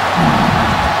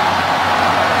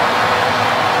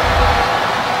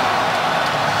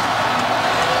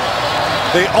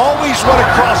 They always run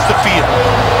across the field,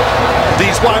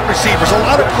 these wide receivers, a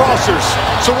lot of crossers.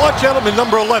 So watch Edelman,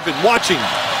 number 11, watching.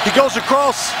 He goes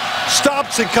across,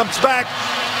 stops, and comes back.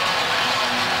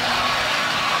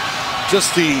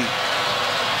 Just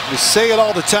we say it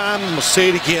all the time, and we'll say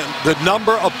it again. The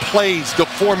number of plays, the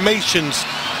formations,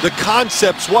 the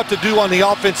concepts, what to do on the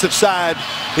offensive side,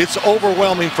 it's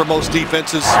overwhelming for most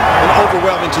defenses and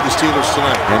overwhelming to the Steelers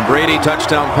tonight. And Brady,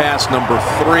 touchdown pass number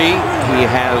 3. He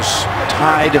has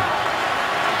tied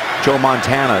Joe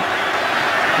Montana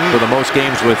for the most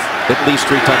games with at least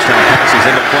 3 touchdown passes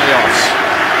in the playoffs.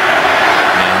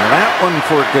 And that one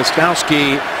for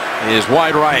Gostkowski is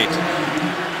wide right.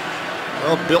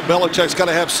 Well, Bill Belichick's got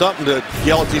to have something to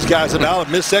yell at these guys about. A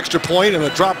missed extra point and a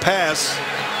drop pass.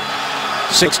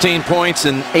 16 points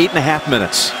in 8.5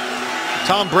 minutes.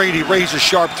 Tom Brady razor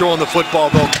sharp throwing the football,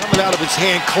 though, coming out of his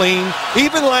hand clean.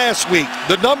 Even last week,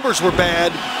 the numbers were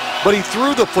bad, but he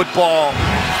threw the football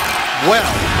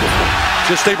well.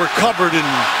 Just they were covered, and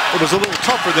it was a little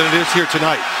tougher than it is here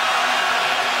tonight.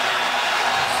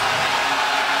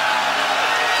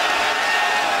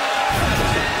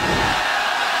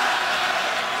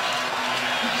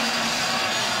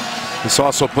 This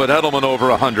also put Edelman over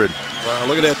 100. Wow,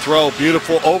 look at that throw.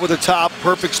 Beautiful, over the top,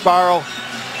 perfect spiral.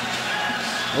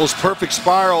 Those perfect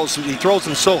spirals, he throws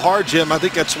them so hard, Jim. I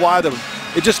think that's why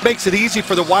it just makes it easy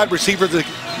for the wide receiver to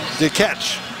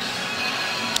catch.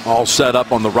 All set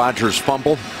up on the Rodgers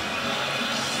fumble.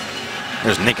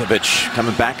 There's Ninkovich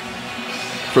coming back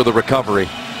for the recovery.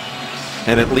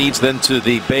 And it leads then to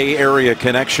the Bay Area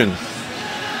connection.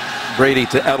 Brady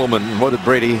to Edelman. What did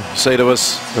Brady say to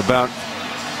us about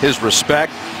his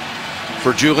respect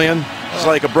for Julian? He's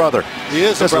like a brother. He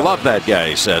is. I love that guy,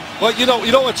 he said. Well, you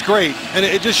know what's great, and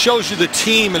it just shows you the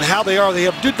team and how they are.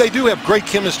 They do have great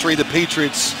chemistry, the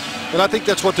Patriots, and I think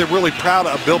that's what they're really proud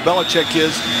of. Bill Belichick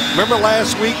is. Remember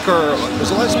last week, or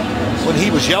was it last week, when he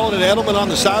was yelling at Edelman on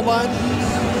the sideline?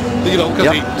 You know,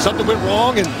 because something went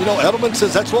wrong, and you know, Edelman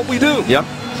says that's what we do. Yep.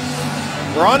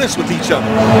 We're honest with each other.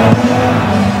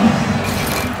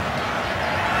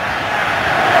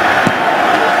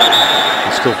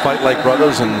 Still fight like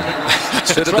brothers and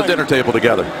sit at the dinner table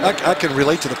together. I can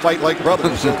relate to the fight like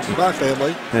brothers in my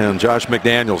family. And Josh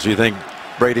McDaniels, you think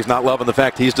Brady's not loving the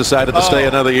fact he's decided to stay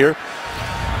another year?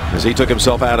 As he took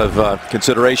himself out of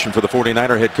consideration for the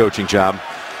 49er head coaching job.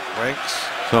 Ranks.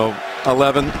 So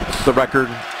 11, the record.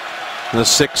 The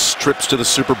 6 trips to the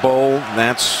Super Bowl.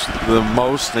 That's the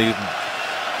most. He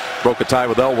broke a tie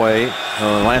with Elway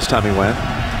last time he went.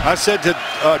 I said to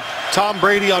Tom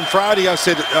Brady on Friday, I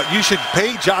said, you should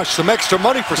pay Josh some extra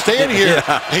money for staying here.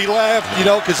 He laughed, you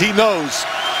know, because he knows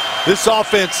this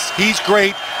offense, he's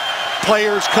great.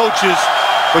 players, coaches,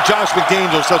 but Josh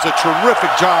McDaniels does a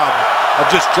terrific job of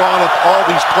just drawing up all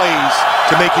these plays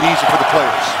to make it easy for the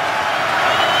players.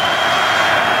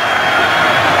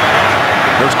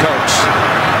 There's Coates.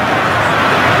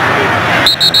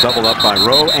 Doubled up by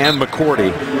Rowe and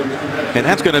McCourty. And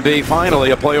that's going to be finally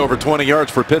a play over 20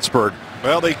 yards for Pittsburgh.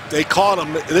 Well, they caught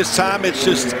him. This time it's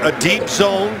just a deep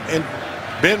zone, and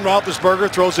Ben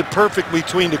Roethlisberger throws it perfect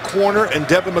between the corner and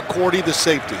Devin McCourty, the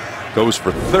safety. Goes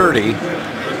for 30.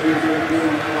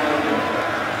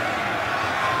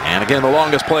 And again, the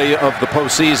longest play of the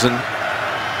postseason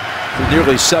for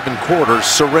nearly 7 quarters,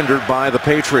 surrendered by the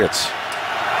Patriots.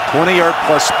 20-yard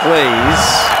plus plays.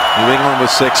 New England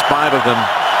with 6, 5 of them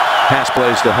pass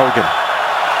plays to Hogan.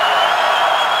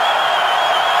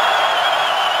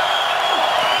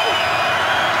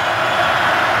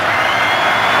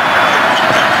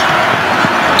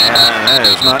 And that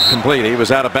is not complete. He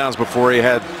was out of bounds before he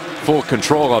had full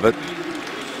control of it.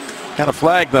 Got a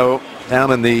flag, though,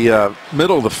 down in the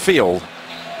middle of the field.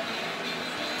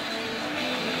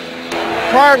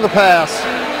 Prior to the pass,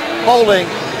 holding,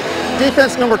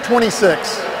 defense number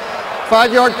 26.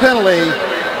 5-yard penalty,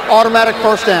 automatic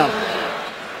first down.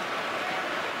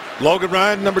 Logan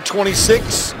Ryan, number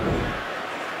 26.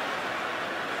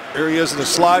 There he is in the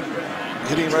slot,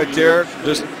 hitting right there.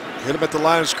 Just hit him at the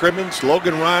line of scrimmage.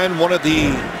 Logan Ryan, one of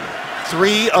the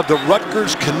 3 of the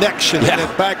Rutgers connection in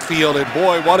that backfield, and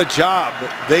boy, what a job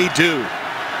they do.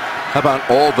 How about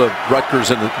all the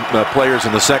Rutgers and the players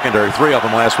in the secondary? 3 of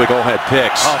them last week all had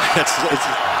picks. Oh,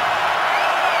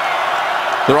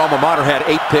 their alma mater had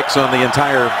 8 picks on the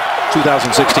entire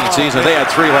 2016 season. They had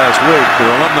 3 last week. Their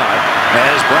alumni,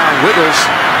 as Brown wiggles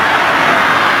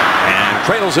and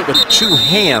cradles it with 2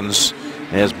 hands,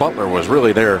 as Butler was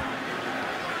really there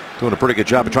doing a pretty good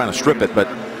job of trying to strip it, but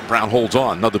Brown holds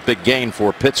on. Another big gain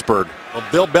for Pittsburgh. Well,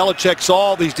 Bill Belichick saw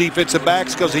all these defensive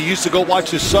backs because he used to go watch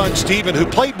his son, Steven, who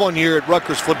played 1 year at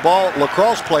Rutgers football,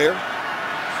 lacrosse player.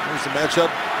 Here's the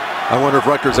matchup. I wonder if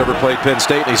Rutgers ever played Penn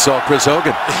State and he saw Chris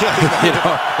Hogan you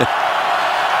know,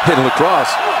 in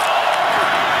lacrosse.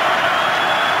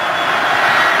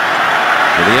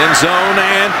 To the end zone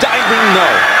and diving, no.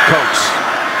 Coates.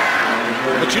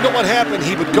 But you know what happened?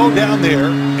 He would go down there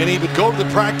and he would go to the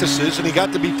practices, and he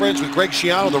got to be friends with Greg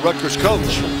Schiano, the Rutgers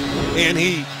coach. And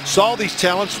he saw these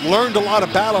talents, learned a lot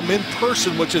about them in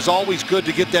person, which is always good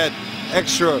to get that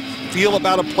extra feel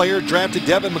about a player. Drafted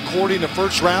Devin McCourty in the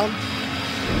 1st round.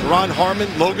 Ron Harmon,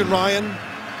 Logan Ryan.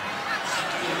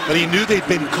 But he knew they'd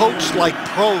been coached like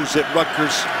pros at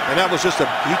Rutgers, and that was just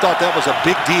he thought that was a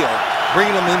big deal,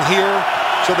 bringing them in here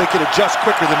so they could adjust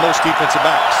quicker than most defensive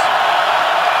backs.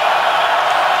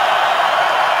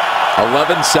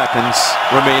 11 seconds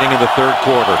remaining in the 3rd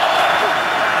quarter.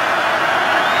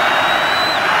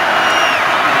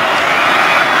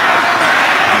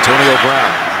 Antonio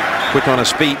Brown, quick on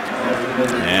his feet,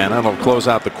 and that'll close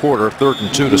out the quarter. 3rd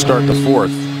and 2 to start the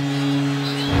 4th.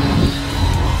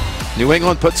 New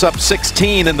England puts up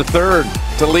 16 in the 3rd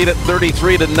to lead it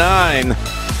 33-9.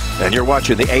 And you're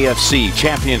watching the AFC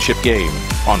Championship game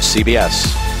on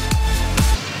CBS.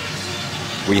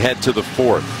 We head to the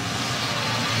 4th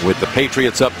with the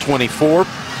Patriots up 24.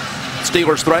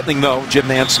 Steelers threatening, though. Jim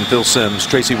Nantz and Phil Simms,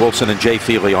 Tracy Wolfson and Jay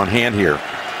Feely on hand here.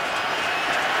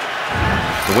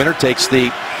 The winner takes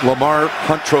the Lamar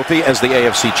Hunt Trophy as the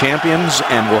AFC champions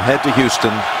and will head to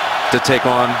Houston to take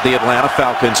on the Atlanta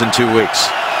Falcons in 2 weeks.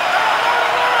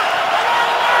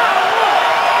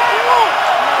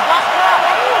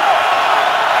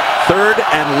 Third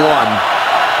and 1.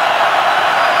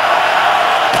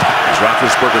 As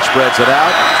Roethlisberger spreads it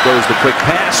out, throws the quick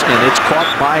pass, and it's caught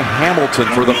by Hamilton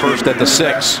for the 1st at the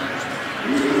 6.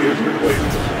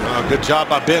 Good job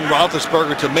by Ben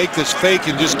Roethlisberger to make this fake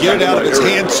and just get it out of his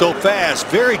hands so fast.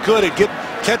 Very good at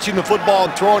catching the football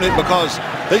and throwing it, because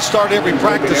they start every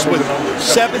practice with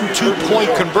 7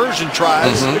 two-point conversion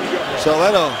tries. So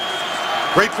that'll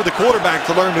great for the quarterback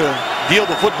to learn to deal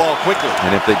the football quickly.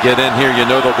 And if they get in here, you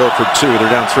know they'll go for 2.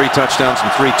 They're down 3 touchdowns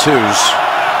and 3 twos.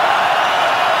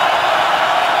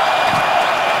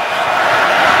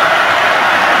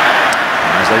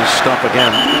 As they stump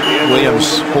again,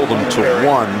 Williams pulled them to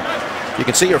 1. You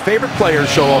can see your favorite players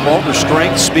show off all their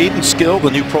strength, speed, and skill.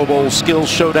 The new Pro Bowl Skills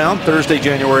Showdown, Thursday,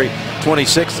 January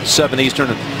 26th, 7 Eastern.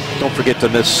 And don't forget to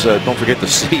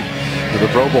see the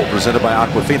Pro Bowl presented by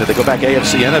Aquafina. They go back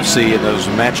AFC, NFC in those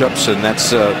matchups, and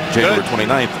that's January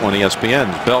 29th on ESPN.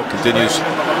 Bell continues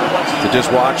to just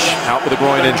watch, out with a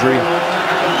groin injury.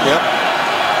 Yep.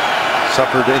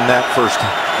 Suffered in that 1st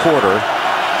quarter.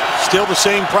 Still the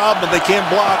same problem. They can't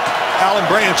block Alan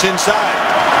Branch inside.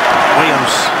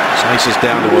 Williams slices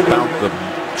down to about the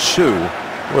 2.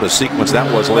 What a sequence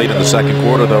that was late in the second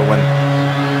quarter, though, when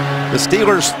the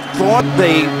Steelers thought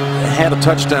they had a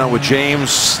touchdown with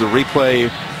James. The replay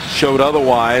showed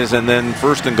otherwise, and then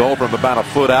 1st and goal from about a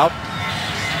foot out.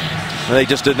 And they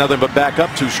just did nothing but back up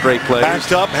 2 straight plays.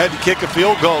 Backed up, had to kick a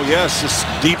field goal. Yes, this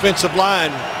defensive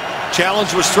line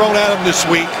challenge was thrown at them this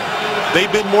week.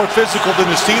 They've been more physical than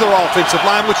the Steeler offensive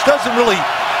line, which doesn't really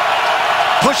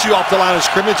push you off the line of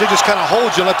scrimmage. It just kind of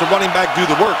holds you and let the running back do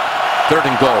the work.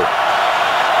 3rd and goal.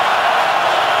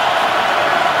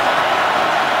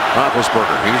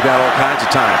 Roethlisberger, he's got all kinds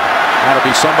of time. Got to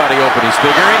be somebody open. He's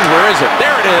figuring. Where is it?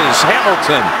 There it is.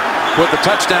 Hamilton with the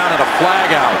touchdown and a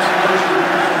flag out.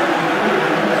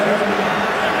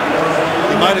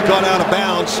 He might have gone out of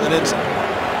bounds, and it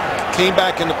came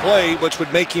back into play, which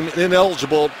would make him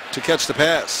ineligible to catch the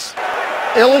pass.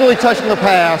 Illegally touching the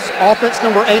pass, offense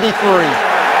number 83. Went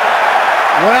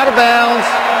out of bounds,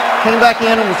 came back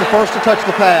in and was the first to touch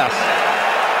the pass.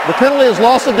 The penalty is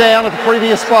loss of down at the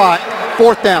previous spot.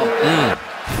 4th down.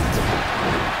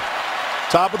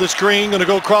 Top of the screen, going to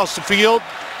go across the field.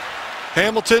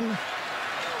 Hamilton.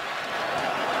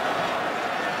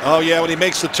 Oh, yeah, when he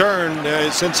makes the turn,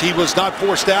 since he was not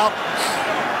forced out,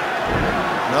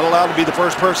 not allowed to be the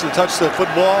first person to touch the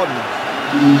football.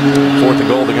 And 4th and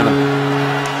goal, they're going to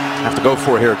have to go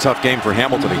for it here. A tough game for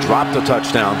Hamilton. He dropped a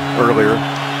touchdown earlier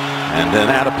and then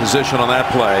out of position on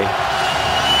that play.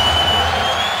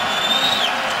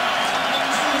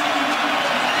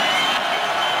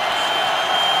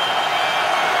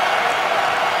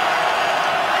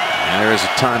 There's a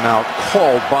timeout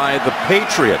called by the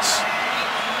Patriots.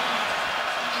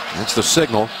 That's the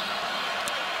signal.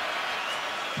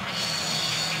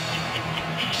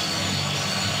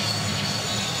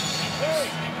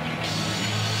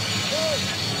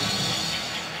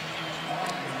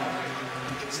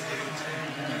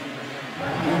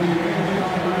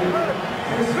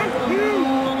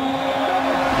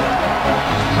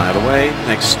 By the way,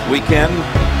 next weekend,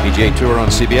 PGA Tour on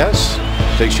CBS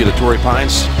takes you to Torrey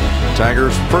Pines.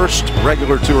 Tigers' first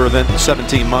regular tour event in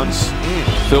 17 months.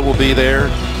 Phil will be there.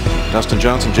 Dustin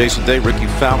Johnson, Jason Day, Ricky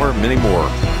Fowler, many more.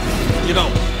 You know,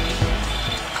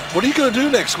 what are you going to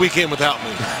do next weekend without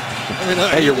me? I mean,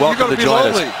 hey, you're welcome to join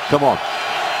lonely. us. Come on.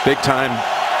 Big time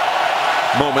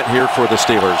moment here for the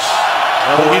Steelers.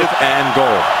 4th and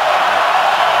goal.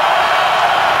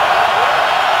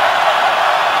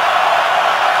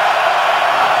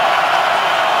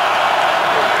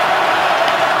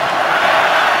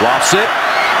 Lofts it.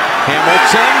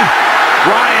 Hamilton.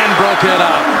 Ryan broke it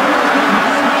up.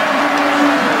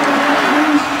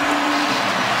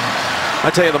 I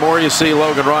tell you, the more you see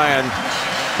Logan Ryan,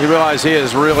 you realize he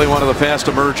is really one of the fast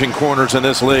emerging corners in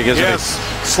this league, isn't he? Yes.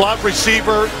 Slot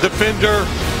receiver, defender.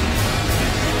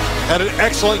 Had an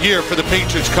excellent year for the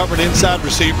Patriots covering inside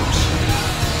receivers.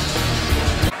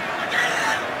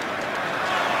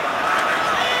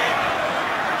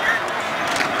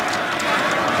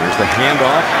 Here's the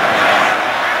handoff.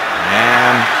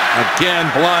 And again,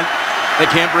 Blunt. They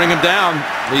can't bring him down.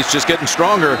 He's just getting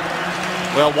stronger.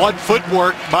 Well, one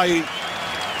footwork by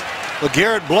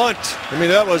LeGarrette Blunt. I mean,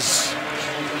 that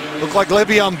looked like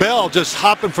Le'Veon Bell just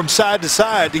hopping from side to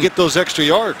side to get those extra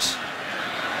yards.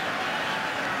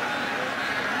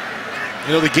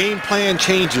 You know, the game plan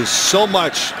changes so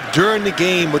much during the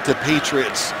game with the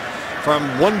Patriots from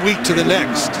one week to the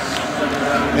next.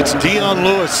 It's Dion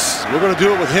Lewis. We're going to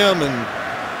do it with him and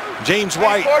James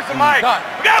White. He's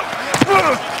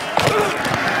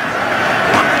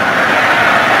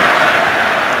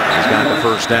got the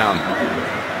first down.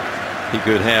 He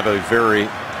could have a very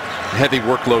heavy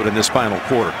workload in this final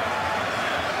quarter.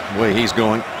 The way he's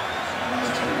going.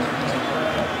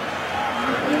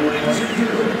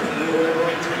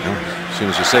 As soon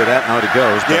as you say that, out it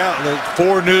goes. Yeah, the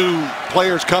 4 new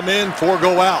players come in, 4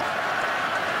 go out.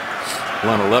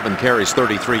 Blunt 11 carries,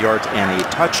 33 yards and a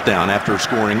touchdown after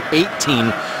scoring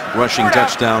 18 rushing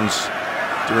touchdowns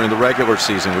during the regular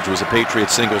season, which was a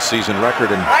Patriots single season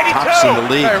record and tops in the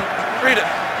league. Hey, read it.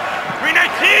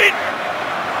 319.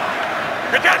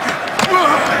 Good catch.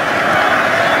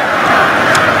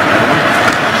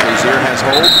 Shazier has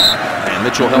hold and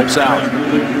Mitchell helps out.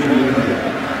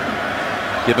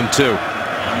 Give him 2.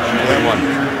 And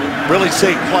 1. Really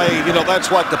safe play. You know, that's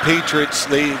what the Patriots,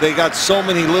 they got so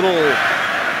many little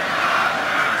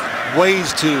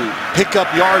ways to pick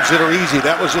up yards that are easy.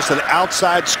 That was just an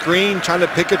outside screen trying to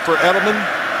pick it for Edelman.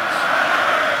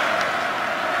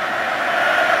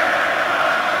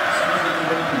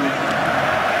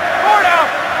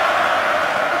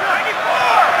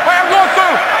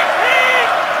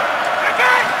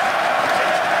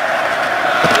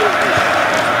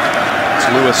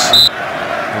 Lewis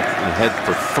ahead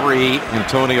for 3.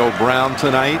 Antonio Brown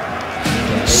tonight.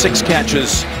 6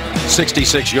 catches,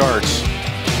 66 yards.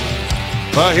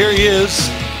 Well, here he is.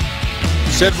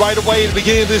 Said right away at the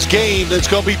beginning of this game that it's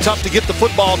going to be tough to get the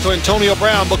football to Antonio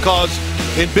Brown because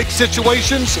in big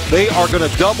situations, they are going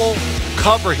to double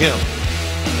cover him.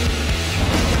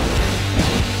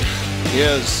 He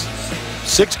has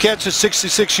 6 catches,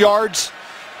 66 yards,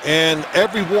 and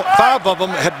 5 of them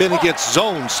have been against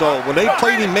zones. So when they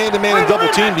played him man-to-man and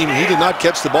double-teamed him, he did not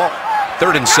catch the ball.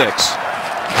 3rd and 6.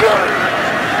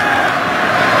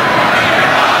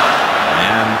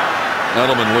 And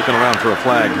Edelman looking around for a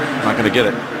flag. Not going to get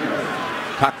it.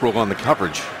 Cockrell on the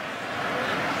coverage.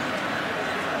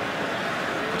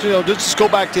 You know, just go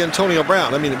back to Antonio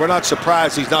Brown. I mean, we're not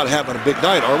surprised he's not having a big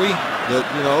night, are we? That,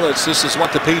 you know, this is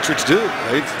what the Patriots do.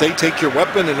 They take your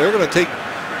weapon and they're going to take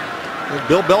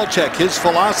Bill Belichick, his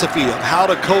philosophy of how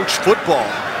to coach football.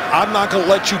 I'm not going to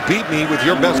let you beat me with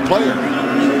your best player.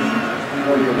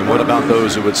 And what about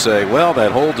those who would say, well,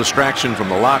 that whole distraction from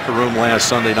the locker room last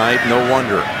Sunday night, no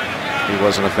wonder he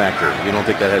wasn't a factor. You don't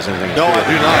think that has anything to do with it? No,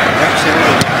 I do not.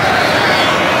 Absolutely.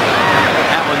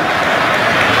 Allen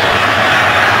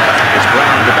is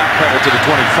Brown to backpedal to the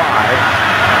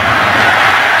 25.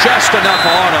 Just enough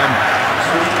on him.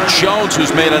 Jones,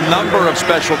 who's made a number of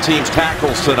special teams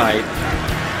tackles tonight.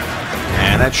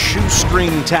 And that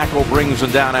shoestring tackle brings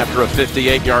him down after a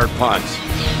 58-yard punt.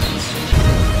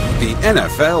 The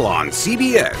NFL on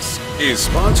CBS is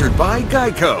sponsored by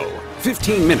Geico.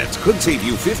 15 minutes could save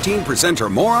you 15% or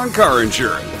more on car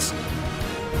insurance.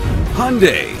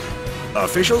 Hyundai,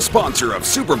 official sponsor of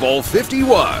Super Bowl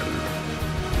 51.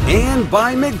 And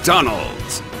by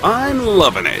McDonald's. I'm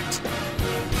loving it.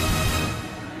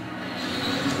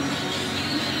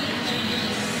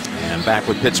 And back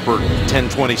with Pittsburgh,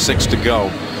 10:26 to go.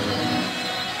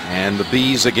 And the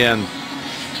Bees again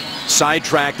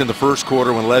sidetracked in the first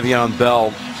quarter when Le'Veon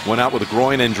Bell went out with a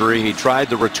groin injury. He tried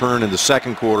to return in the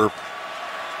second quarter.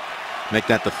 Make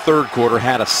that the third quarter,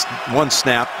 had one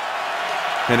snap,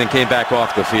 and then came back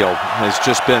off the field. Has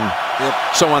just been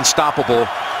so unstoppable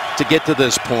to get to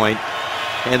this point,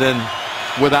 and then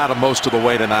without him most of the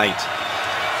way tonight.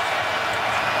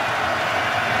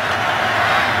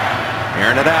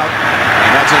 Airing it out,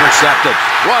 and that's intercepted.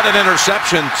 What an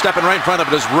interception. Stepping right in front of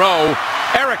it is Rowe.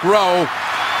 Eric Rowe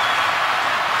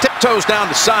tiptoes down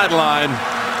the sideline.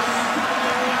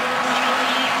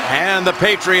 And the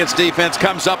Patriots defense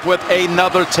comes up with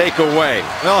another takeaway.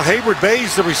 Well, Hayward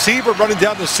Bays, the receiver, running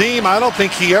down the seam. I don't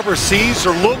think he ever sees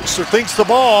or looks or thinks the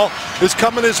ball is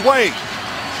coming his way.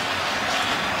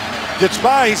 Gets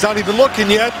by, he's not even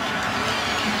looking yet.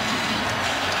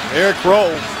 Eric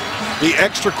Rowe, the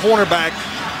extra cornerback.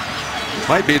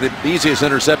 Might be the easiest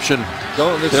interception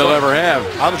he'll ever have.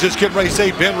 I was just getting ready to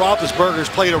say Ben Roethlisberger's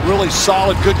played a really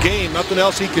solid, good game. Nothing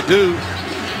else he could do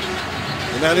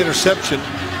in that interception.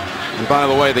 And by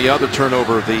the way, the other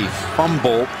turnover, the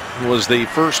fumble, was the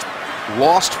first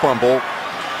lost fumble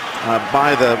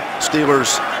by the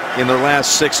Steelers in their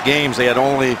last 6 games. They had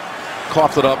only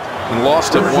coughed it up and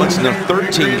lost it once in a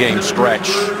 13-game stretch.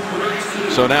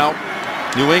 So now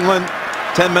New England,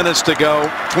 10 minutes to go,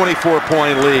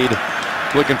 24-point lead,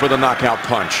 looking for the knockout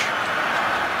punch.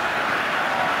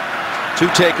 2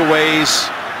 takeaways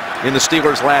in the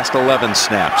Steelers' last 11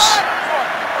 snaps.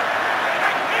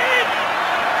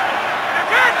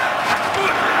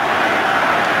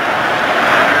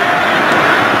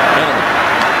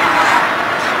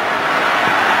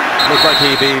 Looks like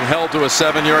he's being held to a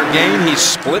 7-yard gain. He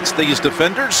splits these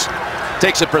defenders,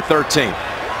 takes it for 13.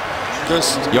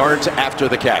 Just yards after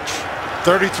the catch.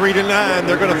 33-9.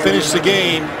 They're going to finish the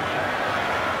game.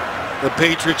 The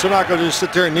Patriots are not going to just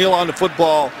sit there and kneel on the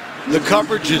football. The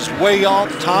coverage is way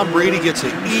off. Tom Brady gets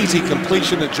an easy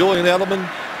completion to Julian Edelman.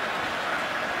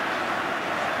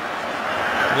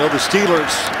 You know, the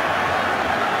Steelers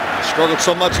struggled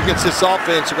so much against this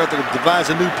offense. They're going to have to devise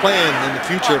a new plan in the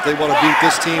future if they want to beat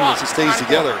this team as it stays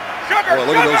together. Well,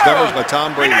 look at those numbers by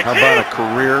Tom Brady. How about a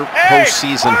career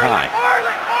postseason high?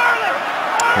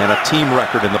 And a team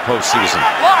record in the postseason.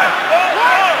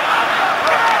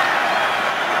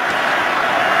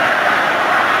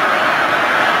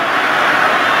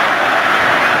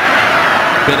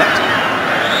 Bennett,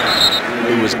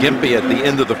 who was gimpy at the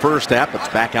end of the first half,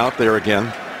 but back out there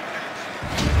again.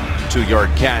 2-yard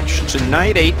catch.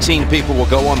 Tonight, 18 people will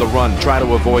go on the run, try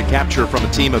to avoid capture from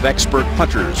a team of expert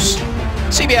hunters.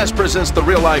 CBS presents the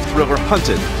real-life thriller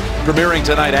Hunted, premiering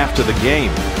tonight after the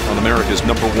game on America's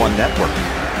 #1 network.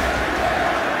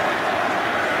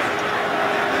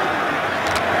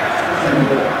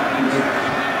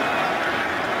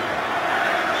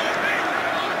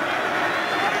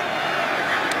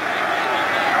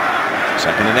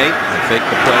 2nd and 8. They fake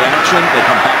the play action. They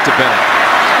come back to Bennett.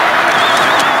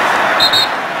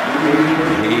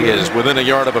 He is within a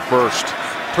yard of a first.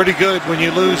 Pretty good when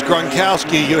you lose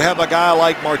Gronkowski. You have a guy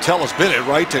like Martellus Bennett,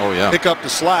 right, to pick up the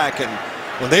slack. And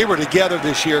when they were together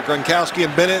this year, Gronkowski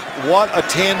and Bennett, what a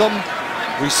tandem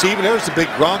receiving. There's the big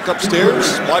Gronk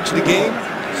upstairs watching the game.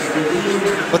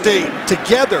 But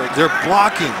together, their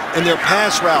blocking and their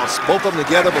pass routes, both of them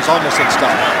together, was almost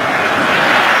unstoppable.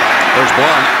 There's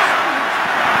Blunt.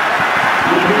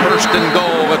 1st and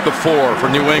goal at the 4 for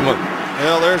New England.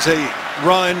 Well, there's a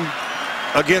run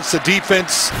against a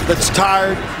defense that's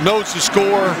tired, knows the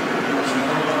score.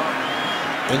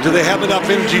 And do they have enough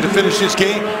energy to finish this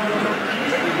game?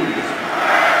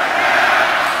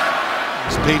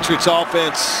 This Patriots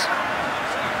offense,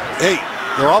 hey,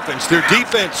 their offense, their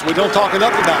defense, we don't talk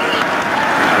enough about it.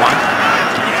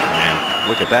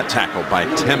 Look at that tackle by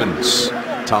Timmons.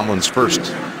 Tomlin's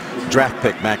first draft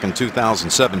pick back in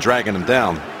 2007, dragging him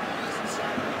down.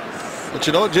 But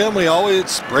you know, Jim, we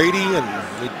always, Brady and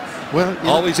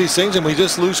always these things, and we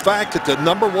just lose fact that the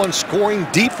 #1 scoring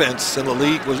defense in the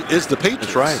league is the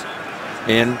Patriots. That's right.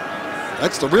 And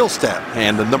that's the real stat.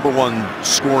 And the #1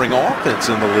 scoring offense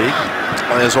in the league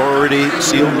has already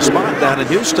sealed the spot down in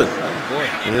Houston.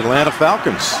 The Atlanta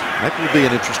Falcons. That would be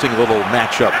an interesting little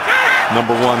matchup.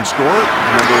 #1 scorer,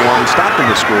 #1 stopping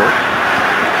the score.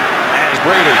 As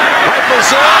Brady rifles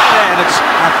it, and it's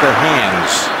off the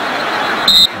hands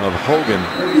of Hogan.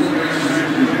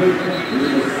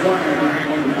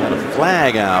 Got a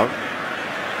flag out.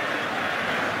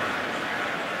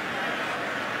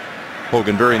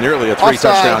 Hogan very nearly a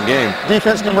 3-touchdown game.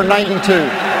 Defense number 92.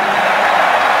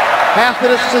 Half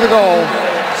minutes to the goal.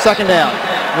 2nd down.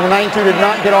 Number 92 did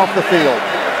not get off the field.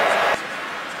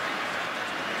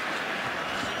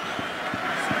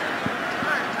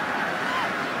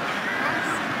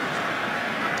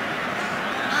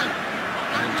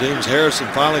 And James Harrison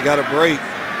finally got a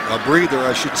breather,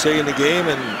 I should say, in the game,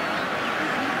 and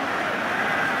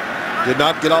did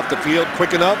not get off the field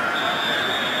quick enough.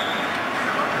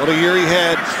 What a year he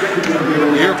had,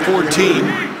 year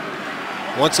 14.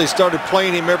 Once they started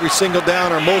playing him every single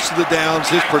down or most of the downs,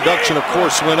 his production, of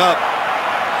course, went up.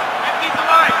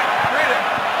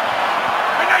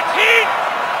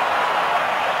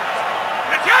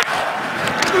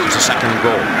 It's a 2nd and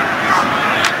goal.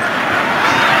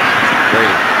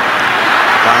 Brady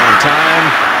buying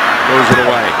time, throws it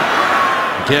away.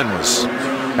 Again was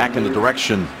back in the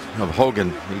direction of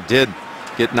Hogan. He did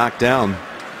get knocked down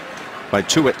by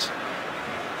Tuitt.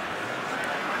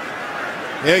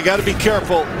 Yeah, you got to be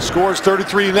careful. Scores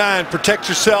 33-9. Protect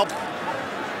yourself.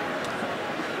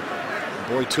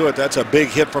 Boy, Tuitt, that's a big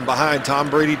hit from behind. Tom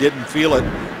Brady didn't feel it.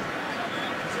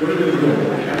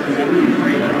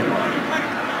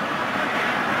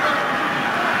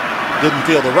 Didn't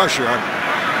feel the rusher.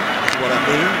 That's what I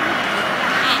mean.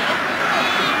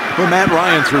 Well, Matt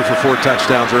Ryan threw for 4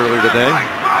 touchdowns earlier today.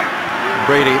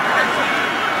 Brady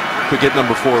could get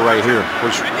 #4 right here. Of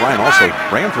course, Ryan also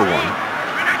ran for 1.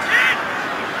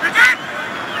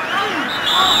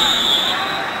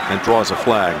 And draws a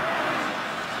flag.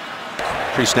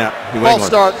 Pre-snap, New England. False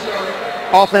start.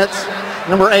 Offense,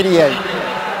 number 88.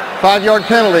 5-yard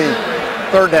penalty.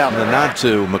 3rd down. And a nod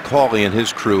to McCauley and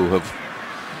his crew have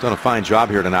done a fine job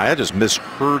here tonight. I just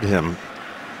misheard him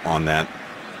on that.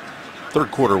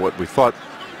 3rd quarter, what we thought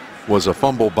was a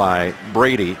fumble by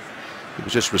Brady. He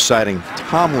was just reciting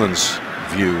Tomlin's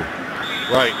view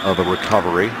of the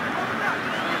recovery.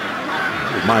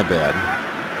 My bad.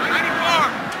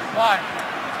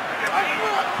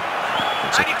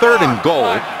 It's a 3rd and goal.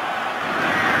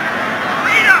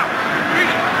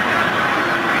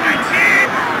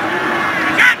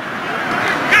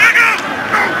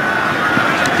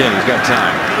 Again, he's got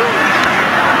time.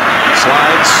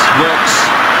 Slides, looks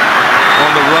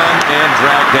on the run, and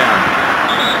dragged down.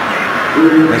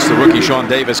 That's the rookie Sean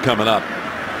Davis coming up.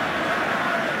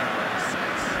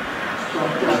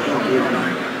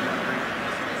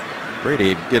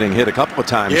 Brady getting hit a couple of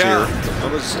times here. I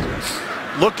was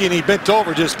looking, he bent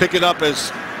over just picking up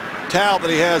his towel that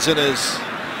he has in his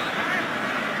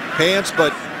pants,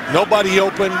 but nobody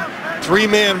open.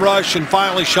 3-man rush, and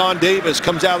finally Sean Davis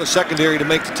comes out of the secondary to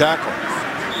make the tackle.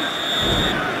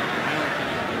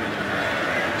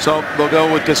 So they'll go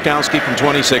with Gostkowski from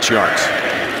 26 yards.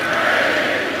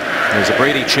 There's a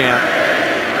Brady chant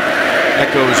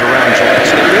echoes around Gillette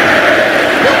Stadium.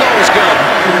 Field goal is good.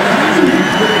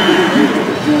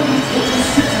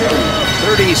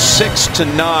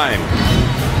 36-9.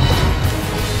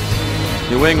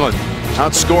 New England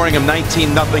outscoring them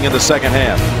 19-0 in the 2nd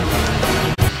half.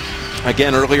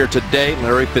 Again, earlier today,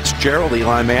 Larry Fitzgerald,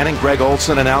 Eli Manning, Greg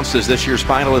Olson announced as this year's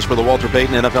finalist for the Walter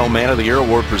Payton NFL Man of the Year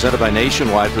Award presented by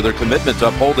Nationwide for their commitment to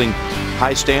upholding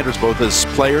high standards both as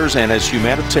players and as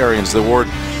humanitarians. The award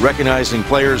recognizing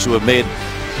players who have made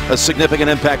a significant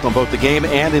impact on both the game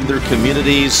and in their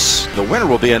communities. The winner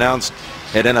will be announced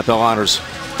at NFL Honors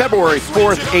February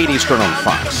 4th, 8 Eastern on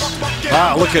Fox.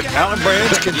 Wow, look at Alan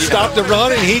Branch can stop the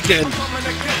run, and he can.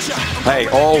 Hey,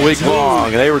 all week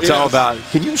long, they were talking about,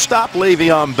 can you stop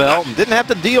Le'Veon Bell? And didn't have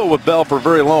to deal with Bell for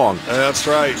very long. That's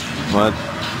right. But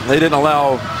they didn't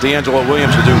allow D'Angelo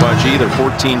Williams to do much either,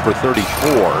 14 for 34.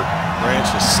 Branch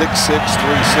is 6'6",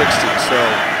 360, so.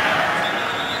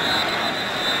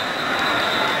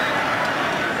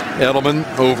 Edelman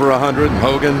over 100,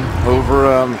 Hogan over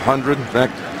 100. In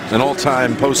fact, an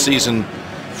all-time postseason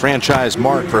franchise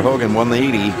mark for Hogan,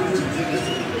 180.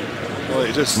 Well,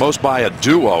 most by a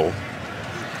duo.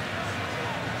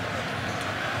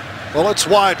 Well, let's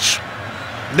watch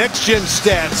next-gen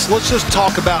stats. Let's just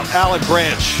talk about Alan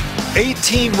Branch.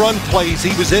 18 run plays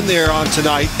he was in there on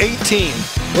tonight. 18.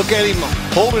 Look at him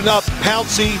holding up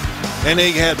Pouncey, and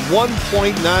they had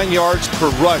 1.9 yards per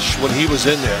rush when he was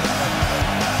in there.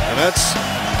 And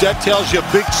that tells you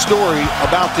a big story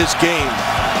about this game.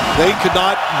 They could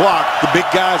not block the big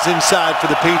guys inside for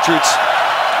the Patriots.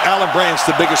 Alan Branch,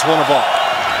 the biggest one of all.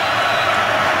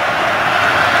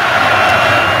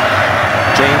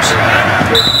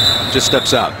 James just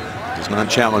steps out. Does not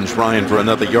challenge Ryan for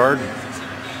another yard.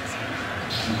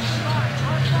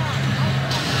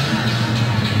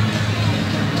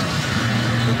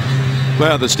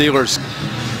 Well, the Steelers,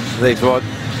 they thought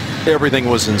everything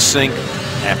was in sync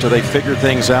after they figured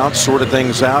things out, sorted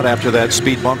things out after that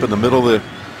speed bump in the middle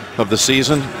of the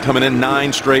season, coming in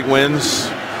 9 straight wins.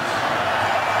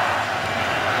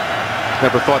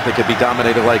 Never thought they could be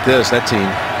dominated like this, that team.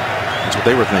 That's what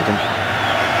they were thinking.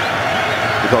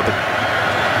 They thought the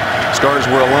stars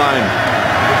were aligned.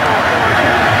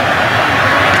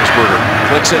 Pittsburgh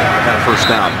clicks it, got a first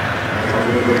down.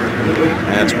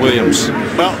 That's Williams.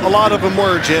 Well, a lot of them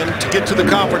were, Jim. To get to the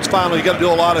conference final, you got to do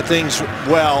a lot of things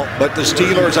well. But the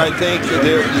Steelers, I think,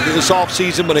 this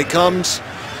offseason, when it comes,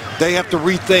 they have to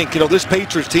rethink. You know, this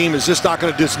Patriots team is just not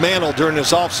going to dismantle during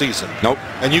this offseason. Nope.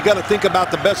 And you got to think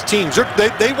about the best teams.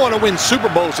 They want to win Super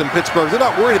Bowls in Pittsburgh. They're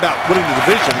not worried about winning the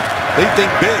division. They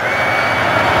think big.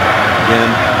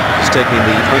 Again, just taking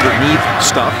the underneath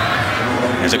stuff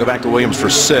as I go back to Williams for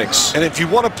 6. And if you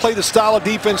want to play the style of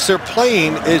defense they're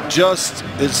playing, it just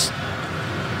is,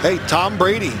 hey, Tom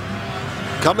Brady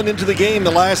coming into the game the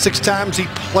last 6 times he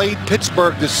played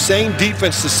Pittsburgh, the same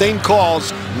defense, the same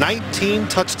calls, 19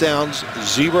 touchdowns,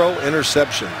 0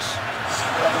 interceptions.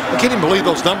 I can't even believe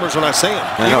those numbers when I say them.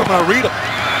 Even when I read them.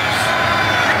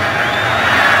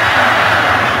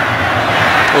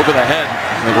 Over the head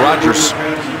of Rodgers.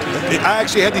 I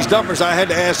actually had these numbers. I had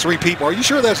to ask 3 people. Are you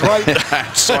sure that's right? I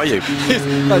saw you.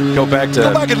 Go back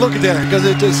and look at that, because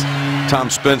it just. Tom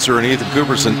Spencer and Ethan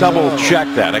Cooperson double check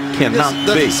that. It cannot be.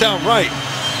 Doesn't sound right.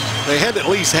 They had to at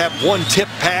least have 1 tip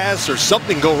pass or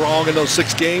something go wrong in those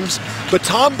 6 games. But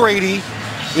Tom Brady,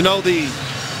 you know, the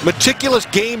meticulous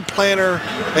game planner,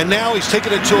 and now he's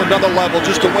taken it to another level,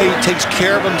 just the way he takes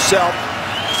care of himself.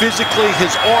 Physically,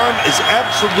 his arm is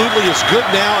absolutely as good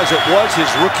now as it was his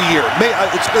rookie year.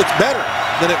 It's better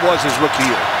than it was his rookie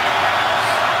year.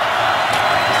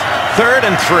 3rd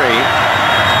and 3.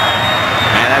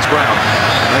 And that's Brown.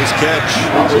 Nice catch.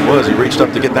 Yes, it was. He reached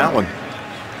up to get that one.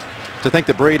 To think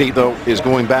that Brady, though, is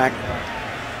going back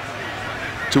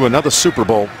to another Super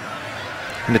Bowl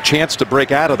and a chance to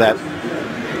break out of that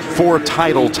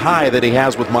 4-title tie that he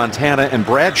has with Montana and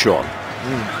Bradshaw.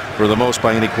 For the most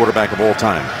by any quarterback of all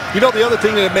time. You know, the other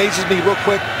thing that amazes me real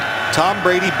quick, Tom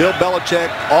Brady, Bill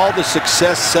Belichick, all the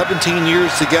success, 17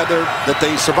 years together, that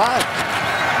they survived.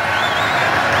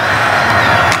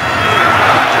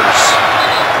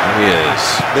 There he is.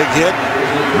 Big hit.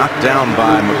 Knocked down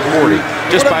by McCourty.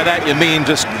 Just by that, you mean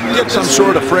just some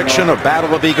sort of friction, a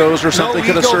battle of egos or something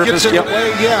could have surfaced? Yep.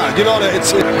 Yeah, you know,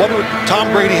 Tom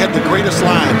Brady had the greatest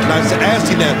line. And I asked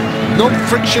him that. No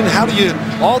friction. How do you,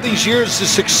 all these years of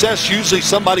success, usually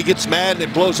somebody gets mad and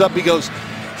it blows up. He goes,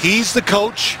 he's the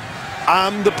coach,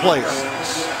 I'm the player.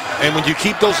 And when you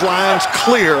keep those lines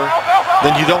clear,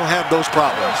 then you don't have those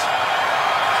problems.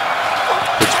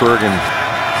 Pittsburgh, and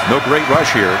no great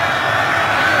rush here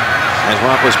as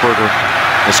Roethlisberger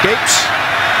escapes.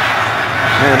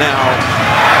 And now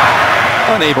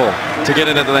unable to get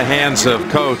it into the hands of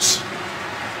Coates.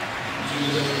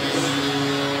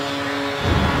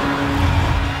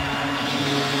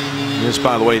 This,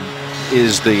 by the way,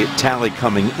 is the tally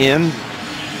coming in.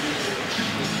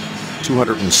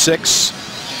 206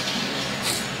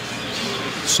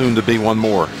 soon to be one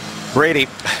more. Brady,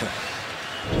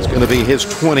 it's going to be his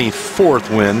 24th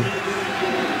win.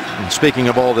 And speaking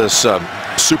of all this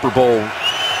Super Bowl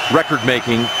record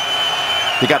making,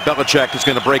 you got Belichick who's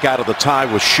going to break out of the tie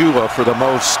with Shula for the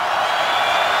most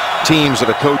teams that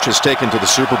a coach has taken to the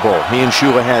Super Bowl. He and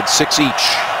Shula had 6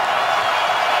 each.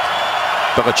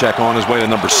 Belichick on his way to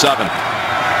number 7.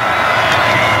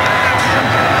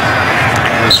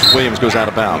 As Williams goes out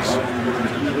of bounds.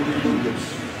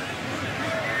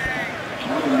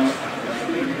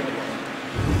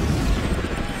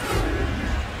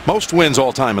 Most wins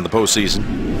all time in the postseason.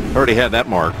 Already had that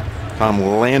mark. Tom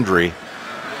Landry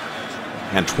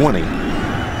and 20.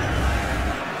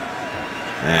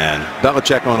 And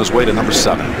Belichick on his way to number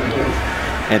 7.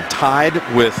 And tied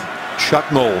with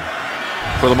Chuck Noll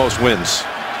for the most wins.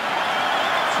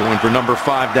 Going for number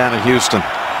 5 down in Houston.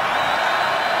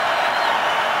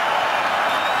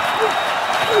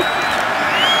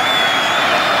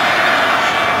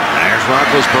 There's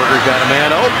Roethlisberger, got a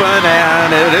man open,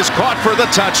 and it is caught for the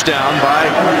touchdown by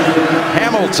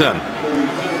Hamilton.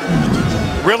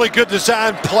 Really good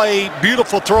design play.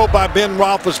 Beautiful throw by Ben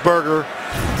Roethlisberger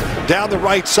down the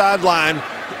right sideline.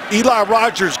 Eli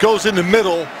Rogers goes in the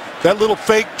middle. That little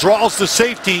fake draws the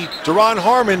safety. Deron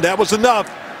Harmon, that was enough.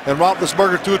 And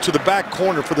Roethlisberger threw it to the back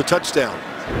corner for the touchdown.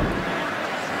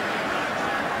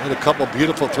 And a couple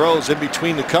beautiful throws in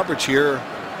between the coverage here.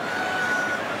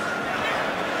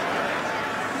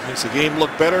 Makes the game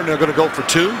look better, and they're going to go for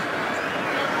 2.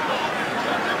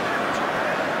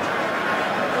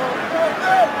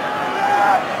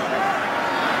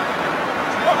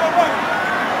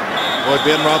 Boy,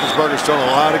 Ben Roethlisberger's thrown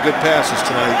a lot of good passes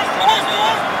tonight.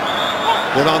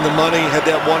 Went on the money, had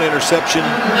that 1 interception.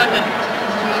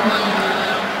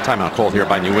 Timeout called here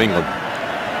by New England.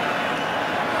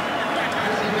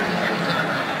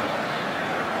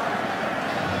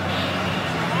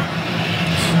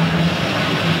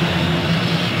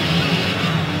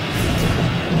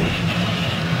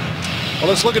 Well,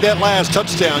 let's look at that last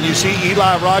touchdown. You see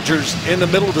Eli Rogers in the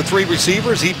middle of the 3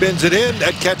 receivers. He bends it in.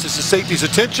 That catches the safety's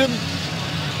attention.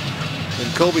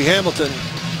 And Kobe Hamilton,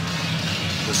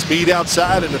 the speed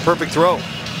outside and the perfect throw.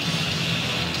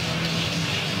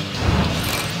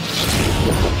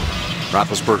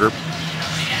 Roethlisberger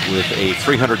with a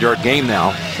 300-yard game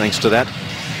now, thanks to that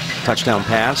touchdown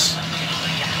pass.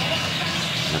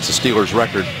 That's the Steelers'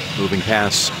 record, moving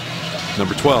past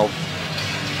number 12.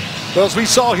 Well, as we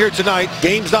saw here tonight,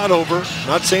 game's not over.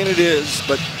 Not saying it is,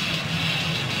 but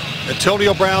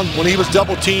Antonio Brown, when he was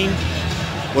double-teamed,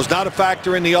 was not a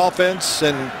factor in the offense.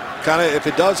 And kind of, if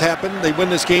it does happen, they win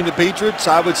this game, the Patriots,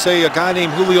 I would say a guy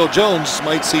named Julio Jones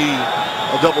might see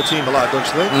a double team a lot, don't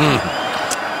you think?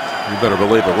 You better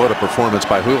believe it. What a performance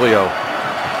by Julio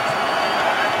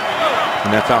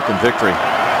in that Falcon victory.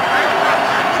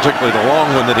 Particularly the long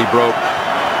one that he broke,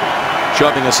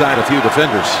 shoving aside a few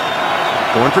defenders.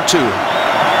 Going for 2. And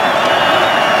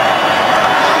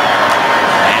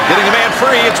getting a man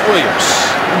free, it's Williams.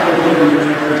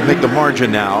 To make the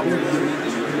margin now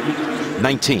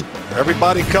 19.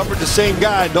 Everybody covered the same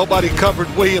guy. Nobody covered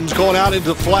Williams going out into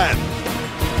the flat.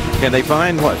 Can they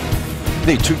find what?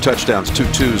 They need 2 touchdowns, 2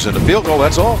 twos, and a field goal.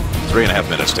 That's all. 3.5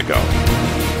 minutes to go.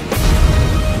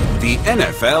 The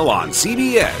NFL on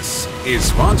CBS is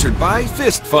sponsored by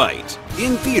Fist Fight,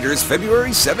 in theaters February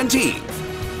 17th.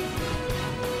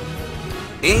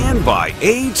 And by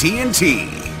AT&T.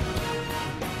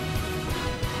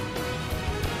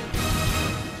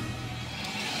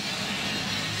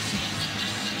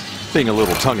 Being a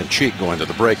little tongue-in-cheek going to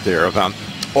the break there about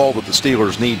all that the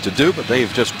Steelers need to do, but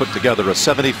they've just put together a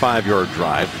 75-yard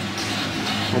drive.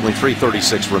 Only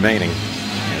 3:36 remaining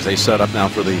as they set up now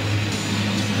for the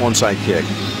onside kick.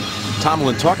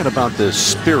 Tomlin talking about this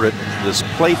spirit, this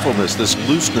playfulness, this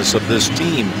looseness of this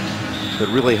team that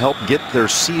really helped get their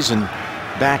season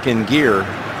back in gear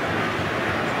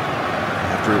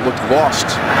after it looked lost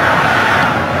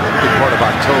a big part of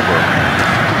October.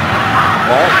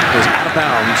 Ball is out of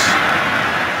bounds,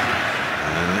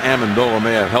 and Amendola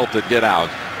may have helped it get out.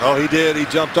 Oh, he did. He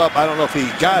jumped up. I don't know if he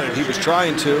got it. He was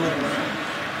trying to.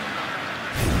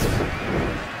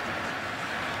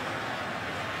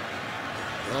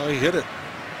 Oh, he hit it.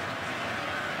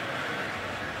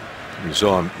 You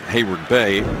saw Hayward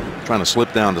Bay trying to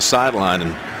slip down the sideline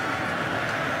and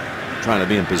trying to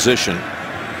be in position.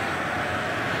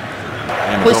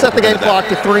 Please set the game clock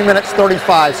to 3 minutes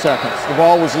 35 seconds. The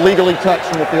ball was legally touched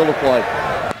from the field of play.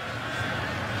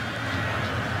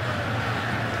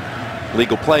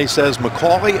 Legal play, says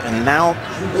McCauley, and now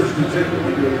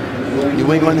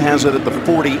New England has it at the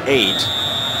 48.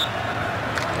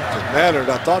 mattered.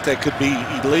 I thought that could be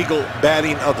illegal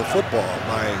batting of the football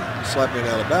by slapping it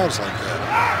out of bounds like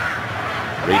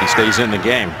that. Brady stays in the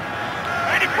game.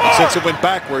 And since it went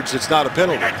backwards, it's not a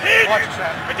penalty.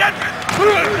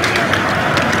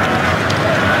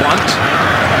 Blunt.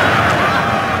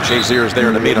 Shazier's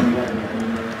there to meet him.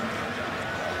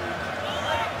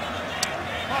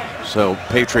 So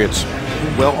Patriots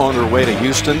well on their way to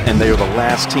Houston, and they are the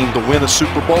last team to win a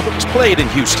Super Bowl that was played in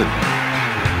Houston.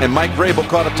 And Mike Vrabel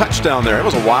caught a touchdown there. It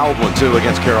was a wild one, too,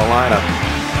 against Carolina.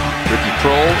 Ricky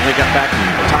Kroll, they got back and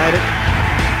tied it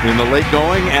in the late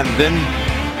going, and then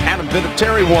Adam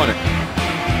Vinatieri won it.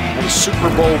 That was Super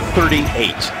Bowl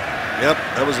 38. Yep,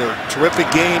 that was a terrific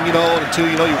game, you know, until,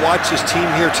 you watch this team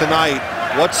here tonight.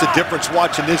 What's the difference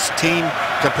watching this team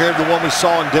compared to the one we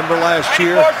saw in Denver last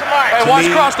year? To me,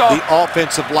 the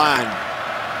offensive line.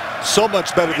 So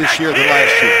much better this year than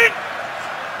last year.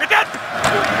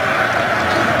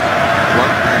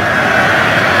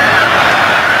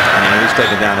 And he's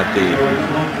taken down at the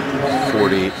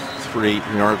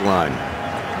 43-yard line.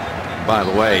 By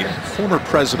the way, former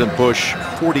President Bush,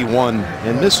 41,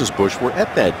 and Mrs. Bush were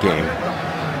at that game.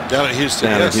 Down at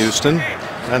Houston, Down at Houston.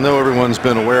 I know everyone's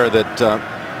been aware that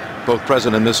both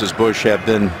President and Mrs. Bush have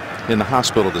been in the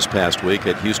hospital this past week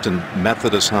at Houston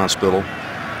Methodist Hospital.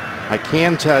 I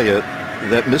can tell you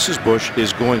that Mrs. Bush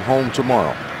is going home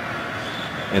tomorrow,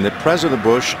 and that President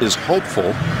Bush is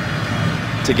hopeful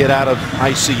to get out of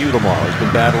ICU tomorrow. He's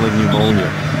been battling pneumonia.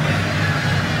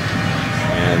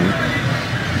 And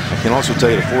I can also tell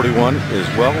you that 41 is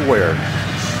well aware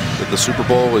that the Super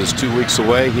Bowl is 2 weeks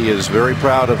away. He is very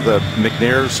proud of the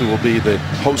McNairs, who will be the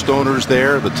host owners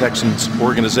there, the Texans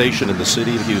organization in the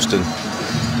city of Houston.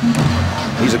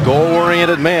 He's a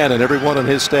goal-oriented man, and everyone on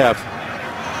his staff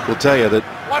will tell you that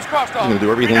he's going to do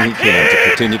everything he can to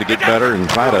continue to get better and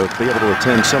try to be able to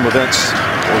attend some events,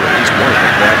 or at least one of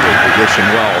them. Bradley will wish him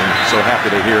well. I'm so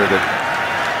happy to hear that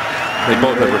they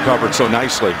both have recovered so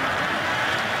nicely.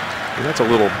 And that's a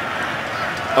little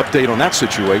update on that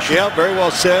situation. Yeah, very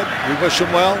well said. We wish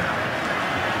him well.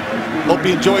 Hope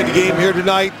you enjoyed the game here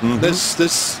tonight.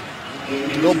 This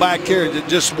go back here,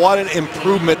 just what an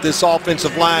improvement this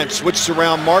offensive line. Switched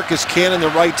around Marcus Cannon, the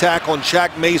right tackle, and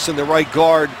Shaq Mason, the right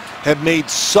guard, have made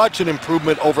such an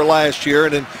improvement over last year.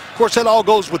 And then, of course, that all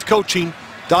goes with coaching.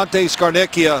 Dante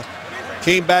Scarnecchia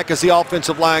came back as the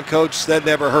offensive line coach. That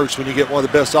never hurts when you get one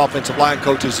of the best offensive line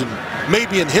coaches and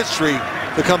maybe in history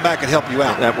to come back and help you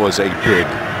out. That was a big,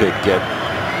 big get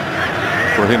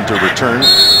for him to return.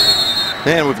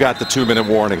 And we've got the 2-minute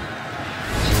warning.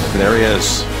 And there he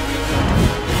is.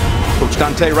 Coach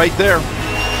Dante right there.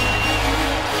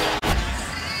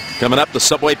 Coming up, the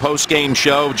Subway post-game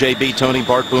show. JB, Tony,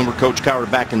 Bart Boomer, Coach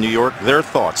Coward back in New York. Their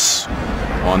thoughts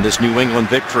on this New England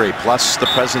victory, plus the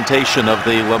presentation of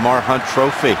the Lamar Hunt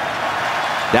Trophy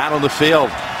down on the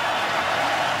field.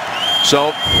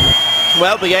 So,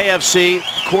 well, the AFC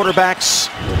quarterbacks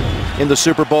in the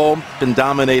Super Bowl been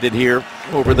dominated here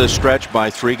over this stretch by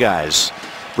 3 guys.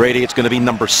 Brady, it's going to be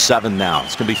number 7 now.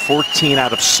 It's going to be 14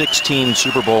 out of 16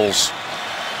 Super Bowls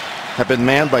have been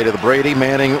manned by either Brady,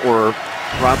 Manning, or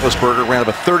Roethlisberger. Ran of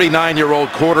a 39-year-old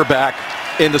quarterback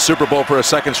in the Super Bowl for a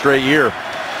 2nd straight year.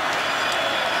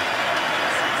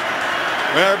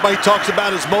 Well, everybody talks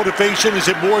about his motivation. Is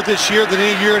it more this year than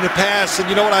any year in the past? And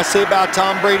you know what I say about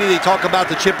Tom Brady? They talk about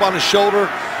the chip on his shoulder.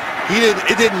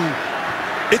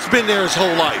 It's been there his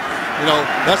whole life. You know,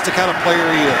 that's the kind of player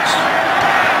he is.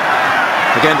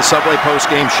 Again, the Subway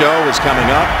post-game show is coming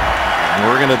up.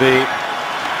 We're going to be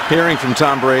hearing from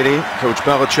Tom Brady, Coach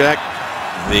Belichick.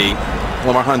 The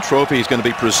Lamar Hunt Trophy is going to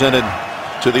be presented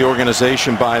to the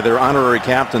organization by their honorary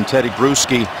captain, Teddy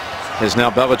Bruschi, as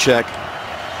now Belichick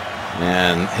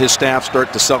and his staff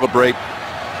start to celebrate.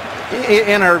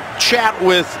 In our chat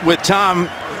with Tom,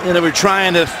 you know, we're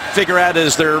trying to figure out,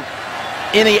 is there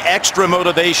any extra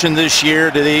motivation this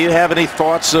year? Did he have any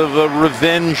thoughts of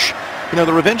revenge? You know,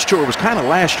 the revenge tour was kind of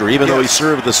last year, even though he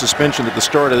served the suspension at the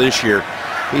start of this year.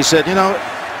 He said, you know,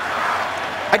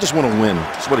 I just want to win.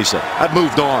 That's what he said. I've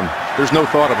moved on. There's no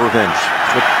thought of revenge.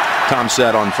 That's what Tom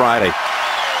said on Friday.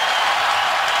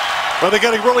 Well, they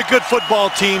got a really good football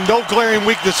team. No glaring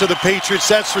weakness of the Patriots,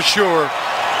 that's for sure.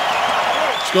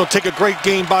 It's going to take a great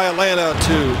game by Atlanta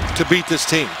to beat this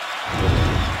team.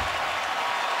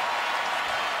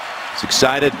 He's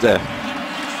excited to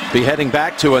be heading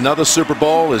back to another Super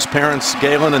Bowl. His parents,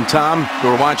 Galen and Tom, who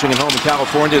are watching at home in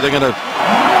California, they're going to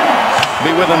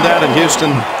be with him down in Houston.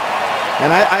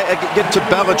 And I get to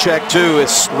Belichick, too.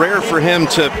 It's rare for him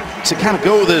to kind of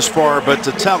go this far, but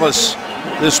to tell us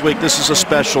this week this is a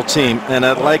special team, and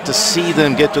I'd like to see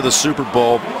them get to the Super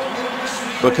Bowl.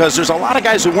 because there's a lot of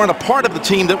guys who weren't a part of the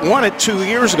team that won it 2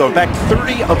 years ago. In fact,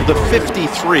 30 of the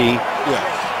 53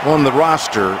 on the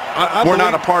roster were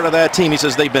not a part of that team. He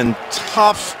says they've been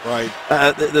tough. Right.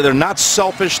 They're not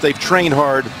selfish. They've trained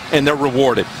hard, and they're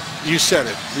rewarded. You said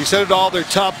it. You said it all. They're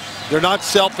tough. They're not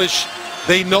selfish.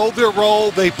 They know their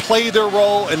role. They play their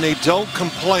role, and they don't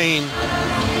complain.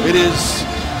 It is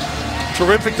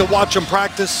terrific to watch them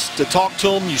practice, to talk to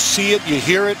them. You see it, you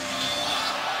hear it,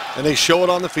 and they show it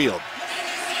on the field.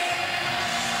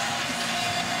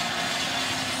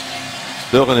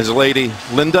 Bill and his lady,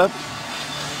 Linda.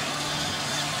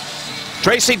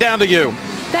 Tracy, down to you.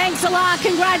 Thanks a lot.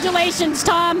 Congratulations,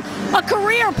 Tom. A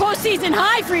career postseason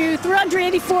high for you,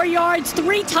 384 yards,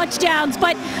 3 touchdowns.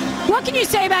 But what can you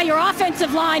say about your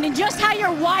offensive line and just how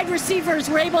your wide receivers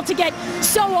were able to get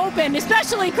so open,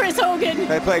 especially Chris Hogan?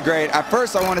 They played great. At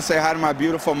first, I want to say hi to my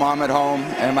beautiful mom at home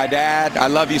and my dad. I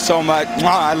love you so much.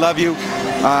 I love you.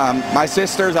 My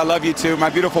sisters, I love you too. My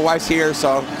beautiful wife's here,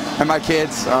 and my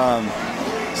kids.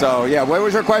 So, yeah, what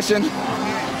was your question?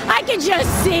 I can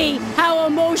just see how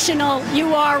emotional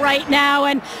you are right now,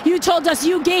 and you told us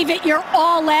you gave it your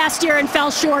all last year and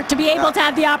fell short. To be able to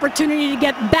have the opportunity to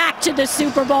get back to the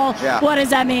Super Bowl, what does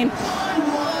that mean?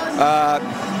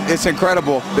 It's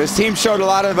incredible. This team showed a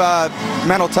lot of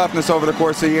mental toughness over the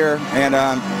course of the year, and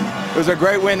it was a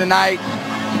great win tonight.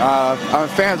 Our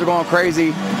fans are going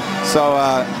crazy, so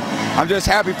I'm just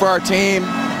happy for our team.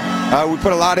 We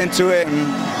put a lot into it,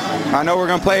 and I know we're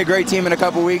going to play a great team in a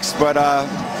couple weeks, but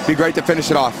be great to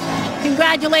finish it off.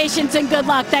 Congratulations and good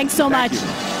luck. Thanks so much.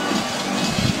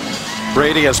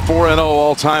 Brady has 4-0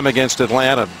 all-time against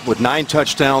Atlanta with 9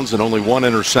 touchdowns and only 1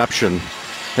 interception.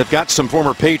 They've got some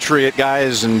former Patriot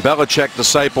guys and Belichick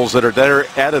disciples that are there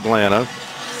at Atlanta.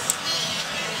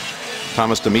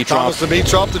 Thomas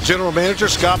Dimitroff, the general manager,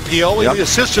 Scott Pioli, the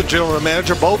assistant general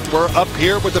manager, both were up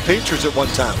here with the Patriots at one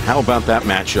time. How about that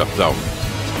matchup, though?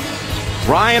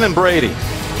 Ryan and Brady.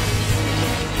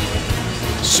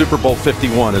 Super Bowl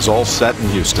 51 is all set in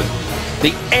Houston.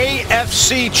 The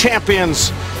AFC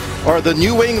champions are the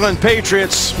New England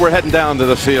Patriots. We're heading down to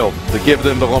the field to give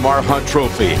them the Lamar Hunt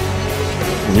Trophy.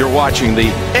 And you're watching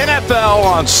the NFL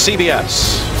on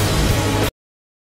CBS.